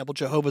cultists, for example,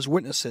 Jehovah's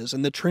Witnesses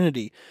and the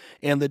Trinity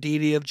and the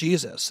deity of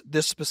Jesus.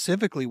 This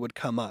specifically would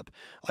come up.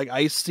 Like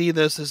I see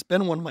this has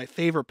been one of my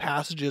favorite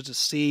passages to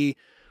see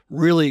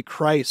really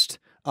Christ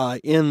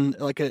in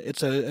like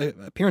it's a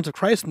appearance of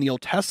Christ in the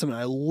Old Testament.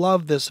 I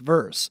love this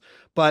verse.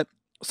 But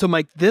so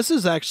Mike, this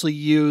is actually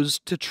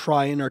used to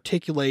try and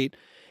articulate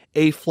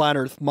a flat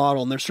earth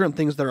model. And there's certain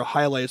things that are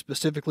highlighted,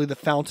 specifically the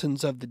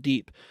fountains of the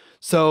deep.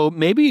 So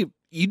maybe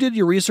you did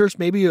your research,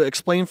 maybe you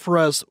explain for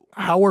us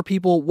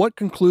what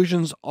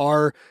conclusions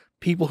are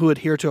people who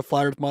adhere to a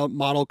flat earth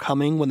model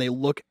coming when they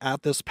look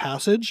at this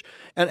passage,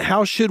 and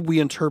how should we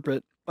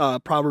interpret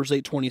Proverbs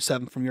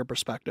 8:27 from your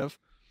perspective?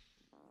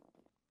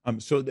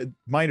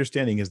 My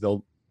understanding is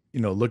they'll,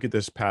 look at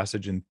this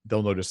passage and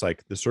they'll notice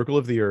like the circle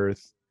of the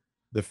earth,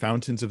 the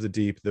fountains of the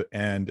deep,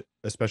 and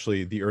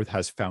especially the earth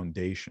has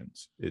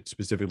foundations. It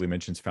specifically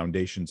mentions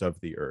foundations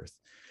of the earth.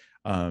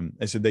 And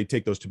so they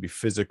take those to be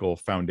physical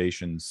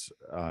foundations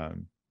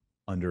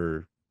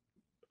under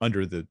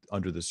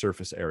the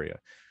surface area.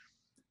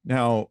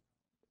 Now,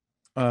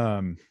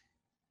 there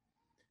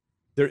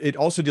there, it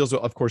also deals,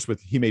 of course, with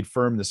he made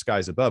firm the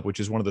skies above, which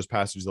is one of those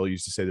passages they'll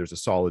use to say there's a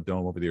solid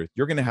dome over the earth.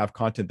 You're going to have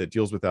content that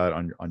deals with that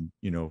on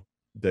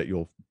that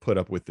you'll put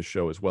up with the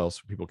show as well,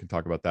 so people can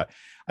talk about that.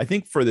 I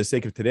think for the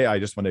sake of today, I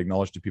just want to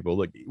acknowledge to people,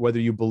 look, whether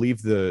you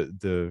believe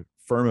the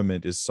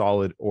firmament is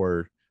solid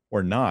or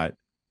not,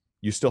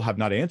 you still have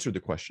not answered the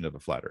question of a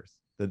flat earth.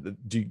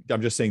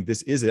 I'm just saying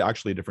this is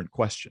actually a different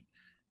question,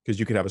 because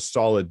you could have a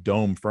solid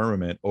dome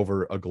firmament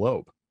over a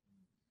globe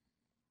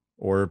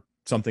or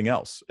something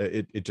else.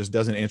 It just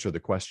doesn't answer the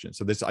question.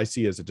 So this I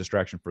see as a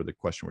distraction for the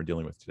question we're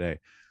dealing with today.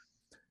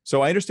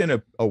 So I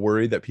understand a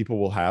worry that people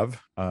will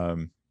have,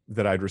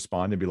 that I'd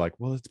respond and be like,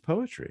 well, it's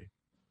poetry.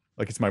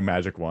 Like it's my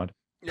magic wand.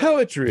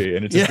 Poetry.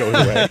 And it just goes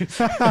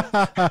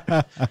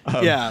away.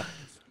 Yeah.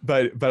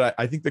 But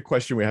I think the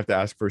question we have to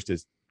ask first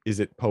is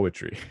it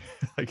poetry?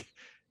 Like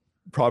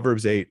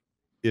Proverbs 8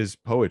 is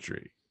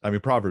poetry. I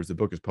mean, Proverbs, the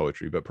book is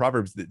poetry, but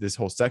Proverbs, this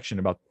whole section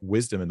about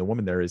wisdom and the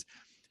woman there is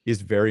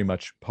very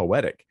much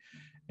poetic.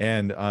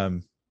 And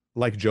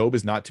like Job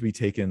is not to be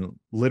taken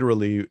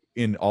literally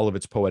in all of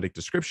its poetic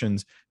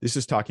descriptions. This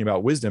is talking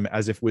about wisdom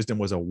as if wisdom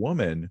was a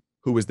woman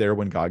who was there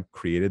when God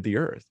created the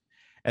earth.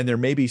 And there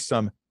may be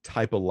some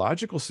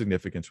typological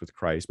significance with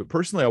Christ, but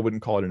personally, I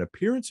wouldn't call it an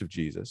appearance of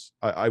Jesus.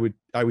 I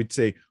would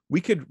say we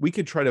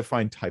could try to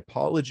find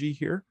typology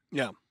here.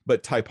 Yeah.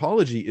 But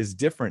typology is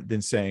different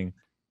than saying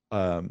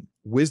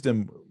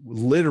wisdom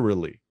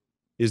literally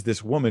is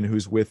this woman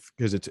who's with,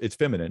 because it's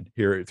feminine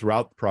here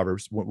throughout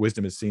Proverbs.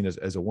 Wisdom is seen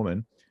as a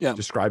woman. Yeah.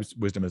 Describes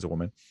wisdom as a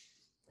woman.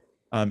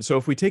 So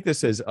if we take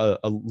this as a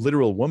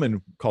literal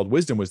woman called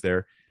wisdom was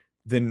there,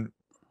 then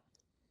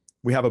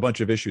we have a bunch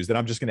of issues that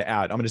I'm just going to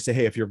add. I'm going to say,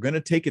 hey, if you're going to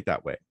take it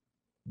that way,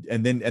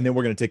 and then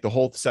we're going to take the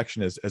whole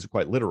section as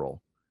quite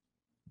literal,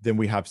 then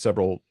we have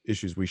several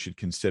issues we should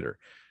consider.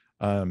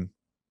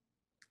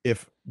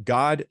 If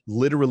God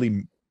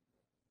literally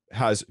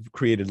has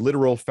created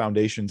literal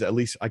foundations, at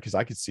least because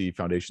I could see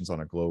foundations on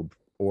a globe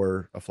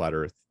or a flat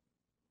earth.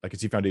 I could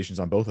see foundations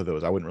on both of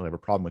those. I wouldn't really have a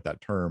problem with that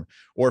term.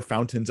 Or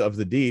fountains of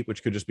the deep,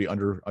 which could just be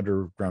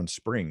underground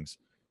springs.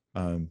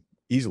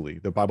 Easily.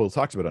 The Bible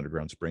talks about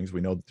underground springs.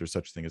 We know that there's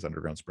such a thing as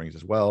underground springs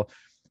as well.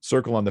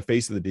 Circle on the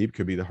face of the deep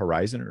could be the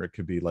horizon, or it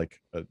could be like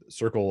a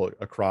circle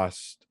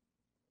across,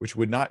 which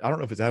would not, I don't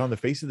know if it's that on the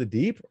face of the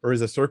deep, or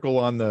is a circle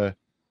on the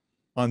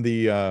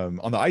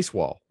ice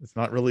wall. It's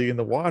not really in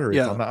the water,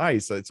 it's on the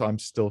ice. So I'm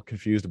still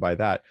confused by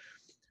that.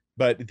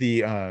 But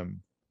the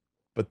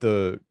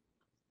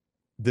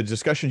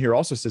discussion here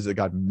also says that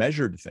God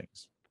measured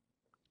things.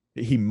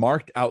 He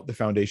marked out the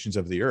foundations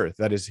of the earth.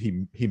 That is,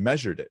 he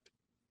measured it.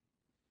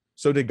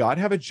 So did God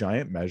have a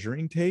giant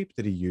measuring tape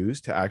that he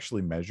used to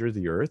actually measure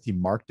the earth? He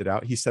marked it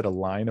out. He set a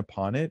line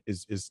upon it,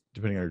 is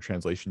depending on your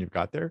translation you've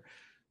got there.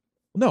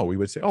 No, we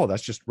would say, oh,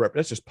 that's just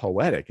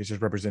poetic. It's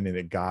just representing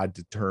that God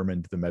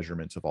determined the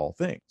measurements of all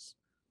things.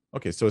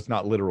 Okay, so it's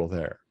not literal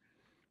there,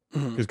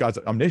 because God's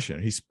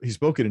omniscient. He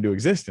spoke it into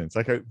existence.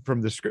 Like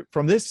from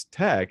this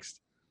text,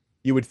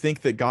 you would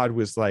think that God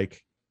was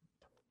like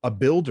a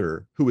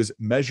builder who was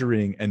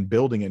measuring and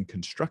building and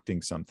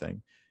constructing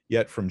something.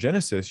 Yet from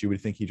Genesis, you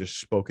would think he just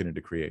spoke it into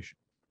creation.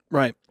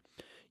 Right.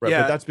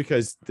 Yeah. But that's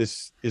because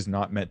this is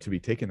not meant to be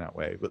taken that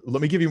way. But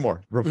let me give you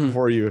more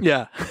before you,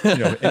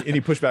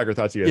 any pushback or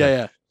thoughts you have.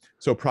 Yeah.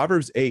 So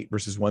Proverbs 8,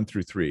 verses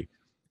 1-3.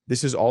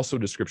 This is also a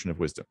description of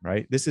wisdom,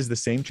 right? This is the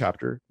same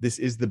chapter. This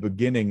is the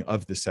beginning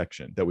of the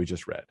section that we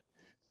just read.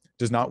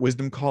 Does not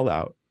wisdom call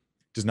out?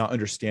 Does not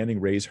understanding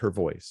raise her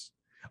voice?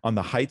 On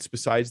the heights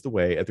besides the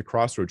way, at the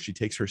crossroads, she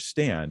takes her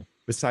stand.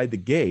 Beside the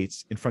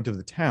gates, in front of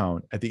the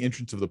town, at the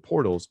entrance of the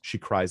portals, she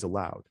cries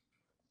aloud.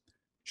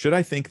 Should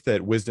I think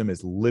that wisdom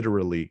is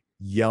literally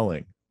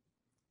yelling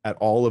at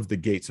all of the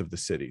gates of the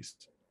cities?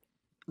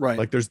 Right.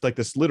 Like there's like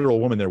this literal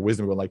woman there,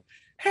 wisdom, going like,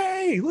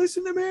 hey,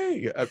 listen to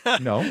me.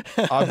 No,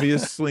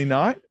 obviously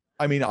not.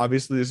 I mean,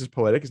 obviously this is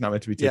poetic. It's not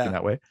meant to be taken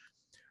that way.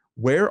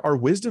 Where are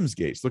wisdom's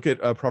gates? Look at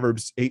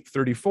Proverbs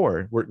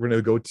 8:34. We're going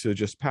to go to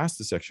just past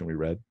the section we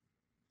read.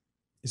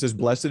 It says,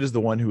 blessed is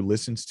the one who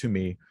listens to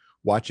me,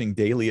 watching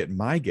daily at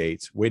my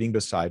gates, waiting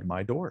beside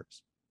my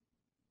doors.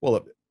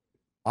 Well,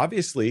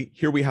 obviously,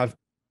 here we have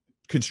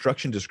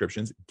construction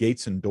descriptions,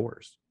 gates and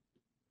doors.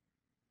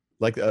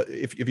 Like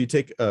if you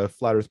take a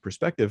flat earth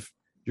perspective,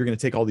 you're going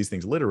to take all these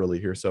things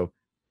literally here. So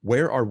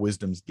where are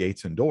wisdom's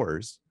gates and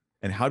doors?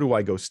 And how do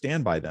I go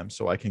stand by them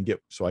so I can be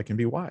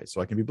wise,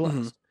 so I can be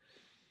blessed?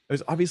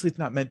 Because obviously it's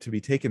not meant to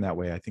be taken that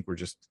way. I think we're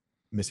just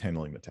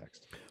mishandling the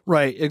text.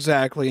 Right,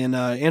 exactly. And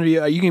Andrew, you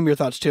can give me your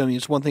thoughts too. I mean,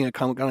 it's one thing that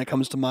kind of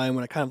comes to mind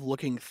when I'm kind of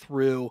looking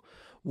through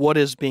what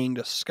is being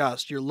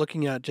discussed. You're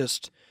looking at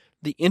just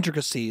the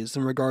intricacies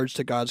in regards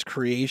to God's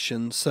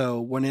creation. So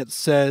when it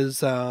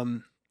says,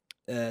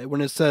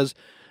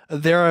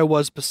 there I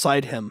was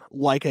beside him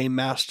like a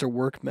master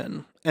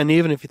workman. And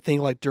even if you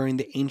think like during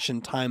the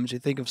ancient times, you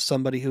think of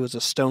somebody who was a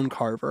stone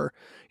carver.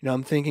 You know,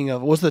 I'm thinking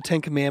of, what was the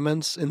Ten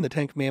Commandments? In the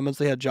Ten Commandments,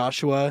 they had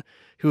Joshua,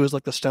 who was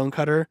like the stone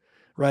cutter.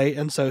 Right.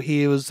 And so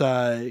he was,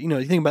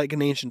 you think about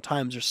in ancient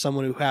times, there's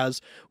someone who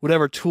has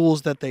whatever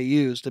tools that they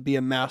use to be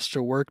a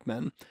master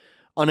workman.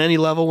 On any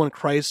level, when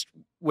Christ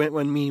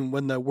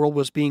when the world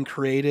was being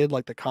created,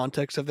 like the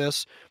context of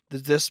this,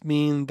 does this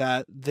mean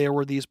that there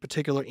were these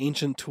particular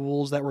ancient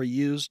tools that were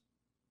used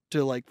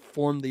to like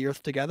form the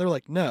earth together?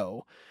 Like,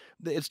 no,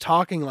 it's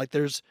talking like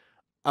there's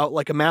out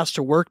like a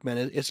master workman.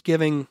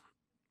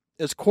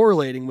 It's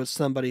correlating with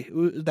somebody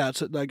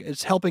that's like,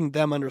 it's helping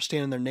them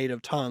understand in their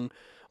native tongue,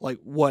 like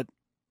what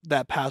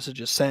that passage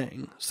is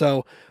saying.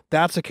 So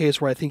that's a case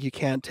where I think you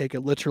can't take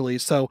it literally.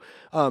 So,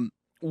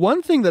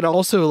 one thing that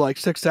also like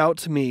sticks out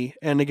to me,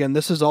 and again,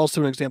 this is also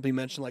an example you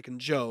mentioned, like in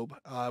Job,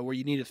 where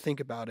you need to think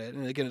about it.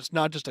 And again, it's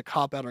not just a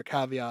cop out or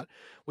caveat.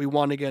 We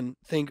want to again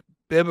think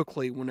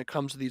biblically when it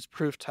comes to these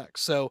proof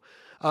texts. So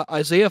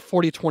Isaiah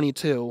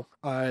 40:22,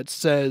 it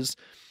says,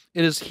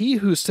 "It is he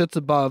who sits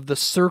above the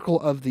circle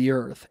of the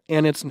earth,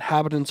 and its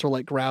inhabitants are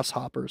like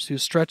grasshoppers, who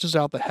stretches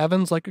out the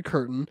heavens like a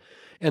curtain,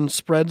 and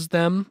spreads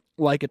them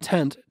like a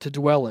tent to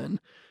dwell in,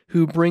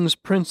 who brings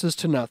princes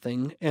to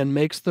nothing, and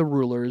makes the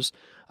rulers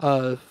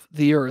of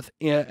the earth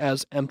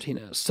as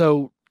emptiness."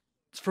 So,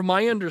 from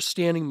my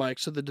understanding, Mike,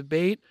 so the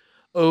debate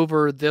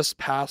over this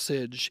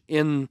passage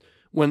in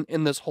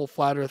this whole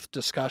flat earth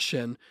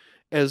discussion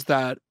is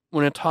that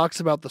when it talks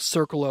about the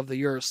circle of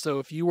the earth, so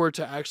if you were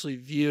to actually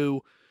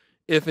view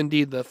if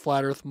indeed the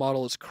flat earth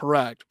model is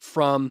correct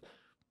from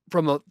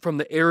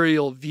the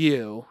aerial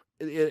view,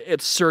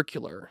 it's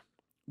circular.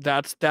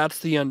 That's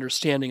the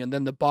understanding. And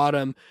then the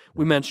bottom,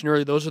 we mentioned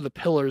earlier, those are the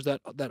pillars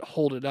that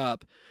hold it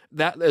up.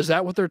 Is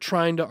that what they're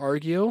trying to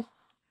argue?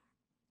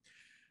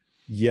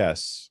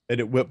 Yes,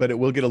 and but it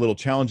will get a little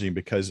challenging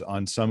because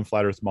on some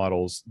flat earth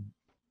models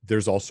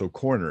there's also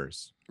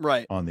corners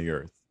Right. on the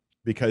earth,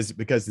 because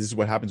this is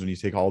what happens when you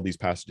take all these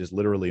passages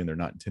literally and they're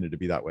not intended to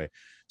be that way.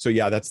 So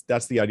yeah,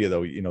 that's the idea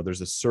though.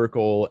 There's a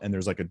circle and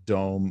there's like a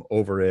dome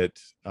over it.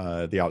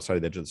 The outside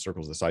of the edge of the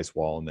circle is this ice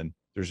wall, and then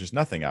there's just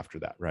nothing after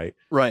that, right?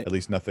 Right. At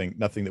least nothing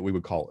that we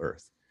would call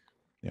earth.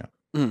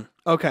 Yeah.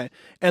 Okay.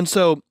 And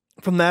so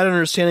from that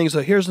understanding,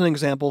 so here's an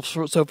example.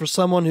 So for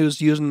someone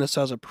who's using this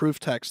as a proof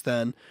text,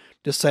 then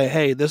to say,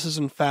 hey, this is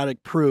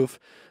emphatic proof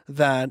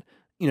that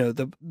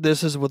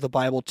this is what the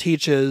Bible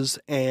teaches,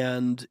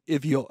 and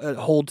if you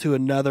hold to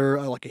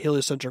another like a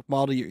heliocentric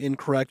model, you're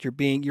incorrect. You're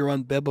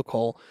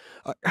unbiblical.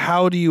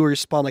 How do you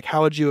respond? Like,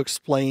 how would you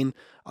explain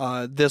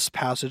this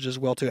passage as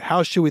well? Too.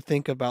 How should we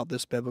think about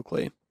this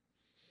biblically?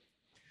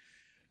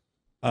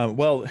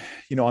 Well,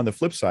 on the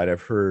flip side,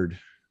 I've heard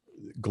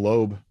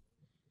globe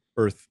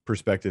earth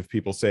perspective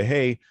people say,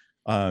 hey,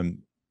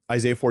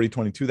 Isaiah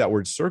 40:22, that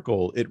word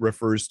circle, it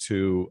refers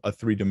to a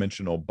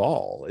three-dimensional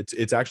ball.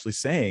 It's actually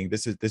saying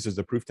this is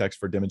a proof text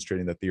for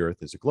demonstrating that the earth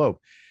is a globe.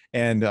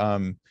 And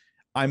I'm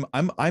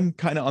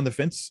kind of on the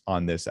fence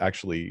on this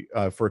actually,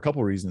 for a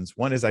couple of reasons.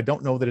 One is I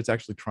don't know that it's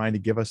actually trying to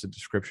give us a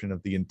description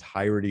of the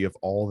entirety of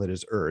all that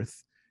is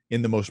earth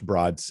in the most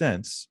broad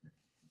sense.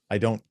 I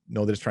don't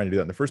know that it's trying to do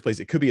that in the first place.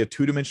 It could be a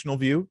two-dimensional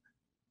view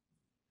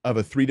of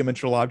a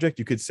three-dimensional object.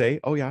 You could say,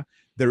 oh yeah,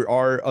 there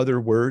are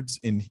other words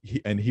in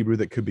Hebrew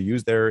that could be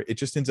used there. It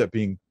just ends up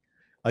being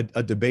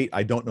a debate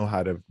I don't know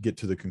how to get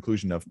to the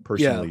conclusion of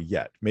personally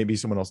yet. Maybe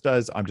someone else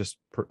does. I'm just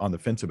on the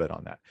fence a bit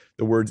on that.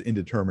 The word's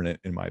indeterminate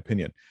in my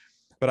opinion.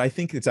 But I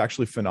think it's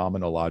actually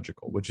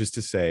phenomenological, which is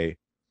to say,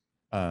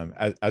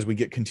 as we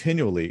get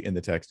continually in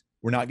the text,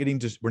 we're not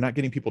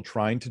getting people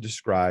trying to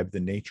describe the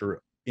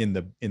nature in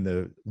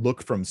the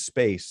look from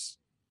space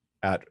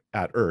at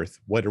Earth.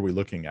 What are we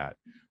looking at?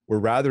 We're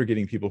rather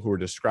getting people who are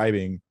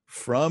describing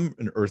from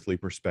an earthly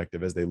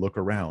perspective as they look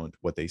around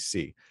what they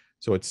see.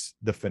 So it's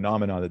the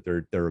phenomena that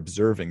they're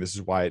observing. This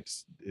is why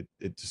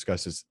it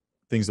discusses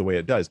things the way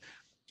it does.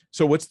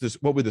 So what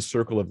would the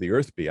circle of the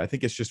earth be? I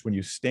think it's just when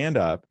you stand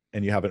up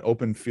and you have an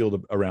open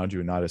field around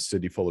you and not a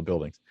city full of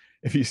buildings.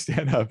 If you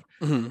stand up,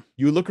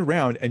 you look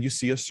around and you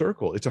see a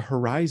circle. It's a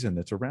horizon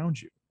that's around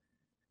you.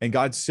 And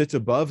God sits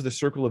above the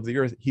circle of the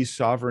earth. He's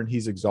sovereign.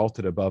 He's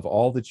exalted above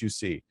all that you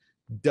see.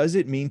 Does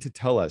it mean to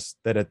tell us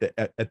that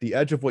at the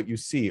edge of what you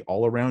see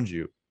all around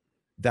you,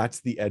 that's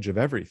the edge of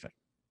everything?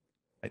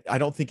 I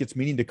don't think it's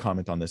meaning to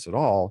comment on this at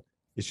all.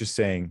 It's just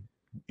saying,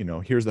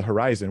 here's the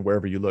horizon.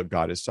 Wherever you look,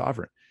 God is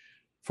sovereign.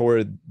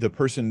 For the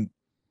person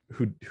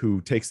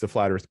who takes the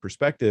flat earth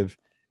perspective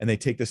and they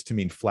take this to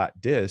mean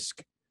flat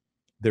disk,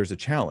 there's a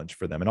challenge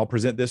for them. And I'll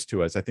present this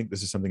to us. I think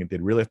this is something that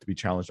they'd really have to be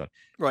challenged on.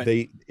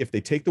 Right. If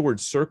they take the word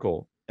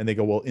circle and they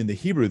go, well, in the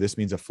Hebrew, this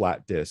means a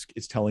flat disk.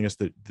 It's telling us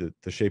the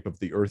shape of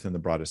the earth in the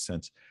broadest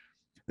sense.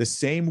 The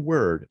same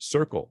word,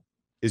 circle,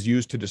 is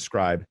used to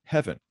describe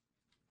heaven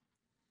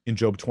in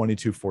Job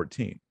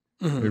 22:14.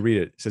 We read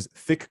it. It says,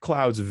 thick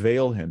clouds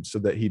veil him so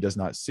that he does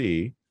not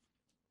see,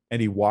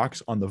 and he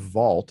walks on the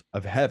vault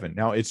of heaven.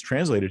 Now it's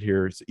translated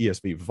here, it's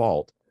ESV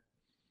vault,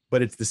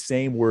 but it's the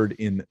same word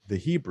in the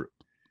Hebrew.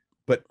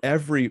 But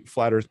every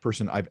flat earth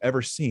person I've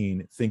ever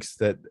seen thinks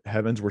that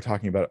heavens, we're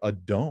talking about a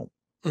dome.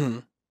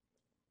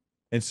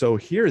 And so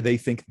here they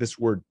think this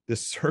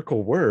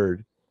circle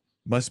word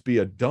must be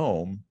a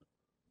dome.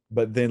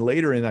 But then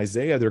later in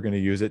Isaiah, they're going to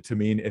use it to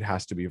mean it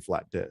has to be a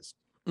flat disk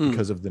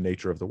because of the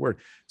nature of the word.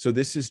 So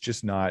this is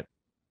just not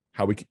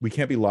how we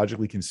can't be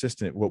logically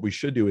consistent. What we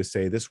should do is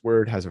say this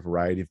word has a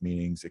variety of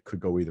meanings. It could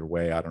go either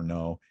way. I don't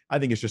know. I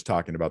think it's just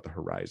talking about the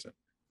horizon.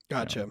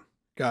 Gotcha. You know?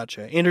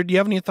 Gotcha. Andrew, do you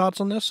have any thoughts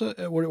on this?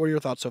 What are your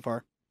thoughts so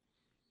far?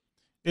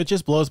 It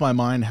just blows my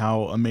mind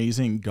how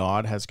amazing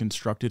God has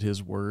constructed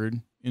his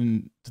word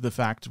into the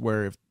fact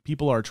where if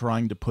people are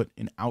trying to put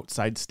an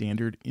outside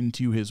standard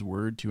into his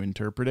word to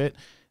interpret it,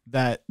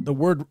 that the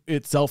word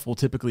itself will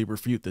typically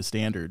refute the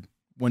standard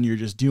when you're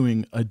just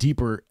doing a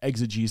deeper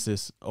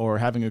exegesis or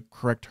having a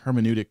correct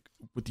hermeneutic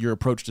with your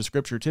approach to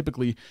scripture.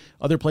 Typically,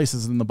 other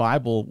places in the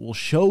Bible will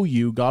show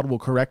you, God will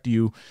correct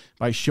you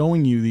by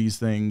showing you these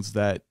things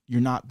that you're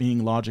not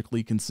being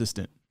logically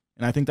consistent.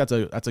 And I think that's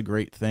a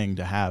great thing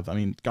to have. I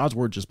mean, God's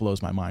word just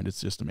blows my mind.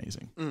 It's just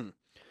amazing.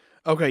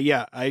 Okay,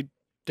 yeah, I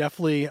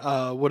definitely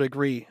would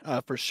agree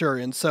for sure.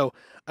 And so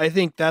I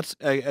think that's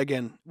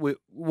again,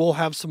 we'll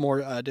have some more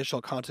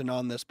additional content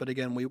on this. But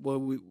again,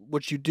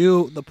 what you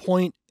do, the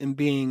point in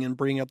being and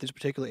bringing up these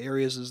particular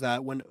areas is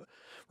that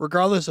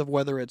regardless of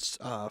whether it's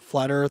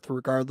flat Earth,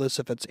 regardless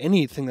if it's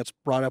anything that's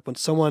brought up, when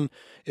someone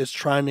is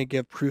trying to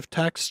give proof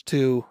text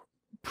to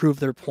prove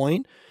their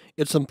point,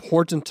 it's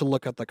important to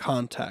look at the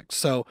context.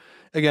 So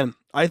again,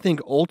 I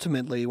think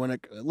ultimately,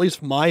 at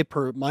least my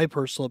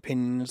personal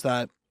opinion is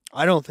that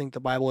I don't think the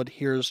Bible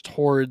adheres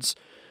towards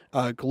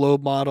a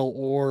globe model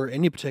or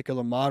any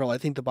particular model. I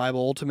think the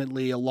Bible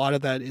ultimately, a lot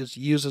of that is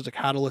used as a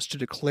catalyst to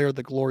declare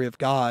the glory of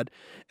God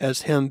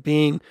as him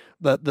being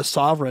the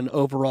sovereign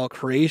over all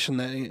creation,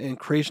 and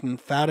creation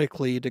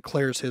emphatically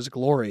declares his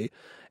glory.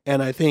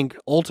 And I think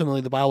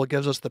ultimately the Bible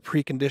gives us the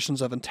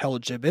preconditions of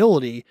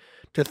intelligibility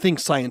to think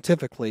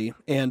scientifically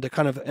and to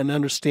kind of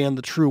understand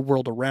the true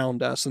world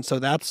around us. And so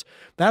that's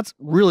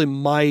really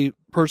my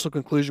personal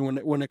conclusion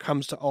when it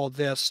comes to all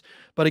this.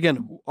 But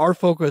again, our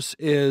focus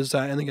is,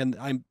 and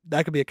again,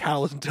 that could be a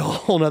catalyst into a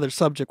whole nother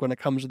subject when it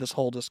comes to this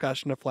whole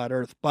discussion of flat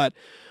Earth. But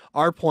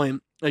our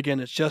point, again,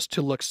 is just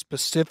to look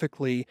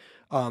specifically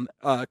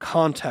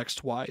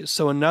context-wise.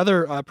 So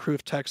another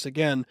proof text,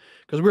 again,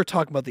 because we were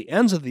talking about the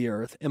ends of the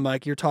earth, and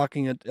Mike, you're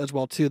talking as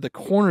well too, the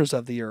corners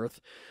of the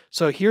earth.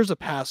 So here's a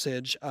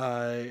passage,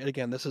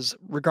 again, this is,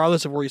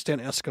 regardless of where you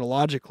stand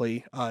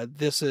eschatologically,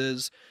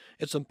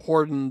 it's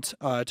important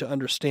to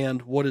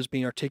understand what is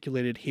being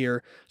articulated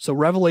here. So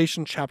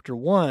Revelation chapter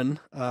 7,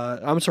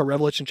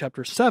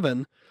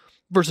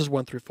 verses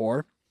 1 through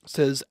 4,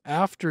 says,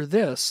 "After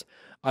this,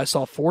 I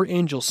saw 4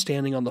 angels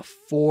standing on the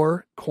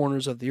 4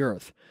 corners of the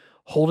earth,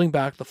 holding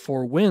back the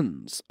 4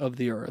 winds of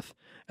the earth,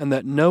 and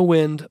that no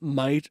wind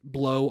might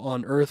blow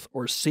on earth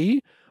or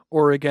sea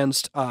or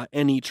against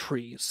any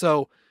tree."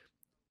 So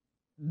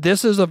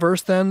this is a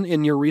verse then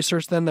in your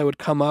research then that would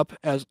come up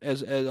as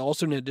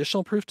also an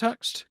additional proof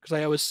text, because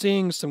I was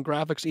seeing some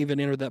graphics even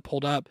in that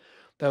pulled up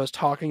that was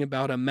talking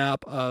about a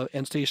map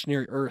and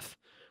stationary earth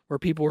where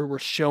people were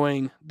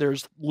showing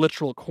there's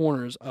literal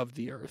corners of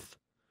the earth.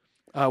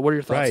 What are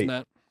your thoughts on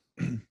that?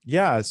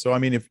 Yeah. So, I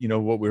mean, if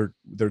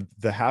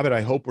the habit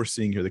I hope we're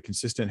seeing here, the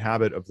consistent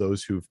habit of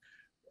those who've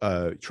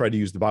tried to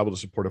use the Bible to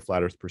support a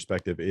flat earth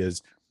perspective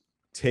is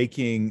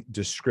taking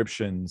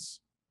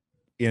descriptions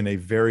in a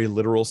very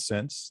literal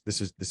sense.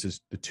 This is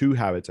the 2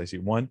 habits I see.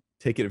 1,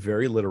 take it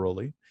very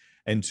literally,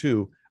 and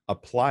 2,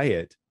 apply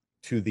it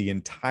to the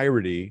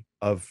entirety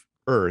of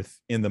Earth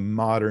in the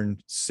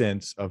modern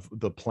sense of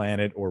the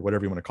planet or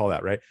whatever you want to call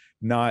that, right?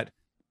 Not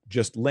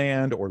just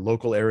land or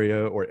local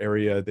area or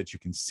area that you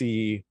can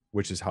see,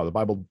 which is how the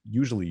Bible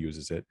usually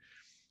uses it,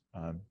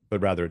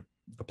 but rather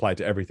apply it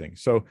to everything.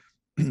 So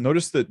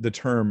notice the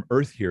term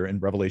earth here in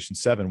Revelation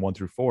 7, 1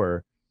 through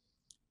 4,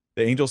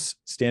 the angels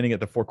standing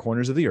at the 4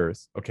 corners of the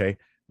earth. Okay.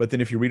 But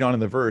then if you read on in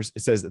the verse,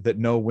 it says that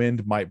no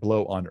wind might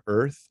blow on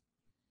earth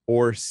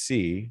or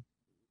sea.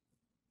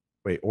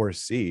 Wait, or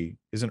sea?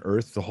 Isn't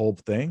earth the whole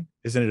thing?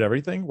 Isn't it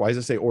everything? Why does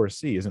it say or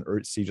sea? Isn't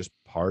earth, sea just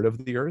part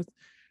of the earth?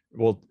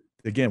 Well,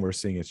 again, we're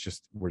seeing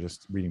we're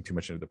just reading too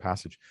much into the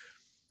passage.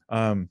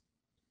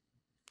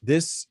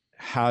 This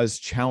has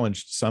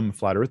challenged some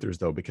flat earthers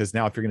though, because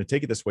now if you're going to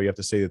take it this way, you have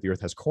to say that the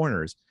earth has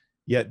corners,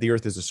 yet the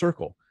earth is a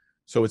circle.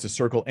 So it's a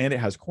circle and it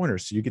has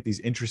corners. So you get these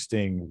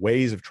interesting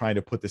ways of trying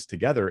to put this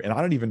together. And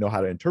I don't even know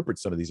how to interpret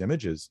some of these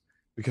images,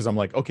 because I'm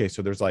like, okay,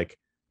 so there's like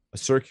a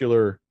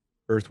circular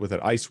earth with an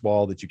ice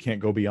wall that you can't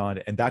go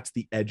beyond, and that's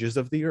the edges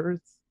of the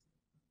earth.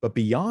 But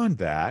beyond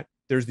that,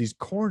 there's these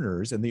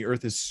corners and the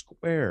earth is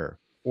square,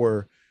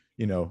 or,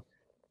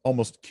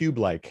 almost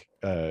cube-like,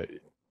 an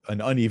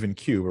uneven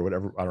cube or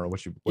whatever. I don't know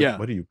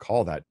what do you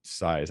call that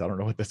size? I don't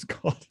know what that's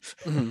called.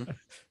 Mm-hmm.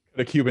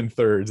 The cube in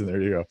thirds, and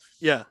there you go.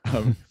 Yeah.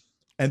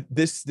 And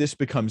this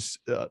becomes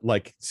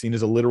like seen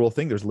as a literal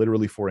thing. There's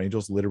literally 4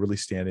 angels literally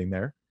standing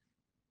there.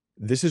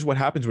 This is what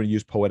happens when you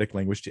use poetic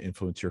language to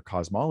influence your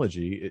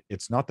cosmology.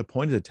 It's not the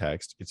point of the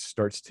text. It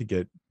starts to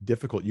get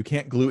difficult. You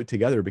can't glue it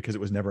together because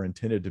it was never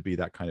intended to be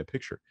that kind of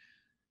picture.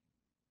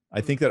 I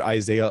think that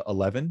Isaiah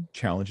 11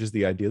 challenges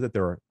the idea that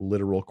there are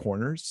literal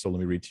corners. So let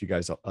me read to you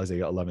guys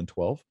Isaiah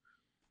 11:12.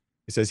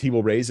 It says, "He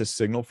will raise a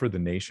signal for the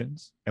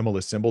nations and will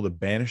assemble the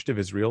banished of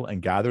Israel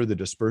and gather the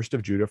dispersed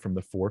of Judah from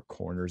the 4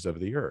 corners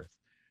of the earth."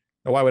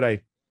 Now, why would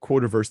I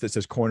quote a verse that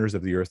says corners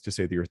of the earth to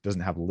say the earth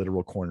doesn't have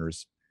literal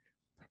corners,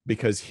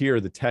 because here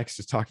the text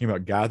is talking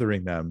about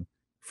gathering them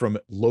from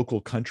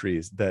local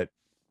countries that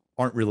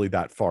aren't really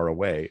that far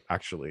away,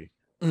 actually.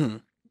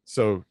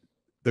 So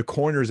the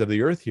corners of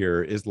the earth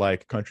here is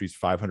like countries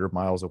 500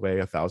 miles away,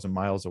 1,000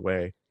 miles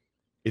away.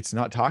 It's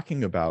not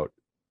talking about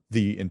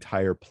the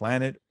entire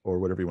planet or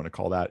whatever you want to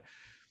call that.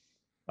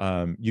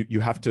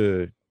 You'd have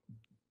to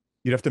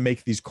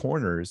make these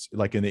corners,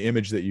 like in the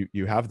image that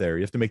you have there,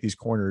 you have to make these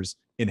corners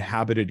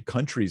inhabited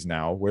countries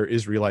now where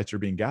Israelites are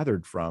being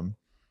gathered from.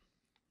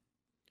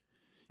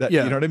 That,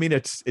 you know what I mean?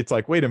 It's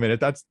like, wait a minute,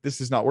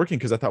 this is not working,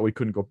 because I thought we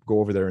couldn't go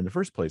over there in the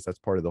first place. That's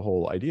part of the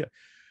whole idea.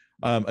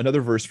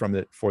 Another verse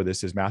for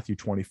this is Matthew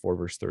 24,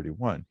 verse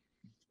 31.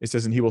 It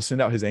says, and he will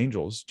send out his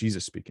angels,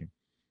 Jesus speaking,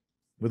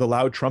 with a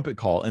loud trumpet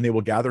call, and they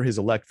will gather his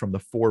elect from the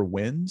four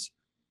winds,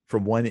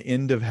 from one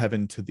end of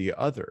heaven to the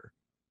other.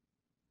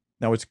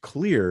 Now it's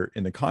clear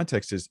in the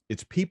context is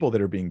it's people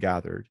that are being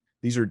gathered.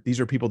 These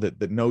are people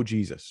that know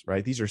Jesus,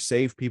 right? These are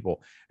saved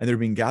people, and they're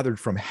being gathered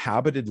from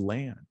habited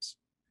lands.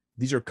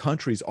 These are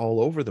countries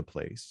all over the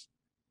place,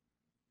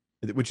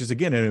 which is,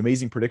 again, an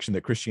amazing prediction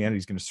that Christianity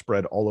is going to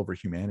spread all over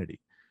humanity.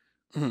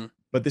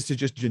 But this is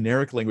just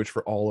generic language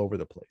for all over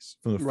the place,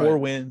 from the four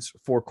winds,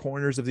 four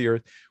corners of the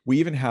earth. We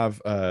even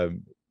have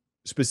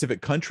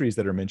specific countries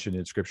that are mentioned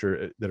in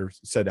scripture that are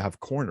said to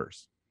have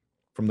corners,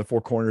 from the four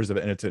corners of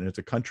it, and it's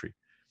a country.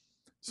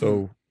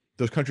 So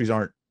those countries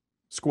aren't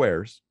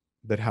squares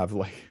that have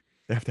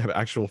they have to have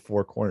actual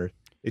four corners.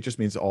 It just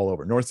means all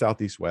over, north,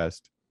 south, east,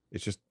 west.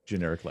 It's just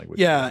generic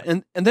language. Yeah,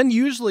 and then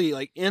usually,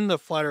 like in the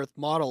flat Earth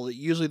model,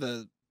 usually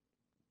the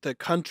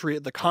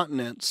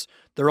continents,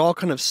 they're all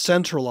kind of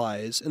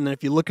centralized, and then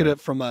if you look at it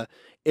from a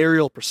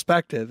aerial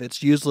perspective,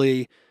 it's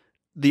usually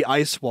the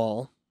ice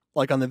wall,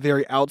 like on the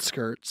very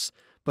outskirts.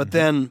 But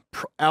then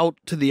out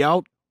to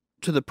the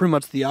pretty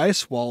much the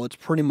ice wall, it's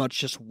pretty much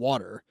just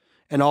water,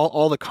 and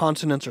all the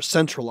continents are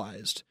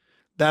centralized.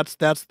 That's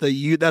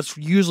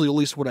usually at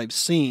least what I've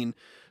seen.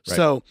 Right.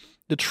 So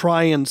to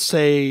try and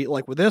say,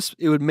 like with this,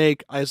 it would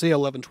make Isaiah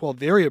 11:12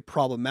 very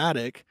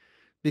problematic,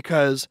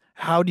 because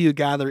how do you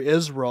gather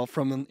Israel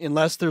from,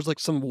 unless there's like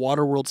some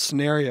Waterworld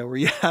scenario where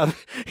you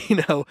have,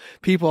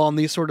 people on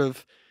these sort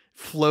of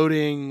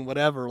floating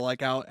whatever,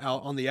 like out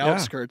on the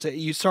outskirts.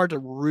 You start to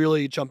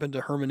really jump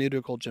into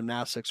hermeneutical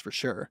gymnastics for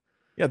sure.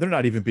 Yeah, they're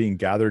not even being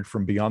gathered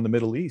from beyond the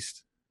Middle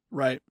East.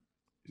 Right.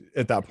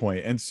 At that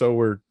point. And so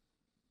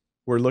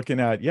we're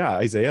looking at,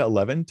 Isaiah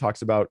 11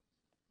 talks about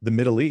the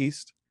Middle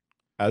East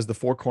as the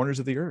four corners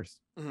of the earth,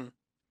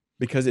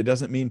 because it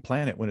doesn't mean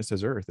planet when it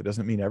says earth. It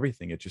doesn't mean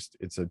everything.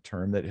 It's a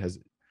term that has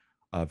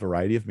a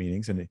variety of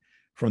meanings. And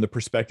from the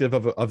perspective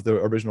of the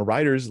original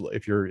writers,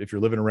 if you're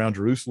living around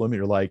Jerusalem,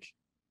 you're like,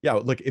 yeah,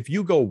 look, if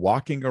you go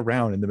walking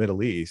around in the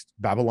Middle East,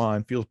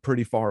 Babylon feels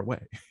pretty far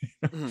away.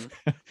 And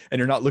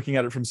you're not looking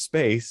at it from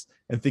space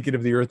and thinking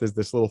of the earth as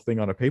this little thing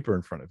on a paper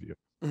in front of you.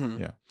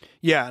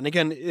 Yeah. And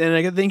again,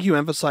 I think you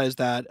emphasized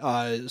that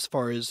as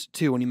far as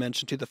too, when you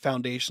mentioned the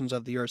foundations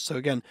of the earth. So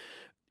again,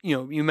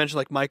 you mentioned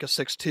like Micah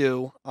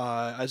 6:2,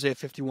 Isaiah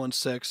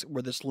 51:6,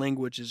 where this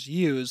language is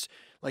used.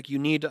 Like, you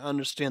need to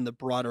understand the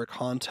broader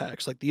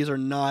context. Like, these are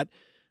not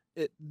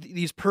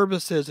these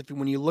purposes.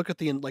 When you look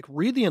at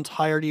read the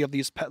entirety of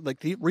these,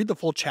 read the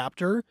full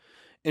chapter,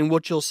 and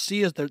what you'll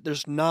see is that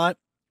there's not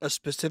a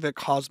specific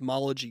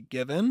cosmology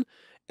given,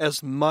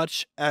 as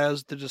much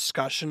as the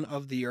discussion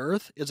of the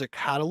earth is a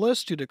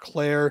catalyst to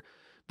declare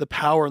the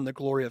power and the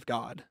glory of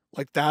God.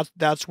 Like,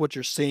 that's what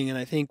you're seeing. And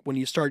I think when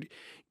you start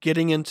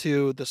getting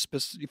into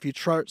if you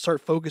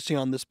start focusing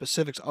on the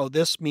specifics,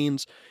 this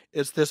means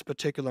it's this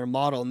particular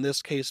model, in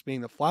this case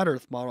being the flat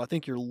earth model, I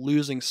think you're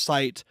losing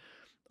sight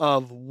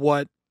of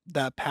what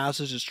that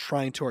passage is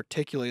trying to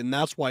articulate. And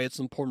that's why it's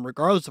important,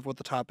 regardless of what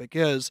the topic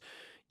is,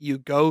 you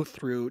go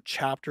through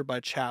chapter by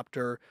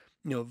chapter,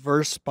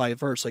 verse by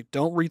verse. Like,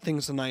 don't read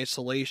things in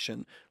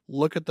isolation.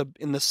 Look at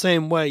in the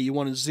same way you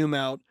want to zoom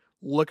out,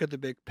 look at the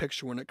big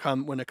picture when it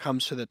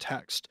comes to the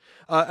text.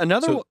 Go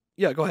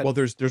ahead. Well,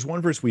 there's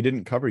one verse we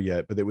didn't cover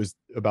yet, but it was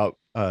about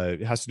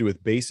it has to do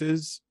with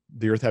bases,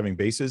 the earth having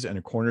bases and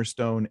a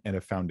cornerstone and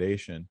a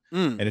foundation,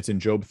 and it's in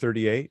Job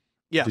 38.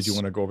 Yes. Did you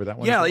want to go over that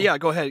one? Yeah,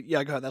 go ahead.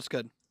 Yeah, go ahead. That's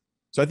good.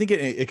 So I think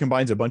it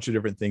combines a bunch of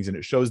different things, and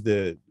it shows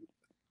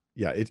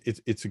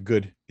it's a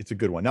good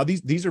one. Now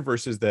these are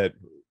verses that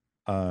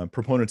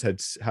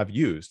proponents have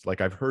used.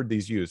 Like, I've heard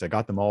these used. I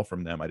got them all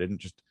from them. I didn't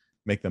just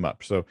make them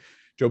up. So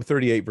Job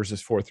 38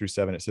 verses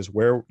 4-7, it says,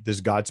 "Where," this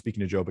is God speaking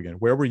to Job again,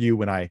 "where were you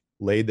when I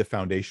laid the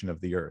foundation of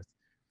the earth?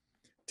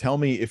 Tell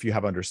me, if you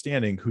have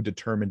understanding, who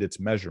determined its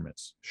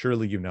measurements?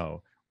 Surely you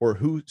know. Or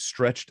who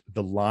stretched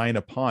the line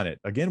upon it?"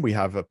 Again, we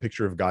have a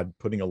picture of God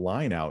putting a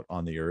line out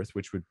on the earth,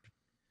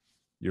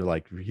 you're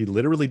like, he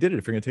literally did it.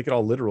 If you're going to take it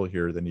all literal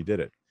here, then he did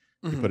it.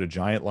 He put a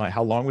giant line.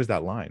 How long was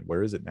that line?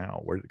 Where is it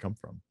now? Where did it come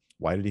from?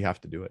 Why did he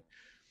have to do it?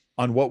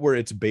 "On what were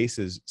its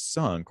bases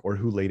sunk, or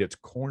who laid its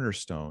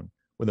cornerstone,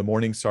 when the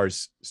morning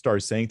stars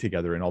sang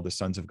together and all the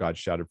sons of God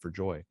shouted for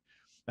joy?"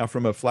 Now,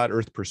 from a flat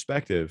earth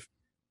perspective,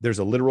 there's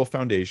a literal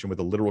foundation with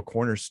a literal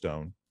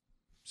cornerstone.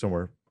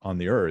 somewhere on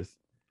the earth.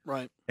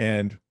 Right.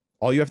 And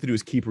all you have to do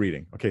is keep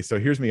reading. Okay, so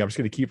here's me. I'm just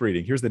going to keep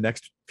reading. Here's the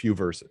next few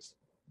verses,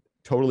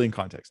 totally in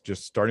context,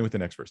 just starting with the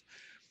next verse.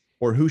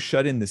 Or who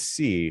shut in the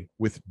sea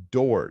with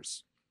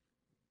doors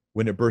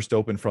when it burst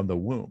open from the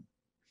womb?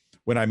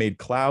 When I made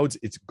clouds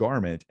its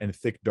garment and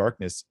thick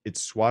darkness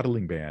its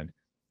swaddling band,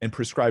 and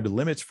prescribed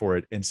limits for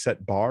it, and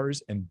set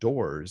bars and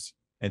doors,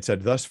 and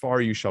said, thus far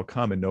you shall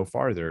come and no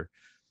farther,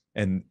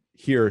 and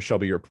here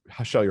shall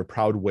your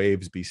proud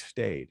waves be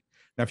stayed.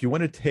 Now, if you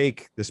want to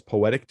take this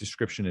poetic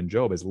description in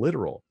Job as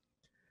literal,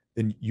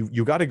 then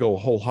you got to go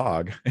whole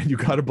hog, and you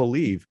got to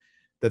believe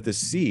that the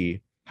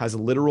sea has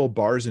literal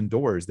bars and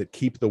doors that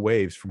keep the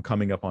waves from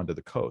coming up onto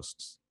the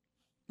coasts.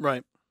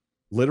 Right.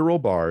 Literal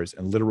bars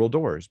and literal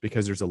doors,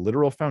 because there's a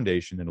literal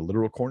foundation and a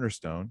literal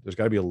cornerstone. There's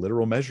got to be a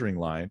literal measuring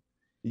line.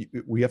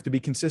 We have to be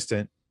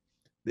consistent.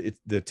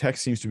 The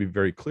text seems to be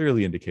very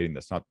clearly indicating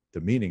that's not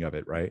the meaning of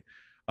it, right?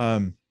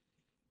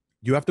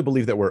 You have to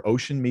believe that where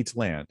ocean meets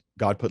land,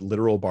 God put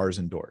literal bars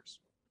and doors.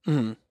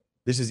 Mm-hmm.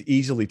 This is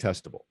easily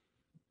testable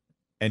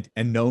and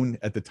known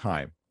at the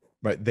time,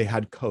 right? They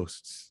had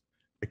coasts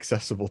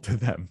accessible to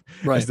them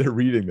as they're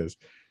reading this.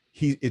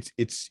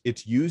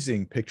 It's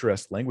using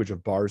picturesque language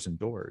of bars and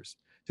doors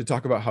to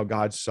talk about how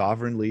God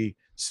sovereignly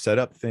set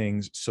up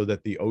things so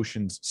that the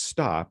oceans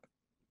stop,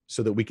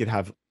 so that we could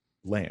have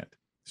land,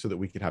 so that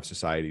we could have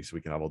society, so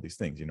we can have all these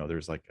things.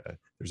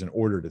 There's an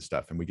order to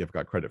stuff, and we give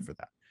God credit for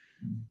that.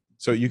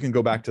 So you can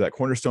go back to that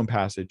cornerstone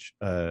passage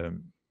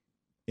in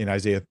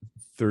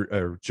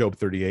Job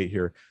 38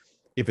 here.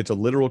 If it's a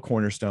literal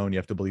cornerstone, you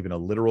have to believe in a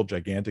literal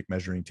gigantic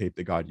measuring tape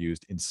that God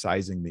used in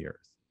sizing the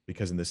earth,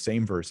 because in the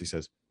same verse he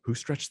says, who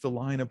stretched the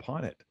line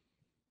upon it?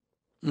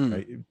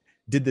 Right?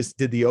 Did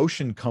the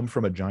ocean come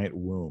from a giant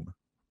womb?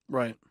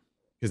 Right.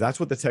 Because that's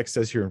what the text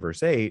says here in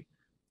verse 8.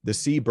 The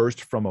sea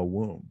burst from a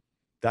womb.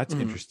 That's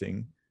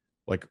interesting.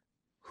 Like,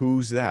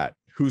 who's that?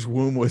 Whose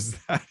womb was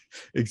that?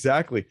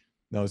 Exactly.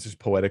 No, it's just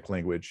poetic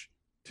language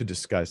to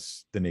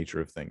discuss the nature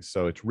of things.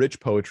 So it's rich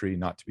poetry,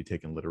 not to be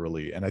taken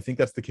literally. And I think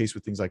that's the case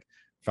with things like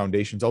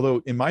foundations.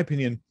 Although, in my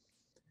opinion,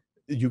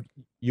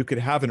 you could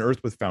have an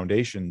earth with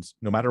foundations,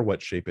 no matter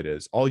what shape it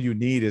is. All you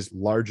need is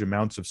large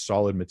amounts of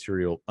solid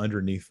material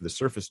underneath the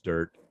surface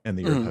dirt, and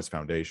the earth has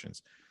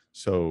foundations.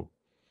 So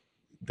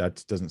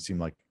that doesn't seem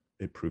like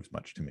it proves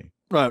much to me.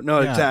 Right. No,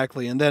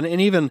 exactly. And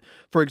even,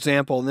 for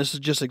example, and this is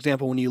just an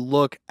example, when you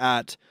look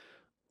at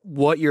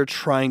what you're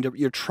trying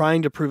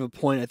to prove a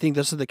point. I think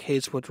this is the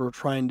case. What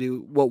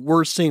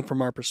we're seeing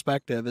from our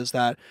perspective is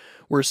that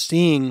we're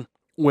seeing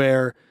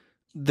where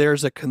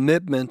there's a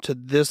commitment to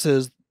this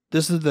is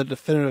the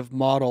definitive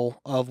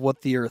model of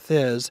what the earth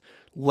is.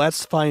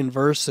 Let's find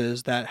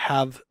verses that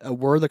have a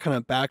word that kind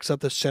of backs up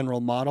this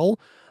general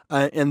model.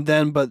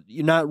 But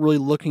you're not really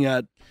looking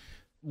at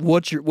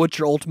what's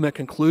your ultimate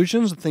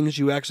conclusions, the things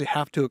you actually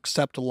have to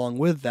accept along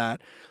with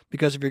that.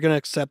 Because if you're going to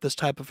accept this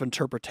type of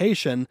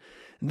interpretation,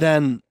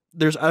 then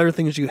there's other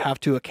things you have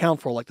to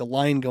account for, like the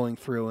line going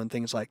through and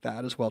things like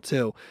that as well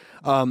too.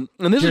 And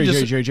this is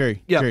just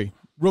Jerry,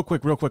 real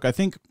quick. I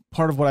think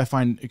part of what I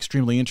find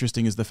extremely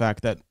interesting is the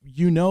fact that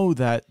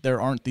that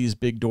there aren't these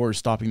big doors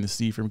stopping the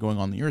sea from going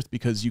on the earth,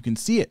 because you can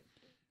see it,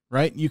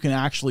 right? You can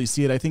actually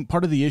see it. I think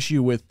part of the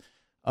issue with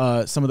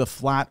some of the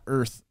flat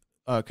earth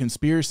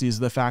conspiracies is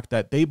the fact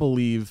that they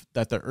believe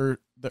that the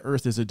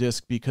earth is a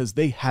disc because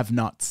they have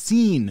not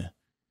seen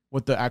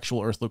what the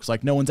actual earth looks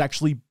like. No one's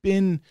actually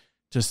been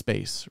to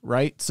space,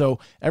 right? So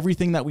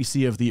everything that we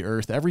see of the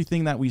earth,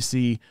 everything that we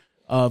see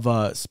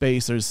of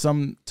space, there's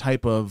some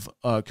type of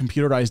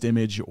computerized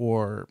image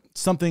or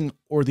something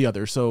or the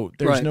other. So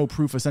there's no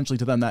proof essentially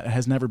to them that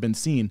has never been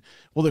seen.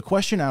 Well, the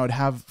question I would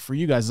have for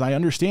you guys is, I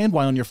understand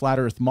why on your flat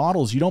earth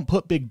models, you don't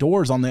put big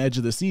doors on the edge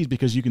of the seas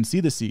because you can see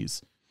the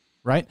seas,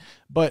 right?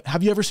 But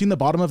have you ever seen the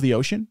bottom of the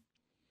ocean?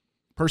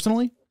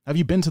 Personally, have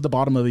you been to the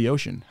bottom of the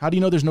ocean? How do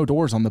you know there's no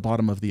doors on the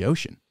bottom of the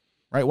ocean?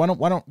 Right?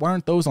 Why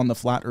aren't those on the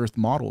flat earth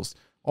models?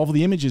 All of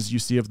the images you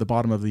see of the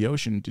bottom of the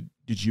ocean,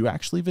 did you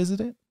actually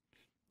visit it?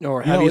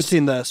 Or have you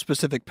seen the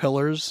specific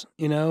pillars,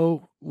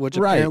 which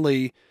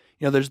apparently,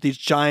 there's these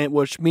giant,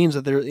 which means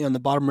that there on the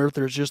bottom of Earth,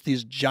 there's just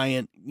these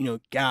giant,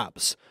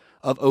 gaps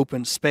of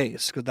open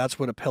space, because that's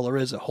what a pillar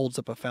is. It holds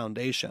up a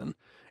foundation.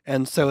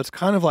 And so it's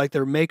kind of like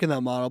they're making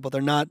that model, but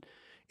they're not.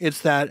 It's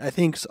that I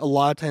think a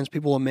lot of times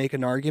people will make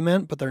an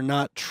argument, but they're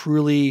not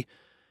truly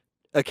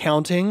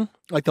accounting.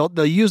 Like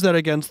they'll use that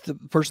against the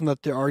person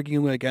that they're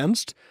arguing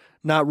against,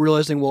 not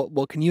realizing,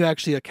 well, can you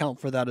actually account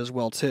for that as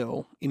well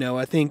too?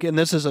 I think, and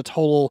this is a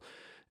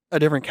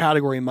different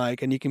category,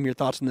 Mike, and you can give your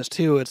thoughts on this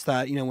too. It's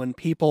that, when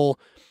people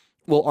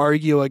will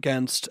argue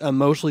against a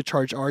emotionally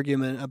charged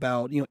argument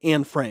about,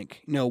 Anne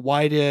Frank,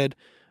 why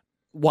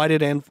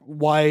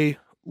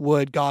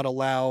would God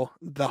allow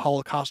the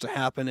Holocaust to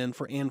happen and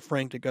for Anne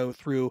Frank to go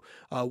through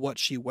what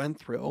she went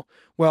through?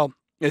 Well,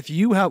 if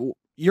you have,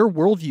 your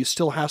worldview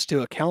still has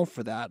to account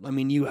for that. I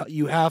mean,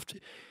 you have to,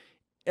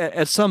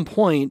 at some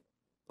point,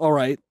 all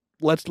right,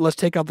 let's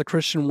take out the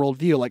Christian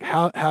worldview. Like,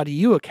 how do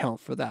you account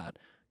for that?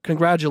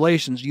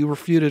 Congratulations, you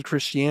refuted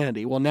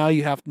Christianity. Well, now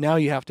you have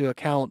to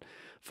account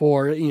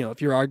for,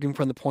 if you're arguing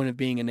from the point of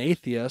being an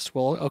atheist,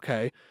 well,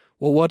 okay,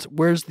 well,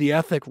 where's the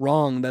ethic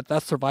wrong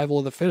that's survival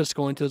of the fittest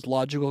going to this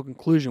logical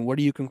conclusion? What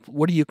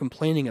are you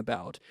complaining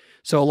about?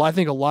 So I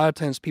think a lot of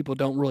times people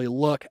don't really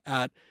look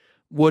at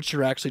what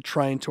you're actually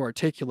trying to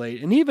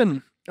articulate. And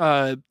even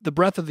the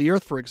breadth of the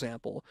earth, for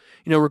example,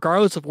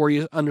 regardless of where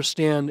you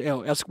understand,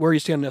 where you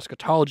stand in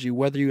eschatology,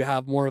 whether you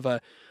have more of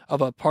a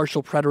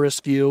partial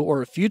preterist view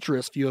or a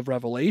futurist view of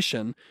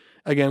Revelation.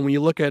 Again, when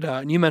you look at,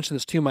 and you mentioned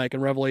this too, Mike,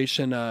 in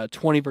Revelation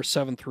 20, verse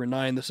 7 through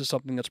 9, this is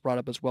something that's brought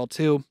up as well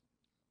too.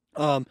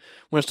 When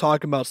it's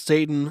talking about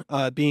Satan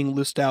being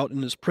loosed out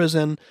in his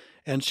prison,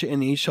 and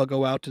he shall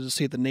go out to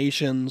deceive the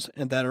nations,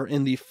 and that are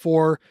in the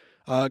four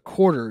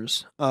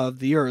quarters of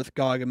the earth,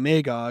 Gog and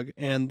Magog.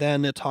 And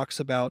then it talks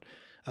about,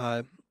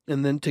 and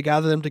then to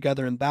gather them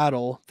together in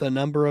battle, the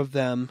number of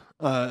them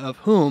of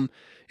whom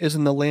is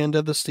in the land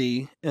of the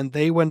sea, and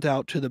they went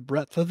out to the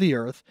breadth of the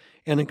earth,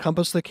 and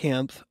encompassed the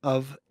camp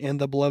and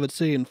the beloved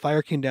city, and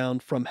fire came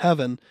down from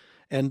heaven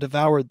and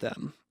devoured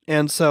them.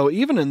 And so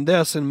even in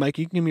this, and Mike,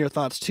 you can give me your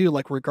thoughts too,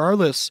 like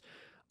regardless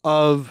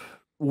of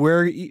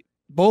where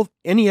both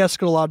any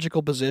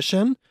eschatological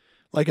position,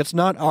 like it's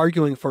not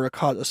arguing for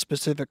a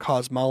specific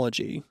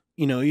cosmology.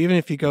 Even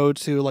if you go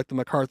to like the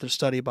MacArthur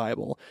Study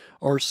Bible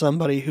or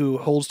somebody who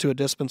holds to a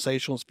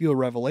dispensationalist view of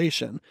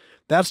Revelation,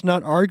 that's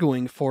not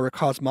arguing for a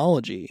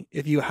cosmology.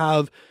 If you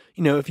have,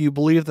 if you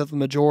believe that the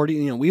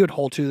majority, we would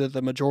hold to that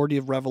the majority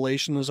of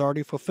Revelation is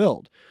already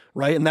fulfilled,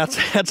 right? And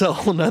that's a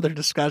whole nother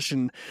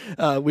discussion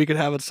we could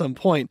have at some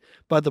point.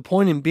 But the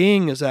point in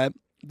being is that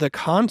the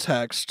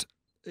context,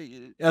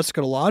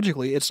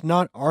 eschatologically, it's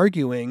not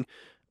arguing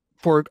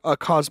for a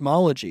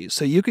cosmology.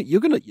 So you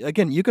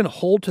can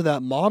hold to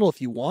that model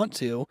if you want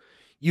to.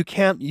 You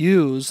can't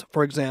use,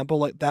 for example,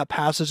 like that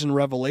passage in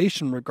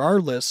Revelation,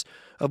 regardless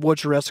of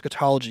what your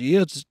eschatology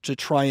is, to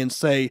try and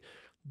say,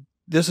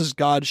 this is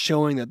God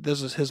showing that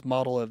this is his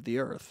model of the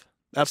earth.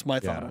 That's my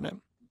thought on it.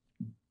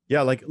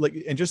 Yeah, like,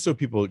 and just so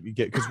people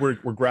get, because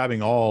we're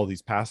grabbing all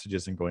these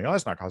passages and going, oh,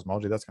 that's not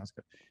cosmology, that's kind of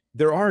stuff.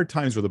 There are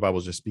times where the Bible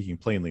is just speaking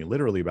plainly,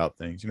 literally about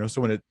things,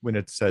 So when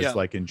it says,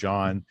 like in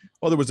John,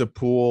 there was a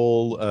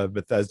pool of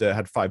Bethesda,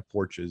 had 5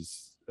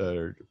 porches,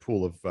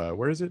 pool of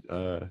where is it?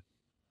 Not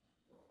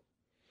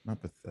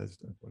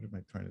Bethesda. What am I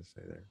trying to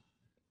say there?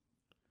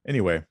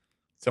 Anyway,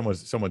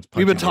 someone's.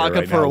 We've been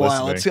talking for a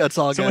while. It's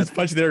all good. Someone's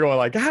punching there, going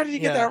like, "How did you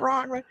get that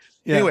wrong?" Right?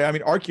 Yeah. Anyway, I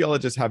mean,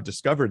 archaeologists have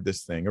discovered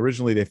this thing.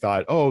 Originally, they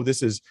thought, "Oh,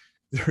 this is."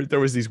 There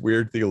was these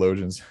weird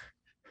theologians,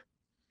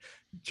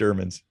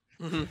 Germans.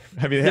 Mm-hmm.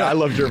 I mean, I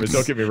love Germans.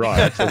 Don't get me wrong.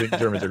 I think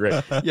Germans are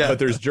great. But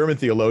there's German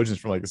theologians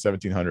from like the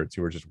 1700s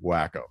who were just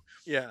wacko.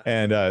 Yeah.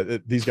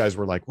 And these guys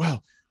were like,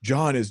 "Well,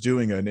 John is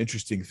doing an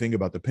interesting thing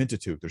about the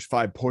Pentateuch. There's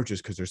 5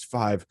 porches because there's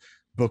 5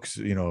 books,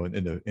 in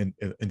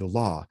the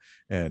law,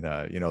 and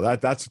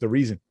that's the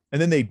reason."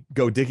 And then they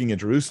go digging in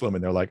Jerusalem,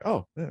 and they're like,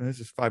 "Oh, there's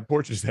just 5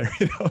 porches there,"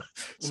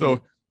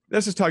 So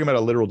that's just talking about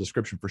a literal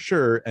description for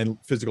sure, and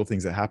physical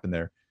things that happen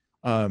there.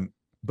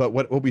 But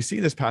what we see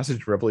in this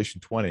passage, Revelation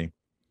 20,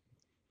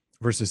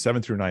 verses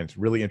 7 through 9, it's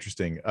really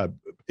interesting.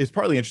 It's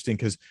partly interesting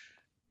because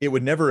it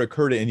would never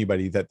occur to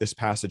anybody that this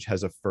passage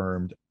has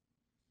affirmed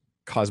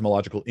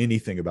cosmological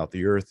anything about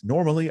the earth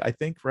normally, I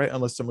think, right?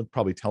 Unless someone's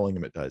probably telling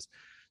them it does.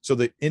 So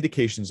the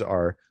indications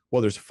are,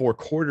 well, there's 4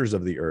 quarters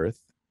of the earth.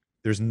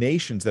 There's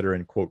nations that are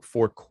in, quote,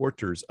 4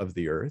 quarters of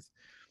the earth.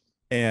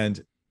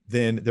 And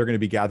then they're going to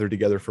be gathered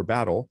together for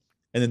battle.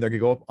 And then they're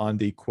going to go up on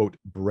the, quote,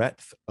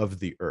 breadth of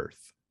the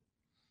earth.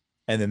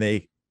 And then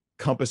they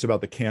compass about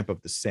the camp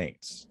of the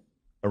saints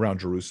around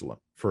Jerusalem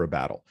for a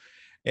battle.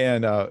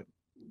 And,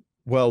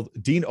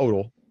 Dean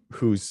Odell,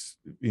 who's,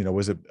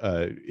 was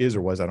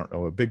I don't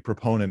know, a big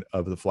proponent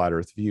of the flat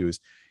earth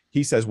views,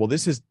 he says, well,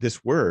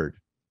 this word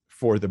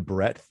for the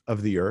breadth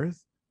of the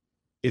earth,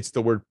 it's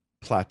the word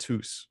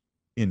platus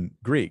in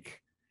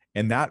Greek.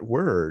 And that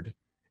word,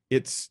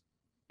 it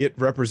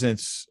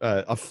represents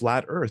a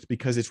flat earth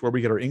because it's where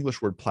we get our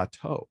English word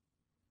plateau.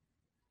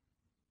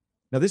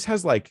 Now, this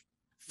has like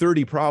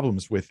 30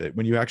 problems with it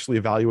when you actually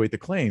evaluate the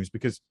claims,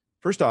 because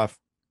first off,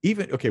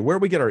 where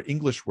we get our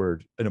English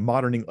word in a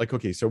modern,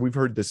 so we've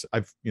heard this,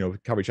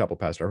 Calvary Chapel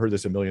pastor, I've heard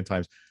this a million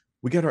times.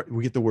 We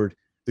get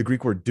the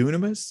Greek word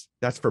dunamis,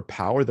 that's for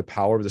power, the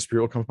power of the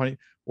Spirit will come upon you.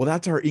 Well,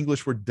 that's our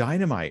English word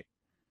dynamite.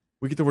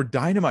 We get the word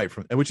dynamite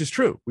from, which is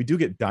true. We do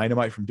get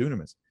dynamite from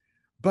dunamis,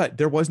 but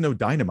there was no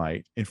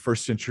dynamite in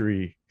 1st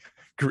century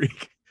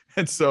Greek.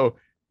 And so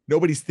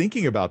nobody's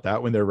thinking about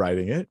that when they're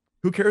writing it.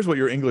 Who cares what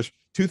your English,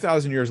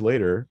 2,000 years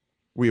later,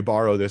 we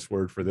borrow this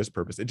word for this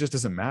purpose. It just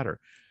doesn't matter.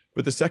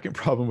 But the second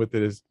problem with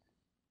it is,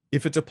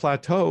 if it's a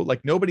plateau,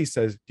 like nobody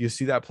says, do you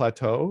see that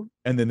plateau?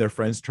 And then their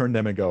friends turn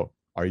them and go,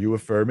 are you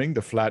affirming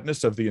the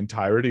flatness of the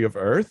entirety of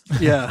Earth?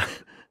 Yeah.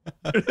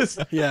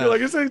 You're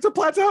like, it's a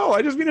plateau.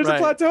 I just mean there's a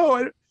plateau.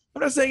 I'm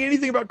not saying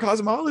anything about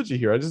cosmology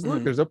here. I just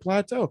look, there's a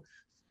plateau.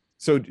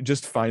 So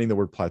just finding the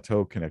word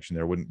plateau connection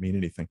there wouldn't mean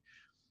anything.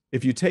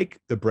 If you take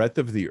the breadth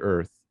of the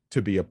earth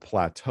to be a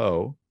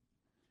plateau,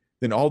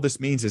 then all this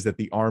means is that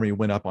the army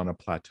went up on a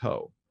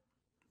plateau.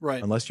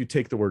 Right. Unless you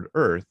take the word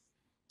earth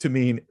to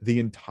mean the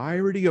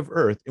entirety of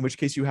earth, in which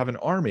case you have an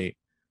army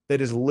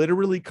that is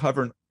literally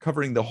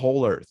covering the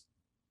whole earth,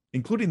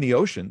 including the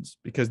oceans,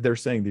 because they're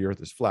saying the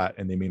earth is flat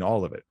and they mean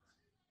all of it.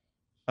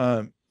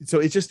 So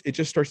it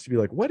just starts to be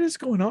like, what is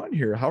going on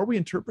here? How are we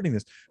interpreting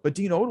this? But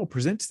Dean Odell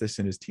presents this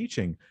in his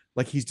teaching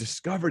like he's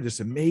discovered this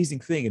amazing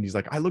thing. And he's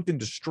like, I looked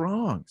into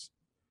Strong's.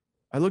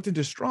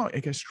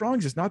 Okay,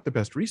 Strong's is not the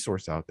best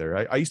resource out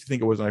there. I used to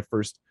think it was when I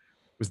first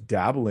was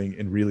dabbling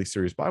in really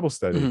serious Bible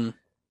study. Mm-hmm.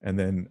 And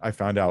then I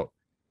found out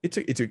it's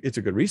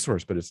a good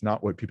resource, but it's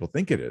not what people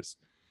think it is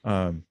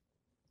a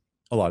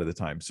lot of the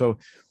time. So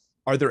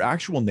are there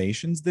actual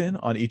nations then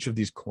on each of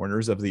these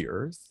corners of the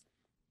earth?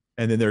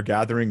 And then they're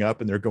gathering up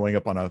and they're going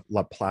up on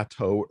a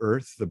plateau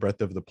earth, the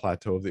breadth of the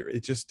plateau of the earth.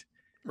 It just,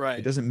 right.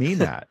 It doesn't mean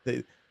that.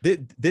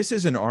 This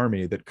is an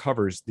army that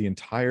covers the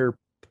entire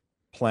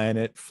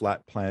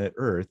flat planet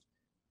earth,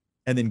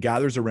 and then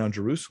gathers around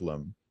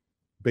Jerusalem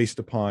based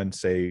upon,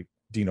 say,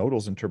 Dean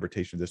Odell's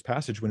interpretation of this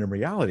passage, when in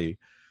reality,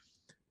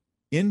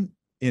 in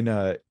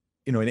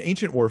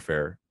ancient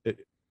warfare,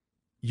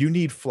 you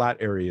need flat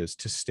areas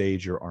to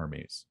stage your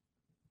armies.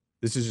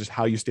 This is just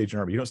how you stage an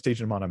army. You don't stage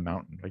them on a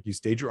mountain. Like, you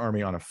stage your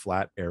army on a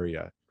flat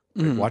area.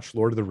 Like, watch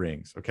Lord of the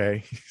Rings,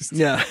 okay?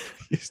 Yeah.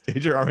 You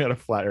stage your army on a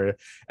flat area,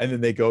 and then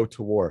they go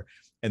to war.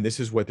 And this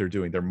is what they're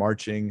doing. They're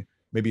marching,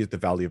 maybe at the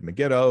Valley of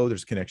Megiddo.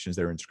 There's connections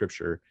there in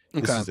Scripture.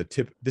 Okay.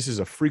 This is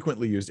a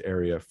frequently used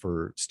area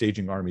for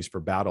staging armies for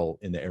battle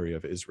in the area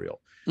of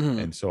Israel. Mm-hmm.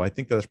 And so I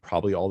think that's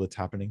probably all that's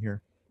happening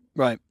here.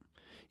 Right.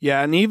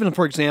 Yeah, and even,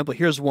 for example,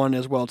 here's one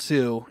as well,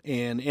 too,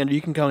 and Andrew,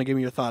 you can kind of give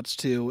me your thoughts,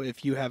 too,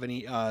 if you have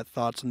any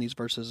thoughts on these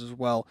verses as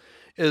well,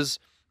 is,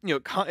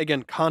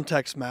 again,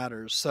 context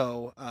matters.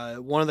 So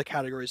one of the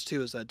categories,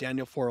 too, is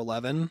Daniel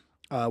 4:11,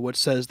 which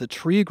says, the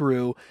tree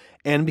grew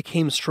and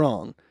became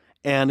strong,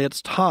 and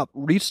its top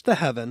reached the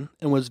heaven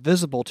and was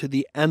visible to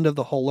the end of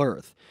the whole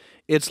earth.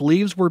 Its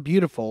leaves were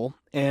beautiful,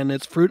 and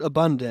its fruit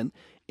abundant,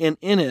 and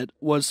in it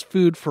was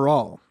food for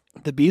all.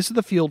 The beasts of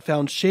the field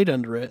found shade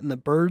under it, and the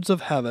birds of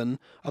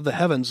the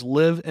heavens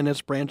lived in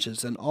its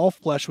branches, and all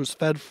flesh was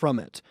fed from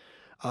it.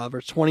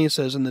 Verse 20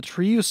 says, and the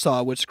tree you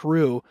saw, which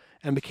grew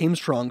and became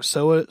strong,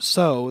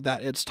 so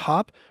that its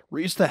top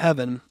reached the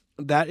heaven,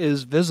 that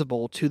is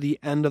visible to the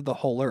end of the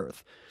whole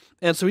earth.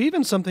 And so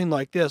even something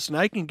like this, and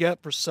I can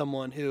get for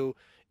someone who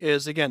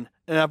is, again,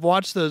 and I've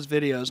watched those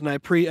videos, and I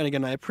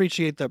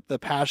appreciate the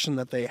passion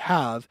that they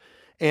have.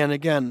 And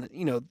again,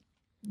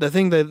 the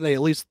thing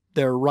that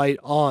they're right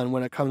on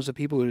when it comes to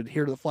people who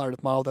adhere to the flat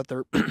earth model, that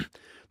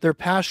they're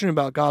passionate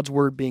about God's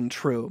word being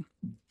true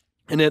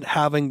and it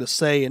having the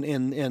say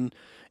in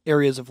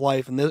areas of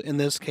life. In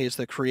this case,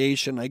 the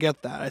creation. I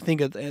get that. I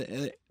think,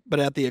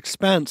 but at the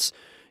expense,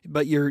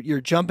 but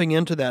you're jumping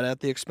into that at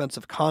the expense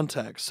of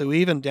context. So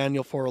even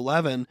Daniel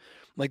 4:11,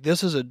 like,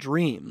 this is a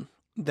dream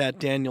that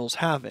Daniel's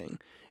having,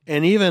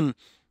 and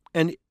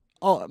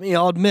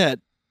I'll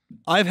admit,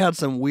 I've had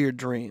some weird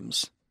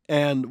dreams.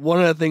 And one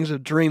of the things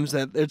with dreams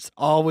that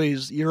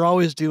you're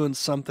always doing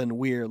something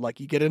weird. Like,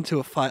 you get into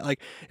a fight.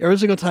 Like, every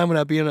single time when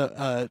I'd be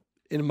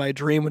in my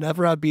dream,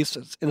 whenever I'd be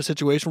in a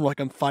situation where, like,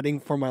 I'm fighting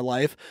for my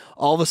life,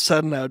 all of a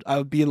sudden I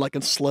would be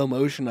in slow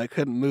motion. I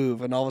couldn't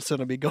move, and all of a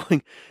sudden I'd be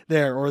going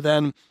there. Or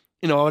then,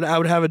 I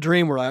would have a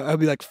dream where I'd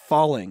be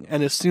falling,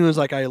 and as soon as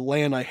I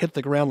land, I hit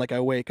the ground, I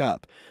wake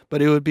up.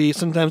 But it would be,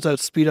 sometimes I'd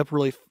speed up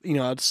really,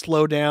 I'd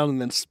slow down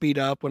and then speed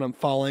up when I'm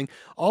falling.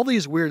 All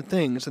these weird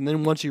things, and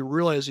then once you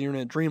realize you're in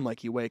a dream,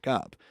 you wake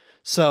up.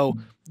 So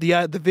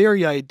the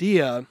very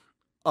idea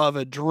of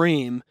a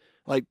dream,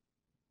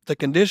 the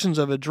conditions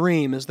of a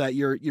dream, is that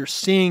you're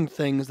seeing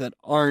things that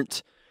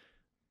aren't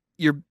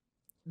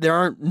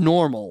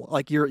normal.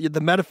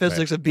 The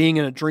metaphysics of being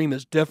in a dream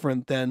is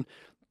different than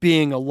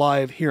being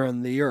alive here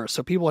on the earth.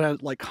 So people have,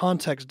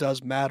 context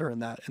does matter in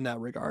that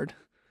regard.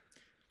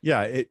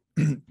 Yeah,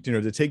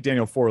 to take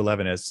Daniel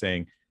 4:11 as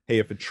saying, hey,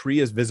 if a tree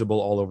is visible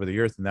all over the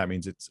earth, then that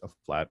means it's a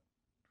flat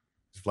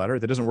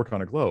earth. It doesn't work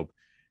on a globe.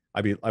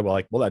 I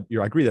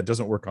agree that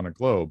doesn't work on a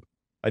globe.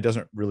 It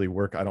doesn't really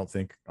work, I don't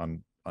think,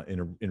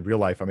 in real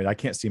life. I mean, I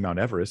can't see Mount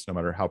Everest no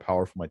matter how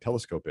powerful my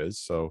telescope is,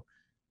 so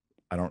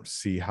I don't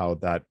see how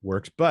that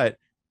works. But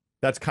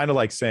that's kind of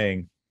like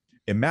saying,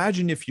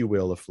 imagine, if you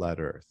will, a flat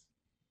earth.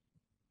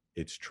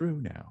 It's true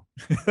now.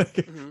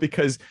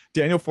 Because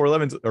Daniel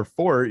 4:11 or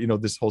 4,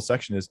 this whole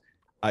section is,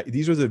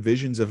 these are the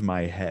visions of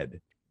my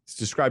head. It's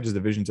described as the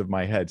visions of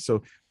my head.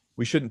 So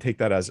we shouldn't take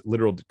that as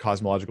literal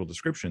cosmological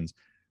descriptions.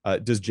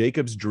 Does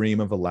Jacob's dream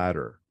of a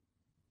ladder,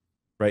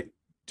 right?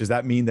 Does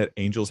that mean that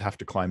angels have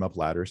to climb up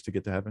ladders to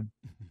get to heaven?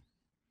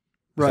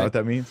 Is that what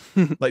that means?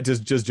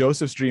 Does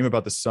Joseph's dream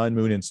about the sun,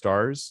 moon, and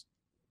stars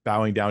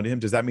bowing down to him,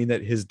 does that mean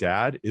that his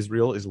dad,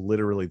 Israel, is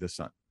literally the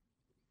sun?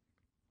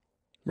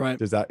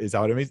 Right. Is that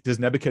what it means? Does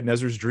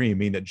Nebuchadnezzar's dream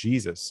mean that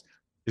Jesus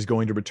is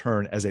going to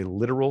return as a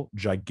literal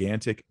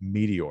gigantic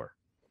meteor?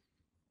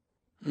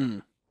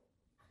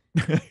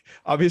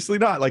 Obviously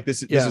not.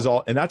 This is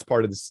all, and that's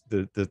part of this,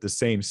 the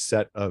same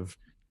set of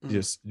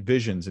just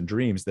visions and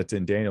dreams that's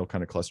in Daniel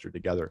kind of clustered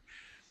together.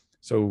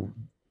 So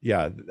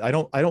yeah, I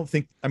don't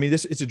think,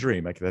 it's a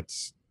dream.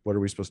 That's what are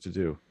we supposed to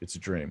do? It's a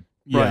dream.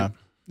 Yeah. Right.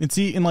 And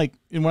see, when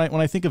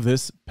I think of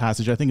this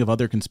passage, I think of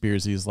other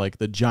conspiracies like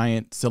the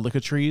giant silica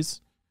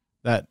trees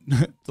that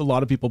a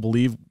lot of people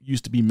believe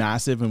used to be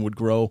massive and would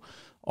grow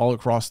all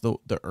across the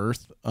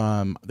earth.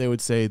 They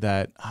would say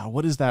that,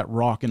 what is that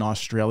rock in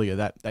Australia,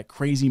 that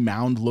crazy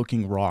mound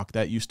looking rock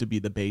that used to be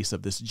the base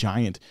of this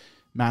giant,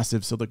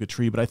 massive silica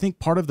tree? But I think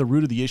part of the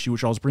root of the issue,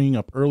 which I was bringing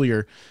up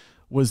earlier,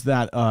 was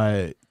that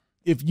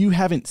if you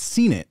haven't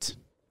seen it,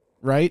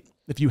 right?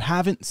 If you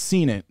haven't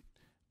seen it,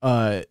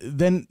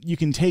 then you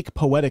can take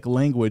poetic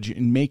language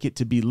and make it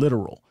to be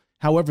literal.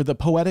 However, the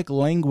poetic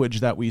language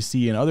that we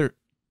see in other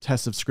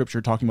texts of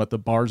scripture talking about the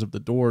bars of the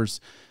doors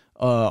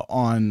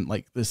on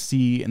like the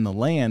sea and the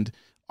land,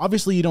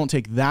 obviously you don't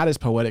take that as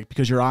poetic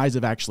because your eyes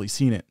have actually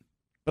seen it.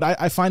 But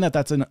I find that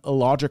that's an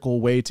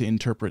illogical way to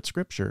interpret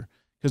scripture,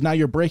 because now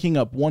you're breaking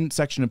up one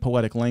section of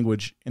poetic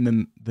language and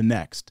then the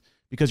next,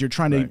 because you're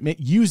trying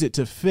to use it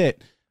to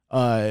fit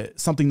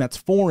something that's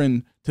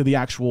foreign to the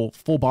actual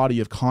full body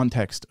of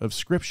context of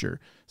scripture.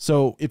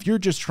 So if you're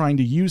just trying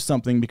to use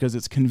something because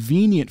it's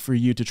convenient for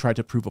you to try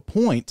to prove a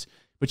point,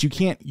 but you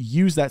can't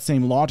use that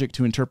same logic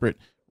to interpret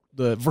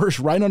the verse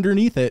right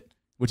underneath it,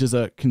 which is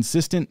a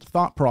consistent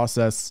thought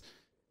process,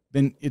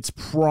 then it's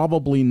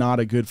probably not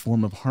a good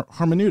form of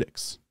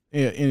hermeneutics,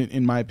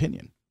 in my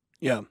opinion.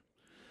 Yeah.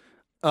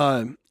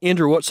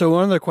 Andrew, so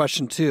one other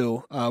question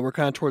too, we're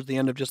kind of towards the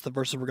end of just the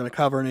verses we're going to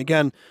cover. And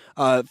again,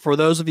 for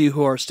those of you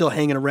who are still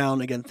hanging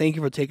around, again, thank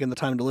you for taking the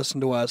time to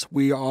listen to us.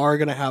 We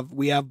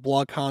have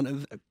blog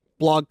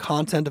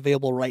content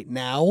available right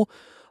now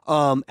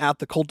at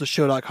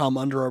thecultushow.com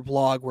under our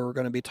blog, where we're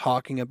going to be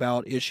talking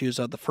about issues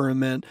of the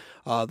firmament,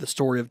 the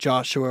story of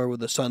Joshua where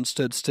the sun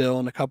stood still,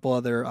 and a couple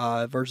other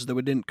verses that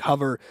we didn't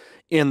cover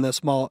in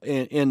this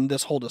in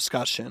this whole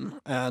discussion.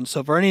 And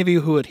so for any of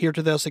you who adhere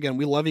to this, again,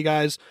 we love you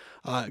guys,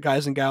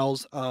 guys and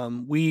gals.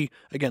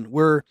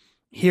 We're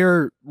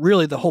here.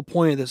 Really, the whole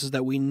point of this is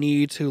that we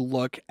need to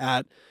look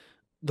at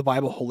the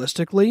Bible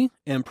holistically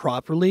and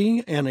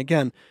properly. And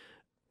again,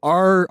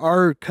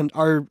 our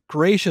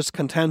gracious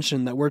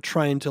contention that we're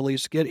trying to at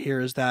least get here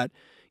is that,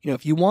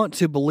 if you want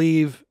to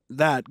believe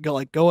that,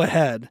 go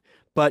ahead,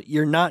 but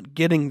you're not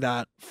getting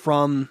that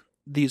from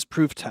these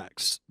proof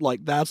texts.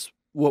 Like, that's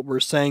what we're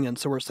saying. And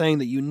so we're saying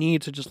that you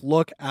need to just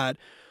look at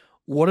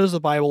what is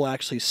the Bible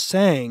actually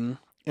saying,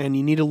 and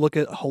you need to look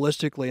at it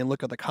holistically and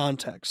look at the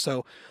context.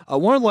 So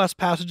one of the last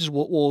passages,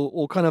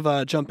 we'll kind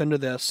of jump into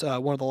this.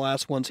 One of the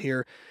last ones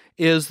here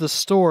is the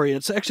story.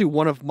 It's actually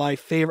one of my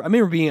favorite. I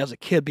remember as a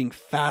kid being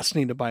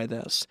fascinated by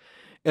this.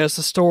 It's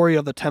the story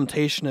of the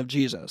temptation of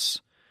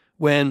Jesus,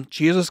 when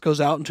Jesus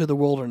goes out into the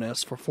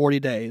wilderness for 40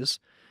 days,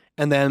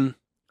 and then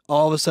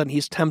all of a sudden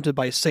he's tempted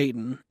by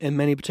Satan in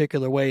many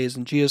particular ways,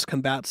 and Jesus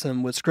combats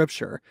him with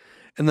scripture.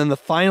 And then the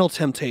final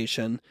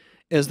temptation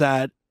is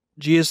that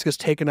Jesus gets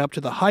taken up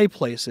to the high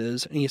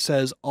places, and he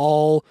says,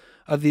 all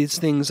of these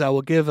things I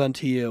will give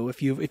unto you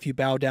if you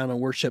bow down and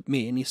worship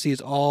me. And he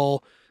sees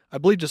all, I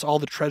believe just all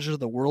the treasures of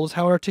the world is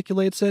how it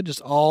articulates it,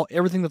 just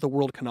everything that the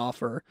world can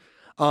offer.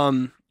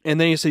 And then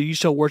he said, you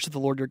shall worship the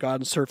Lord your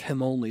God and serve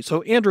him only.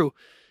 So Andrew,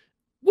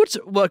 what's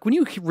like when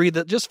you read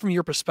that, just from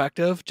your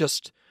perspective,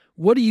 just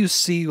what do you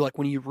see like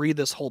when you read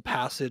this whole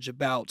passage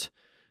about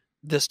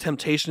this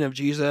temptation of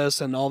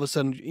Jesus, and all of a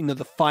sudden,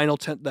 the final,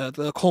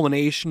 the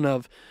culmination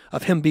of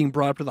him being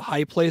brought up to the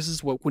high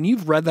places? When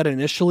you've read that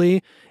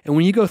initially, and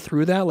when you go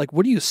through that, like,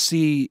 what do you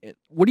see?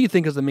 What do you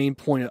think is the main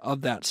point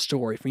of that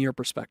story from your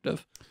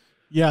perspective?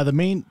 Yeah, the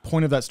main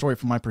point of that story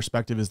from my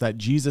perspective is that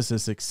Jesus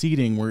is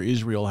succeeding where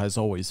Israel has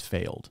always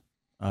failed.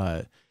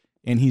 And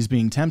he's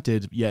being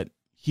tempted, yet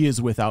he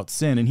is without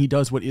sin, and he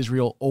does what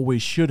Israel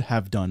always should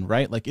have done,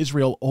 right? Like,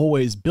 Israel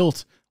always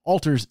built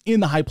altars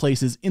in the high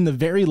places in the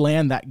very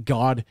land that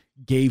God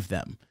gave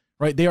them,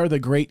 right? They are the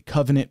great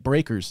covenant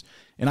breakers.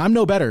 And I'm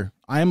no better.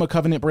 I am a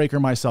covenant breaker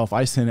myself.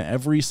 I sin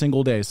every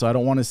single day. So I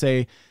don't want to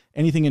say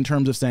anything in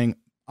terms of saying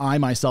I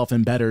myself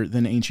am better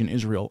than ancient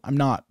Israel. I'm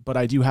not, but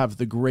I do have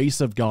the grace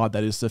of God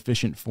that is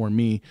sufficient for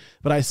me.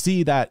 But I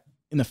see that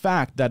in the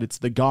fact that it's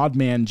the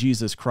God-man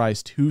Jesus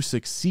Christ who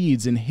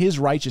succeeds in his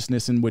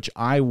righteousness, in which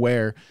I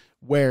where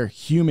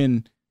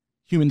humans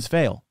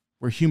fail,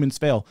 where humans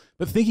fail.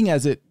 But thinking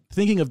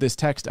of this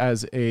text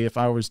as if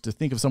I was to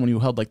think of someone who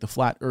held like the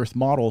flat earth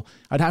model,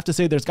 I'd have to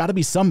say there's got to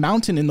be some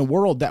mountain in the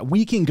world that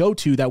we can go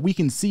to, that we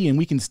can see, and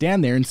we can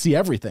stand there and see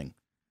everything.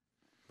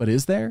 But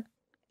is there?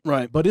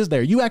 Right. But is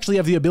there? You actually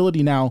have the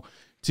ability now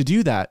to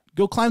do that.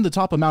 Go climb the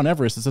top of Mount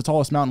Everest. It's the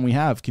tallest mountain we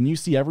have. Can you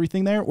see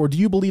everything there? Or do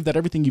you believe that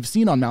everything you've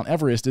seen on Mount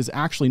Everest is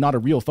actually not a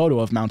real photo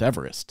of Mount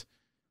Everest?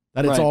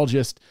 That it's all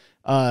just,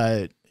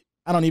 I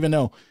don't even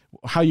know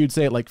how you'd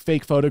say it, like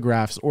fake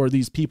photographs, or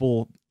these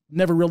people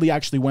never really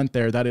actually went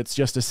there, that it's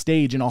just a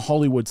stage in a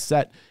Hollywood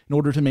set in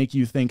order to make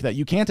you think that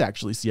you can't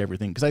actually see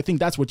everything. Because I think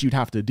that's what you'd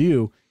have to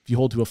do if you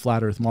hold to a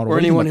flat earth model. Or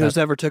anyone who's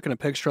ever taken a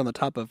picture on the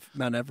top of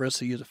Mount Everest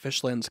who use a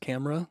fish lens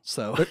camera.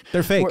 So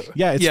they're fake.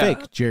 Yeah, it's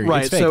fake, Jerry.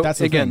 Right. It's fake. So that's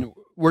the again, thing.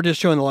 We're just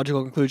showing the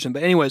logical conclusion.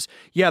 But anyways,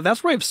 yeah,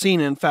 that's what I've seen.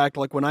 In fact,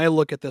 like when I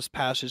look at this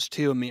passage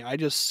too, I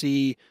just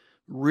see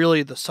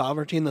really the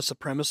sovereignty and the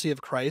supremacy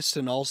of Christ,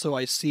 and also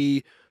I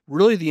see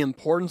really the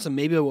importance and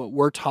maybe what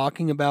we're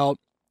talking about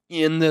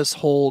in this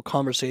whole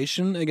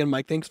conversation. Again,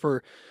 Mike, thanks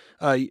for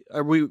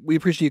we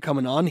appreciate you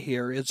coming on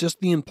here. It's just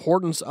the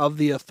importance of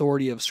the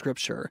authority of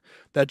Scripture,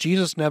 that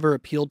Jesus never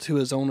appealed to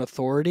his own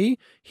authority.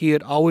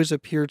 He'd always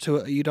appear to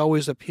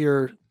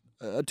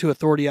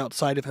authority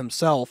outside of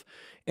himself.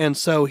 And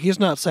so he's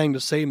not saying to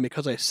Satan,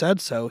 because I said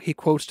so. He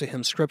quotes to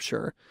him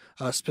Scripture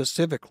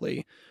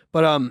specifically.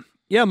 But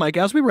yeah, Mike,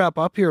 as we wrap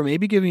up here,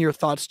 maybe give me your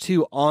thoughts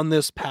too on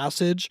this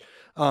passage,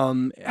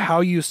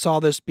 how you saw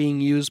this being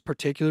used,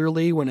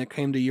 particularly when it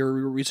came to your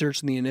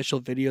research in the initial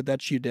video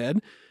that you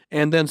did,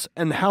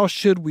 and how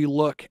should we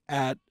look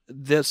at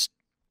this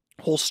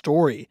whole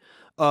story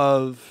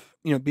of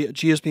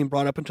Jesus being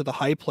brought up into the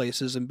high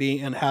places and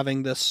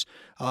having this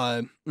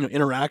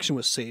interaction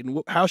with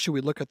Satan. How should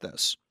we look at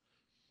this?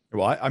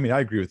 Well, I mean,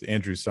 I agree with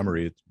Andrew's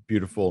summary. It's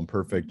beautiful and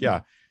perfect.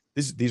 Yeah,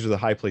 these are the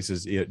high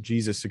places.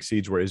 Jesus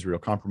succeeds where Israel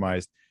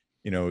compromised.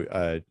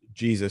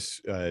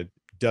 Jesus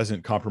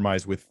doesn't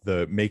compromise with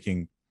the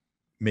making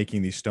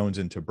these stones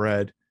into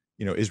bread.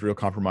 Israel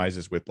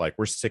compromises with, like,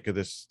 we're sick of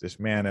this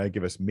manna,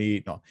 give us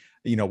meat.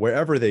 No,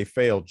 wherever they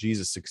fail,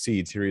 Jesus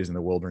succeeds. Here he is in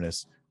the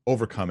wilderness,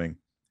 overcoming,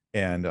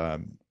 and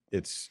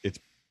it's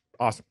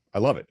awesome. I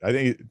love it. I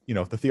think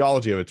the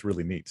theology of it's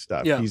really neat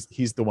stuff. Yeah.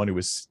 He's the one who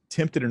was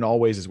tempted in all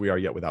ways as we are,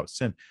 yet without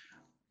sin.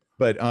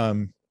 But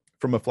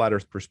from a flat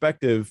earth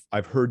perspective,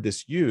 I've heard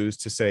this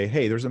used to say,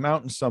 hey, there's a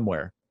mountain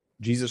somewhere.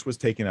 Jesus was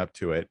taken up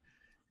to it,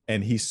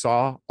 and he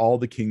saw all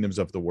the kingdoms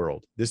of the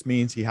world. This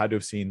means he had to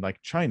have seen,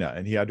 like, China,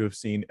 and he had to have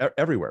seen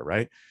everywhere,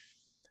 right?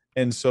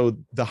 And so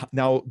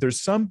now there's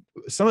some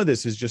of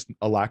this is just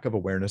a lack of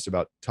awareness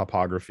about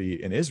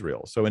topography in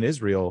Israel. So in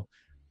Israel,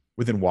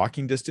 within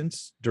walking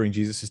distance during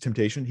Jesus's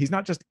temptation, he's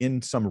not just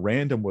in some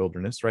random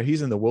wilderness, right?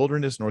 He's in the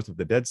wilderness north of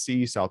the Dead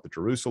Sea, south of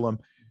Jerusalem.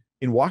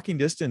 In walking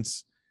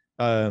distance,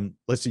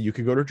 let's see, you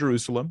could go to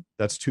Jerusalem.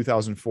 That's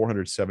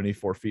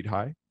 2,474 feet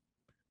high.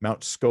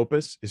 Mount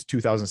Scopus is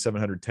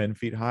 2,710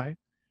 feet high.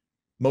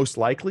 Most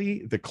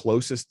likely the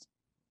closest,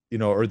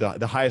 or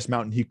the highest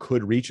mountain he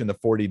could reach in the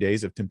 40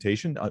 days of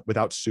temptation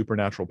without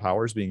supernatural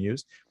powers being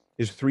used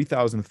is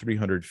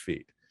 3,300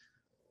 feet.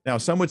 Now,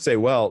 some would say,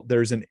 well,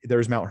 there's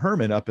Mount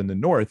Hermon up in the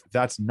north.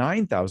 That's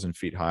 9,000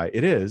 feet high.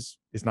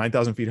 It's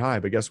 9,000 feet high.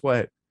 But guess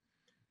what?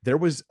 There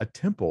was a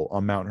temple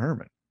on Mount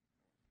Hermon,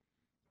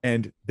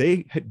 and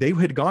they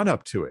had gone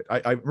up to it.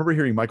 I remember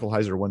hearing Michael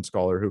Heiser, one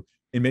scholar who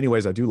in many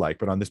ways I do like,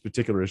 but on this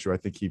particular issue, I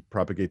think he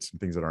propagates some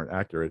things that aren't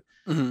accurate.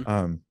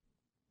 Mm-hmm.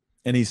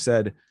 And he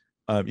said,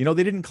 they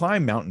didn't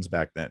climb mountains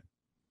back then,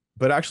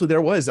 but actually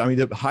there was. I mean,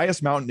 the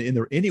highest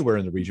mountain anywhere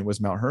in the region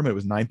was Mount Hermon. It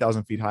was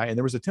 9,000 feet high, and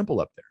there was a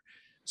temple up there.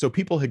 So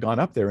people had gone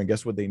up there, and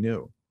guess what they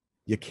knew?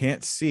 You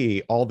can't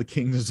see all the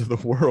kingdoms of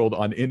the world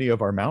on any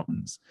of our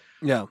mountains.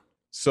 Yeah.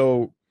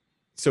 So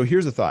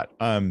here's a thought.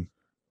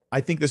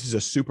 I think this is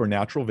a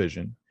supernatural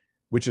vision,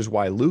 which is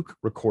why Luke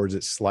records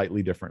it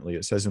slightly differently.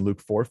 It says in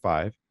Luke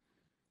 4:5,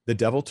 the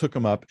devil took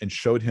him up and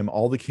showed him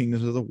all the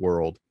kingdoms of the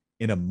world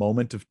in a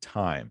moment of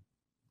time.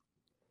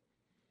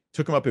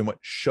 Took him up and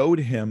showed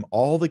him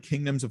all the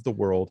kingdoms of the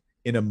world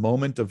in a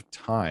moment of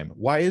time.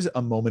 Why is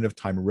a moment of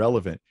time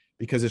relevant?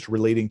 Because it's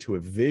relating to a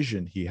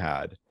vision he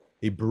had,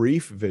 a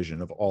brief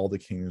vision of all the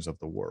kingdoms of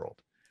the world.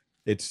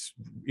 It's,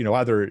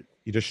 either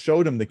he just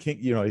showed him the king,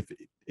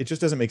 it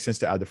just doesn't make sense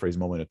to add the phrase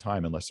moment of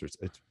time unless it's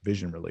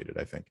vision related,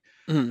 I think.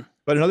 Mm-hmm.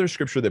 But another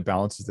scripture that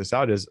balances this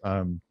out is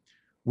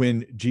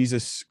when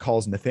Jesus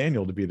calls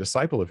Nathanael to be a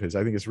disciple of his.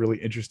 I think it's really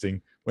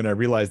interesting when I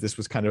realized this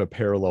was kind of a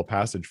parallel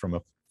passage from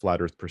a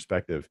flat earth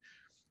perspective.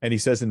 And he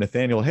says to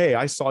Nathanael, hey,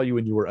 I saw you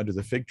when you were under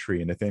the fig tree.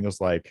 And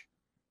Nathanael's like,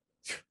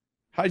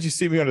 how did you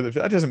see me under the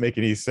fig? That doesn't make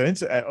any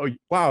sense. Oh,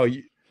 wow.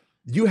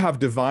 You have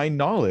divine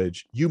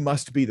knowledge. You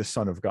must be the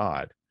Son of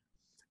God.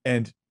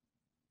 And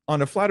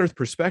on a flat earth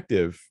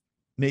perspective,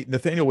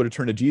 Nathanael would have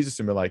turned to Jesus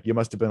and been like, you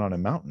must have been on a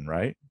mountain,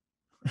 right?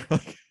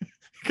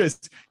 Because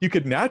you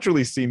could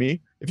naturally see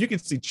me. If you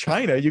could see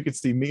China, you could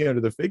see me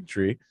under the fig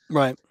tree.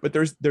 Right. But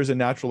there's a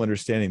natural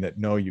understanding that,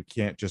 no, you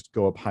can't just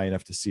go up high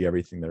enough to see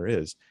everything there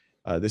is.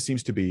 This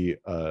seems to be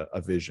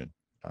a vision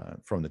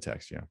from the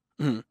text. Yeah.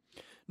 Mm-hmm.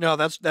 No,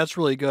 that's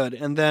really good.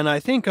 And then I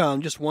think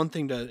just one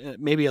thing to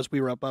maybe as we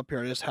wrap up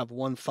here, I just have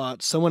one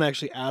thought. Someone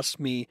actually asked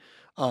me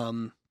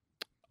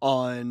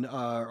on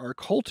our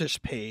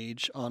cultish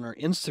page on our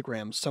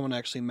Instagram. Someone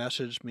actually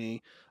messaged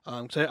me.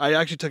 So I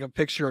actually took a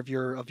picture of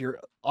your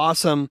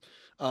awesome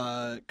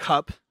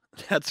cup.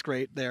 That's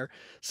great there.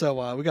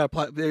 So we got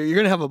you're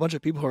gonna have a bunch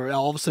of people who are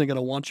all of a sudden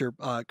gonna want your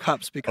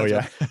cups because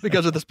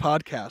because of this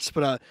podcast.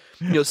 But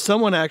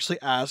someone actually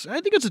asked.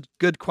 I think it's a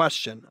good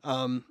question.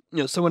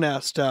 Someone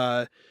asked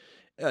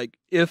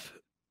if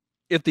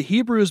the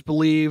Hebrews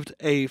believed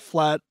a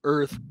flat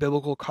Earth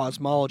biblical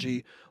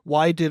cosmology,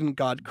 why didn't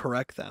God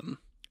correct them?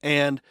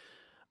 And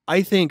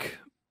I think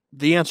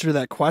the answer to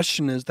that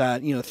question is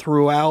that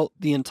throughout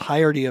the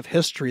entirety of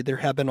history, there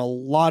have been a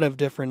lot of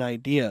different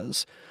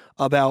ideas.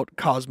 about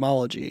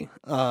cosmology,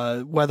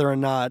 whether or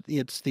not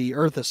it's the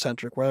Earth is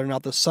centric, whether or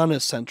not the sun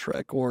is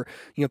centric, or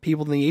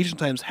people in the ancient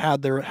times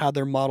had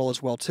their model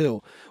as well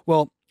too.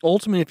 Well,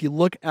 ultimately, if you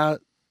look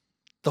at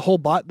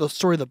the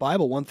story of the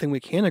Bible, one thing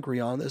we can agree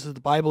on is that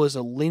the Bible is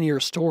a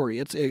linear story.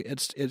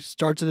 It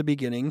starts at the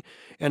beginning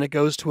and it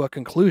goes to a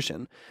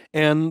conclusion.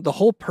 And the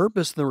whole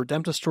purpose of the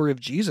redemptive story of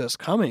Jesus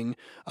coming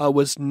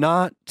was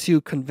not to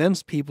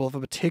convince people of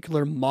a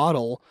particular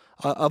model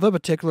of a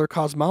particular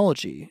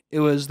cosmology. It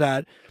was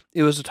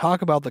to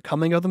talk about the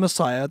coming of the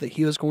Messiah, that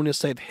he was going to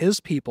save his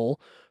people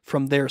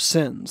from their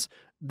sins.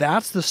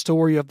 That's the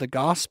story of the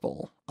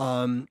gospel.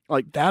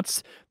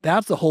 That's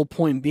the whole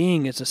point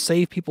being, is to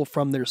save people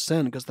from their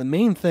sin. Because the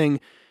main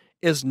thing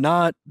is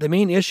not the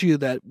main issue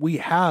that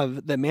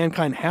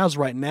mankind has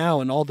right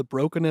now, and all the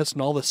brokenness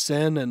and all the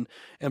sin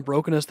and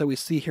brokenness that we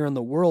see here in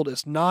the world,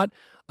 is not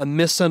a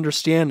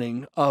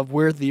misunderstanding of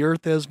where the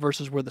earth is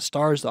versus where the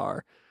stars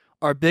are.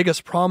 Our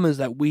biggest problem is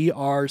that we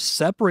are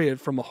separated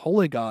from a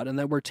holy God and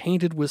that we're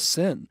tainted with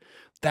sin.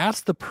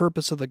 That's the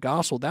purpose of the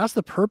gospel. That's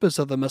the purpose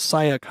of the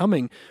Messiah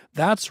coming.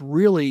 That's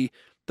really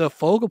the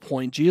focal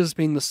point, Jesus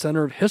being the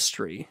center of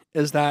history,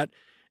 is that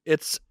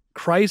it's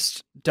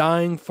Christ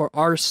dying for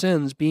our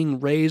sins, being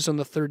raised on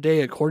the third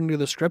day according to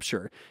the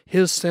scripture,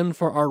 his sin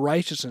for our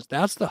righteousness.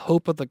 That's the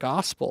hope of the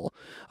gospel.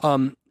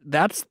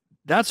 That's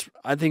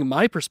I think,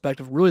 my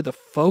perspective, really the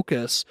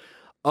focus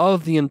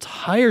of the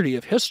entirety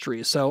of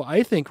history. So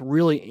I think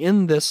really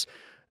in this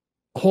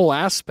whole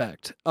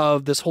aspect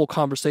of this whole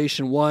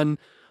conversation, one,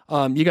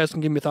 you guys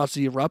can give me thoughts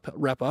as you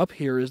wrap up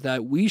here, is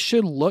that we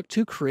should look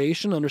to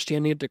creation,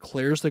 understanding it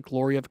declares the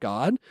glory of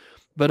God,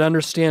 but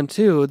understand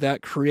too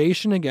that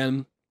creation,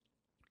 again,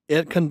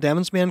 it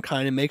condemns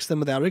mankind and makes them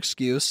without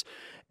excuse,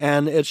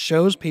 and it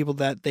shows people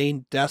that they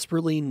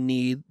desperately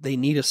need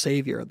a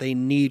savior. They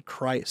need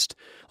Christ.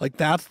 Like,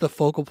 that's the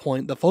focal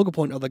point. The focal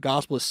point of the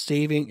gospel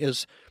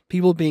is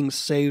people being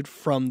saved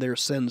from their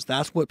sins.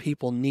 That's what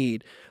people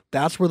need.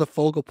 That's where the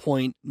focal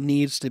point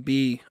needs to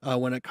be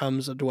when it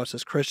comes to us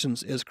as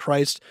Christians, is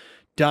Christ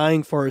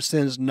dying for our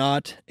sins,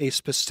 not a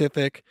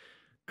specific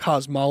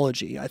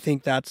cosmology. I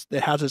think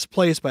it has its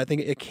place, but I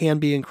think it can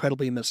be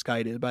incredibly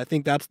misguided. But I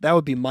think that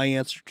would be my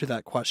answer to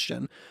that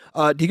question.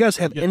 Do you guys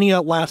have any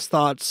last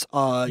thoughts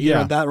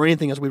that or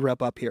anything as we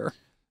wrap up here?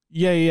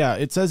 Yeah.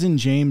 It says in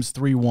James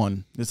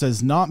 3:1, it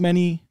says, "Not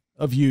many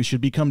of you should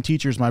become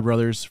teachers, my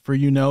brothers, for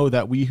you know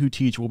that we who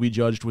teach will be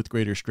judged with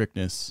greater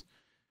strictness."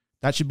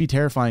 That should be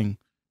terrifying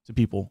to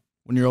people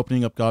when you're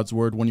opening up God's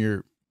word, when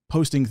you're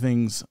posting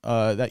things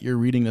that you're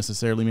reading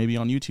necessarily, maybe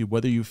on YouTube,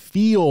 whether you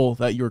feel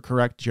that you're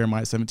correct.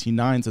 Jeremiah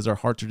 17:9 says our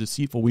hearts are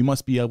deceitful. We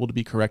must be able to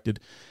be corrected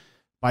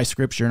by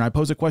scripture. And I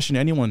pose a question to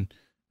anyone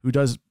who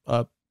does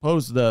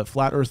pose the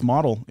flat earth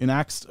model. In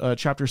Acts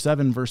chapter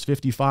 7, verse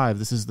 55,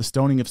 this is the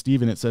stoning of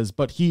Stephen. It says,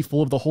 "But he,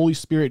 full of the Holy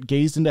Spirit,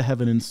 gazed into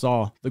heaven and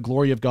saw the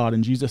glory of God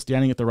and Jesus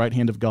standing at the right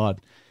hand of God.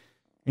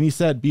 And he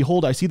said,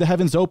 'Behold, I see the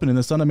heavens open and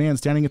the Son of Man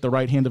standing at the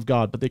right hand of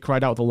God.' But they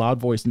cried out with a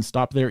loud voice and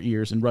stopped their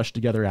ears and rushed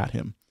together at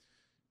him."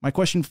 My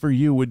question for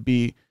you would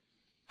be,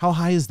 how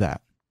high is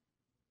that?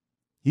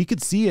 He could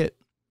see it,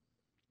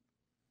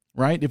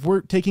 right? If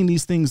we're taking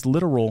these things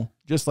literal,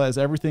 just as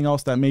everything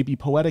else that may be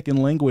poetic in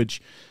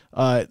language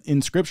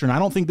in scripture, and I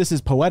don't think this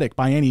is poetic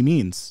by any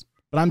means,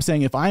 but I'm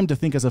saying if I'm to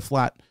think as a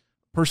flat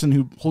person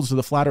who holds to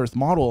the flat earth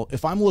model,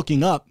 if I'm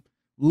looking up,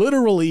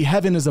 literally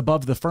heaven is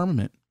above the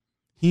firmament.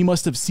 He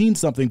must have seen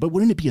something, but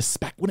wouldn't it be a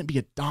speck? Wouldn't it be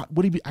a dot?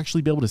 Would he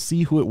actually be able to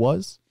see who it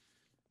was?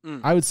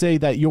 I would say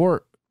that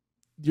your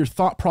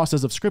thought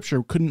process of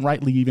scripture couldn't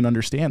rightly even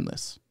understand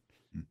this.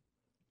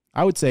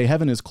 I would say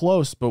heaven is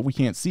close, but we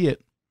can't see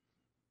it.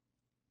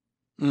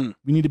 We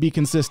need to be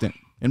consistent.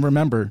 And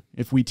remember,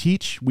 if we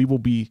teach, we will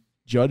be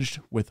judged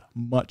with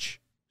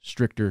much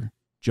stricter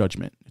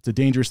judgment. It's a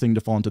dangerous thing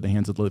to fall into the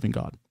hands of the living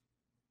God.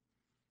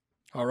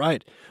 All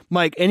right.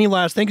 Mike,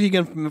 thank you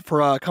again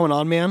for coming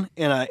on, man.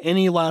 And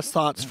any last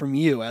thoughts from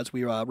you as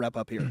we wrap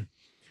up here?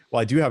 Well,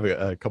 I do have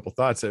a couple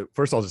thoughts.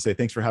 First, I'll just say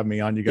thanks for having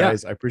me on, you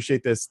guys. Yeah. I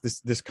appreciate this.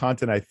 This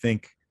content, I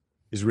think,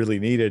 is really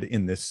needed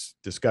in this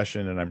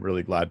discussion, and I'm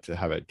really glad to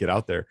have it get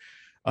out there.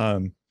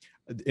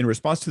 In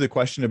response to the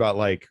question about,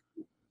 like,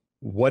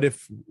 what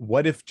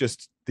if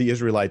just the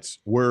Israelites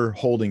were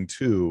holding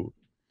to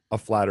a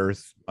flat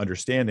earth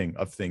understanding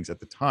of things at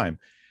the time,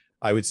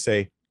 I would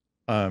say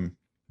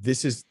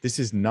this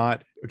is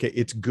not okay.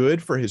 It's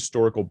good for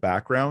historical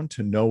background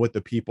to know what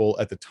the people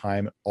at the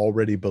time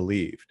already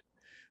believed,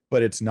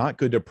 but it's not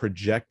good to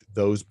project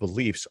those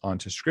beliefs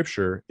onto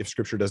scripture if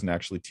scripture doesn't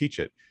actually teach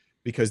it,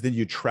 because then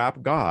you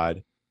trap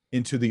God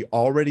into the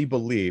already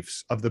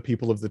beliefs of the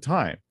people of the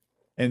time.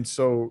 And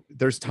so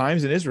there's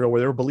times in Israel where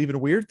they were believing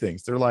weird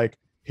things. They're like,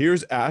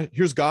 here's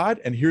God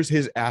and here's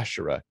his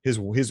Asherah,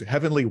 his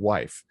heavenly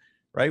wife,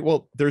 right?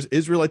 Well, there's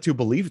Israelites who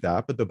believe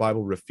that, but the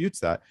Bible refutes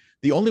that.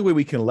 The only way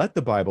we can let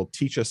the Bible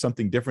teach us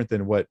something different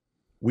than what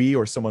we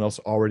or someone else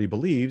already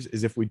believes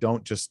is if we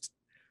don't just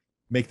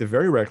make the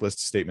very reckless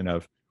statement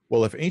of,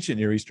 well, if ancient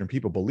Near Eastern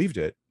people believed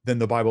it, then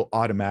the Bible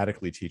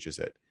automatically teaches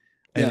it.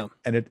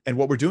 And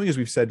what we're doing is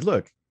we've said,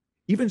 look,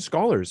 even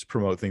scholars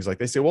promote things like,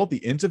 they say, well,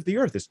 the ends of the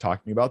earth is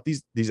talking about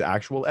these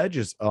actual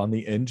edges on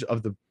the end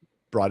of the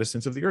broadest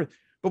sense of the earth.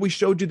 But we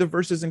showed you the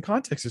verses in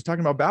context. It's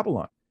talking about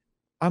Babylon.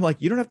 I'm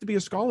like, you don't have to be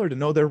a scholar to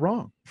know they're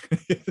wrong.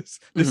 This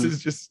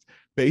is just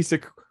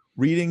basic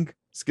reading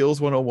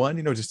skills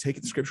 101, just take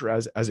the scripture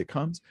as it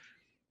comes.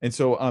 And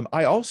so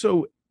I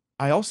also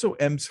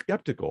am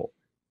skeptical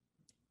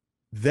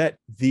that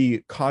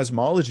the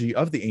cosmology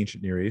of the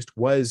ancient Near East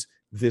was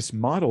this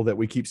model that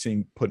we keep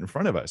seeing put in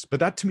front of us. But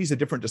that to me is a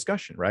different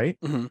discussion, right?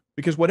 Mm-hmm.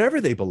 Because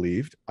whatever they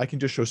believed, I can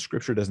just show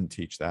scripture doesn't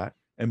teach that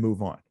and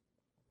move on.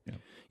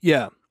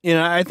 Yeah. And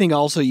I think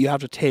also you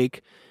have to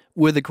take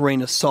with a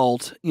grain of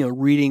salt,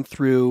 reading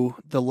through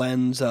the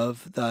lens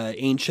of the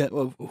ancient,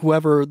 of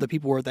whoever the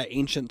people were at that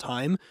ancient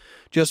time,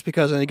 just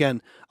because, and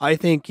again, I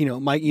think,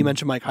 Mike, you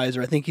mentioned Mike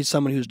Heiser. I think he's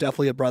someone who's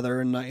definitely a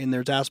brother, and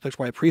there's aspects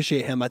where I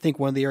appreciate him. I think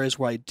one of the areas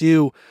where I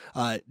do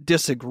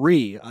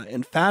disagree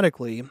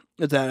emphatically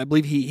is that I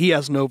believe he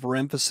has an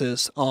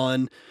overemphasis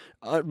on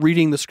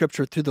reading the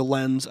scripture through the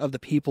lens of the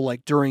people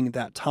like during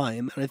that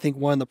time. And I think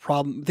one of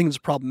the things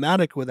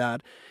problematic with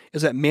that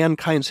is that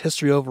mankind's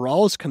history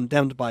overall is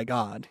condemned by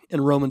God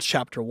in Romans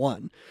chapter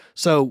 1.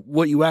 So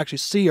what you actually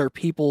see are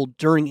people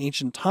during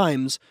ancient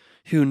times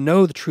who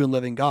know the true and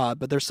living God,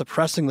 but they're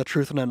suppressing the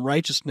truth and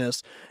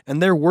unrighteousness,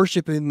 and they're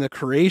worshiping the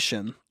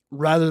creation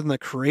rather than the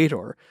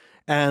creator.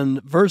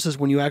 And versus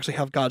when you actually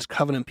have God's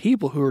covenant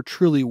people who are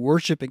truly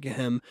worshiping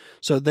him,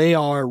 so they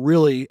are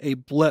really a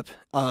blip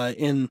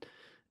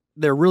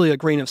they're really a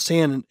grain of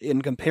sand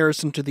in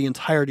comparison to the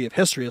entirety of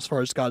history as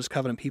far as God's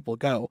covenant people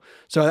go.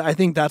 So I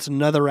think that's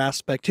another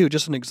aspect too,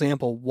 just an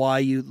example why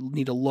you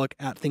need to look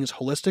at things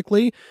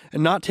holistically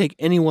and not take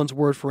anyone's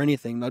word for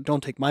anything. Now,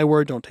 don't take my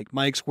word, don't take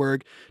Mike's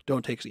word,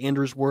 don't take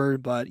Andrew's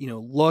word, but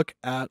look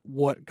at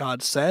what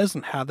God says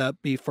and have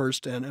that be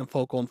first and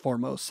focal and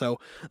foremost. So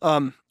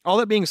all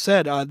that being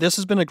said, this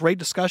has been a great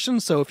discussion.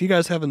 So if you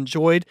guys have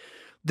enjoyed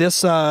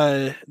this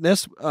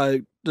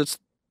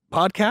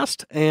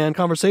podcast and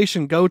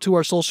conversation, go to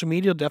our social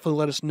media. Definitely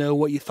let us know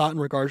what you thought in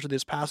regards to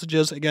these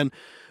passages. Again,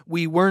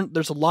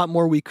 there's a lot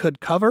more we could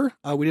cover.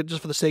 We did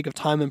just for the sake of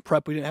time and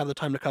prep. We didn't have the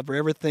time to cover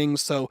everything.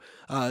 So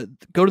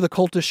go to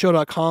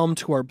thecultistshow.com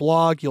to our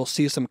blog. You'll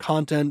see some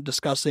content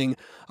discussing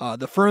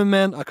the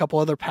firmament, a couple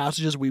other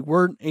passages we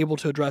weren't able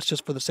to address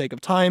just for the sake of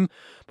time.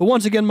 But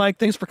once again, Mike,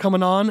 thanks for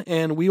coming on,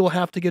 and we will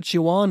have to get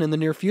you on in the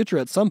near future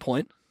at some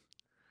point.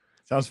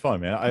 Sounds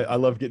fun, man. I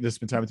love getting to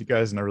spend time with you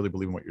guys, and I really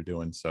believe in what you're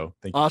doing. So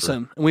thank you.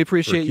 Awesome. And we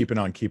appreciate you.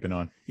 Keeping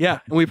on. Yeah.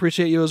 And we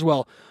appreciate you as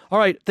well. All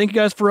right. Thank you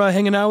guys for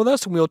hanging out with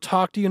us, and we'll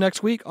talk to you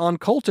next week on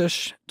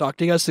Cultish. Talk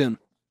to you guys soon.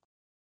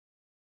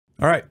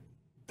 All right.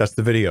 That's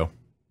the video.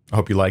 I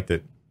hope you liked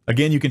it.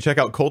 Again, you can check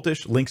out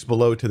Cultish, links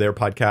below to their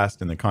podcast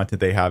and the content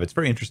they have. It's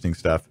very interesting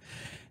stuff.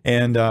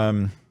 And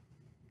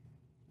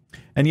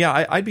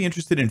yeah, I'd be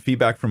interested in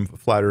feedback from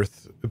flat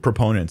earth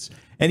proponents.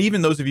 And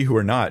even those of you who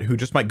are not, who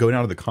just might go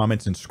down to the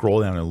comments and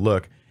scroll down and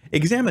look,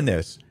 examine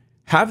this.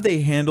 Have they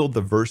handled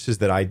the verses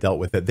that I dealt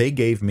with, that they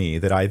gave me,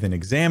 that I then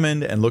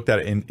examined and looked at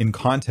in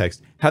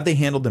context? Have they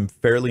handled them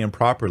fairly and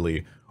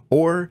properly?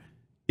 Or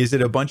is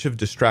it a bunch of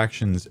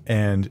distractions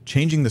and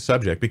changing the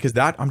subject? Because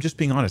I'm just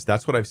being honest,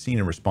 that's what I've seen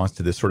in response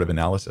to this sort of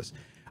analysis.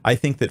 I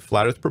think that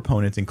flat earth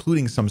proponents,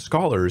 including some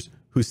scholars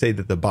who say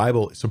that the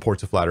Bible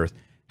supports a flat earth,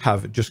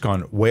 have just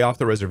gone way off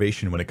the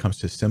reservation when it comes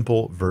to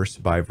simple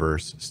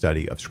verse-by-verse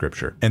study of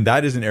Scripture. And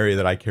that is an area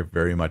that I care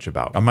very much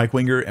about. I'm Mike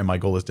Winger, and my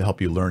goal is to help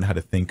you learn how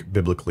to think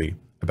biblically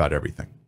about everything.